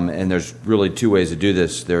 and there's really two ways to do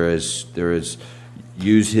this. There is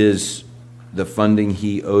use the funding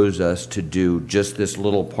he owes us to do just this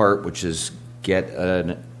little part, which is get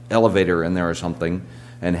an elevator in there or something,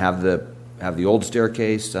 and have the old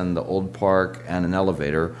staircase and the old park and an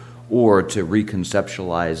elevator, or to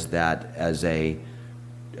reconceptualize that as a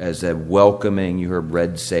welcoming, you heard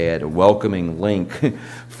Red say it, a welcoming link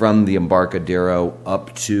from the Embarcadero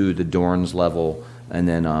up to the Dorns level, and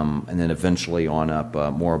then eventually on up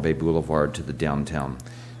Morro Bay Boulevard to the downtown.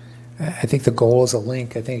 I think the goal is a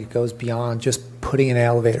link. I think it goes beyond just putting an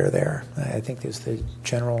elevator there. I think there's the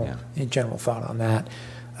general thought on that.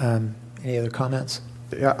 Any other comments?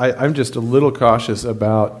 Yeah, I'm just a little cautious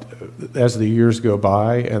about, as the years go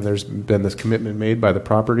by and there's been this commitment made by the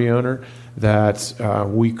property owner, that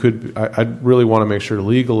I really want to make sure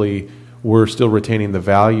legally we're still retaining the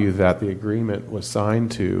value that the agreement was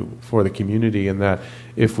signed to for the community, and that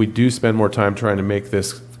if we do spend more time trying to make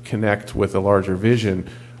this connect with a larger vision,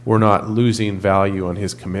 we're not losing value on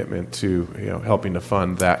his commitment to helping to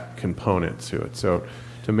fund that component to it. So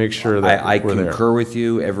to make sure that I we're there. I concur with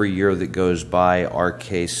you. Every year that goes by, our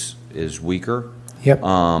case is weaker. Yep.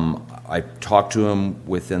 I talked to him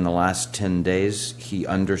within the last 10 days. He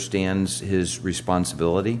understands his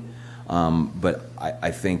responsibility. But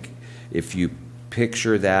I think if you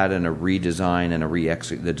picture that in a redesign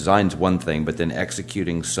and the design's one thing, but then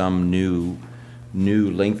executing some new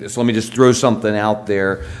length. So let me just throw something out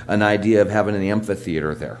there, an idea of having an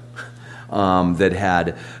amphitheater there. That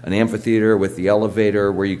had an amphitheater with the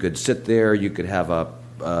elevator where you could sit there, you could have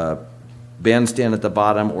a bandstand at the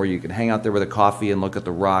bottom, or you could hang out there with a coffee and look at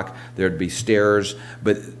the rock. There'd be stairs,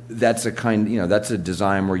 but that's that's a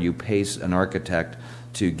design where you pay an architect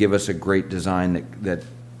to give us a great design that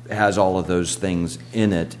has all of those things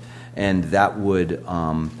in it, and that would,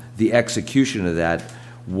 the execution of that,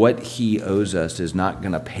 what he owes us is not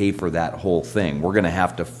going to pay for that whole thing. We're going to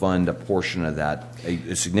have to fund a portion of that,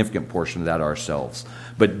 a significant portion of that ourselves.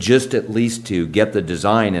 But just at least to get the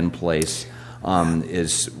design in place,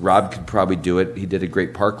 is Rob could probably do it. He did a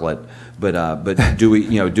great parklet, but do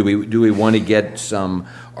we want to get some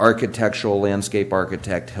landscape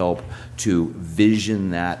architect help to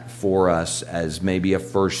vision that for us as maybe a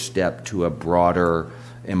first step to a broader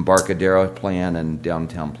Embarcadero plan and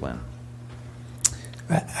downtown plan?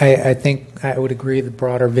 I think I would agree with the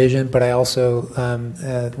broader vision, but I also,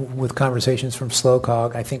 with conversations from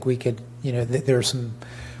SLOCOG, I think we could, there's some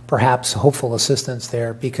perhaps hopeful assistance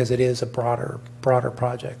there because it is a broader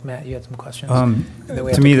project. Matt, you had some questions?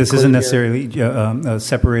 To me, this isn't necessarily a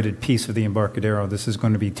separated piece of the Embarcadero. This is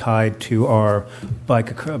going to be tied to our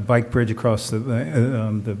bike bridge across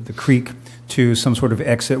the creek to some sort of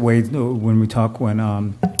exit way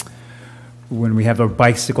when we have our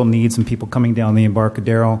bicycle needs and people coming down the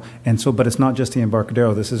Embarcadero. And so, but it's not just the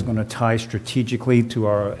Embarcadero. This is going to tie strategically to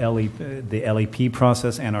our the LEP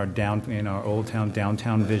process and our Old Town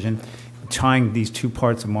downtown vision, tying these two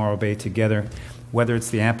parts of Morro Bay together, whether it's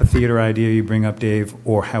the amphitheater idea you bring up, Dave,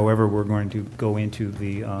 or however we're going to go into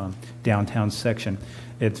the downtown section.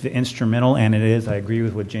 It's instrumental, and it is. I agree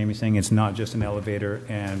with what Jamie's saying. It's not just an elevator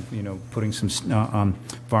and putting some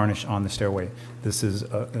varnish on the stairway. This is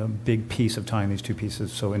a big piece of tying these two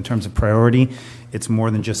pieces. So in terms of priority, it's more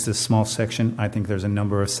than just this small section. I think there's a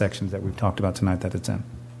number of sections that we've talked about tonight that it's in.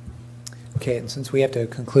 Okay, and since we have to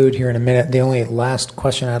conclude here in a minute, the only last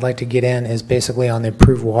question I'd like to get in is basically on the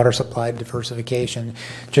improved water supply diversification.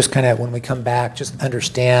 Just kind of when we come back, just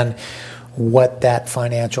understand what that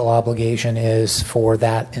financial obligation is for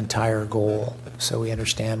that entire goal, so we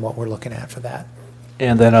understand what we're looking at for that.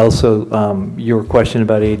 And then also your question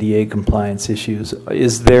about ADA compliance issues.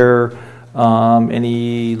 Is there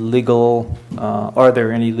any legal? Are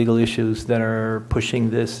there any legal issues that are pushing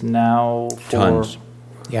this now? Tons.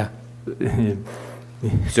 Yeah.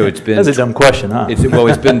 So it's been. That's a dumb question, huh?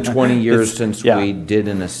 It's been 20 years since we did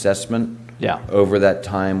an assessment. Yeah. Over that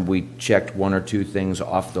time, we checked one or two things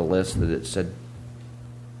off the list that it said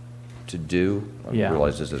to do. I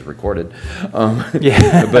realize this is recorded.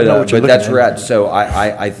 Yeah, but that's where we're at. So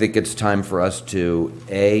I think it's time for us to,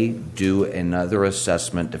 A, do another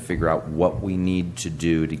assessment to figure out what we need to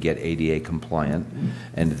do to get ADA compliant,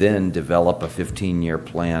 and then develop a 15-year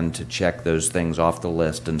plan to check those things off the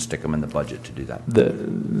list and stick them in the budget to do that.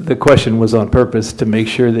 The question was on purpose to make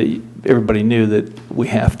sure that everybody knew that we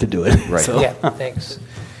have to do it. Right. So. Yeah, thanks.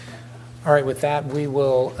 All right, with that, we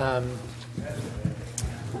will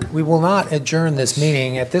not adjourn this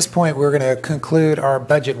meeting. At this point, we're going to conclude our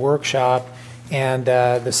budget workshop, and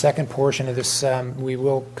the second portion of this, we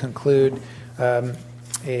will conclude a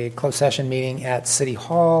closed session meeting at City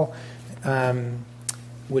Hall,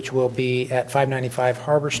 which will be at 595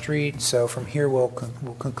 Harbor Street. So from here, we'll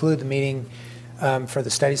conclude the meeting for the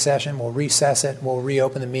study session. We'll recess it. We'll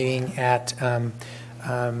reopen the meeting at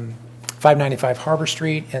 595 Harbor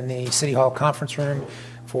Street in the City Hall conference room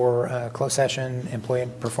for closed session employee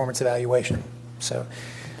performance evaluation. So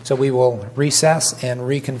we will recess and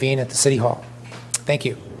reconvene at the City Hall. Thank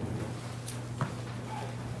you.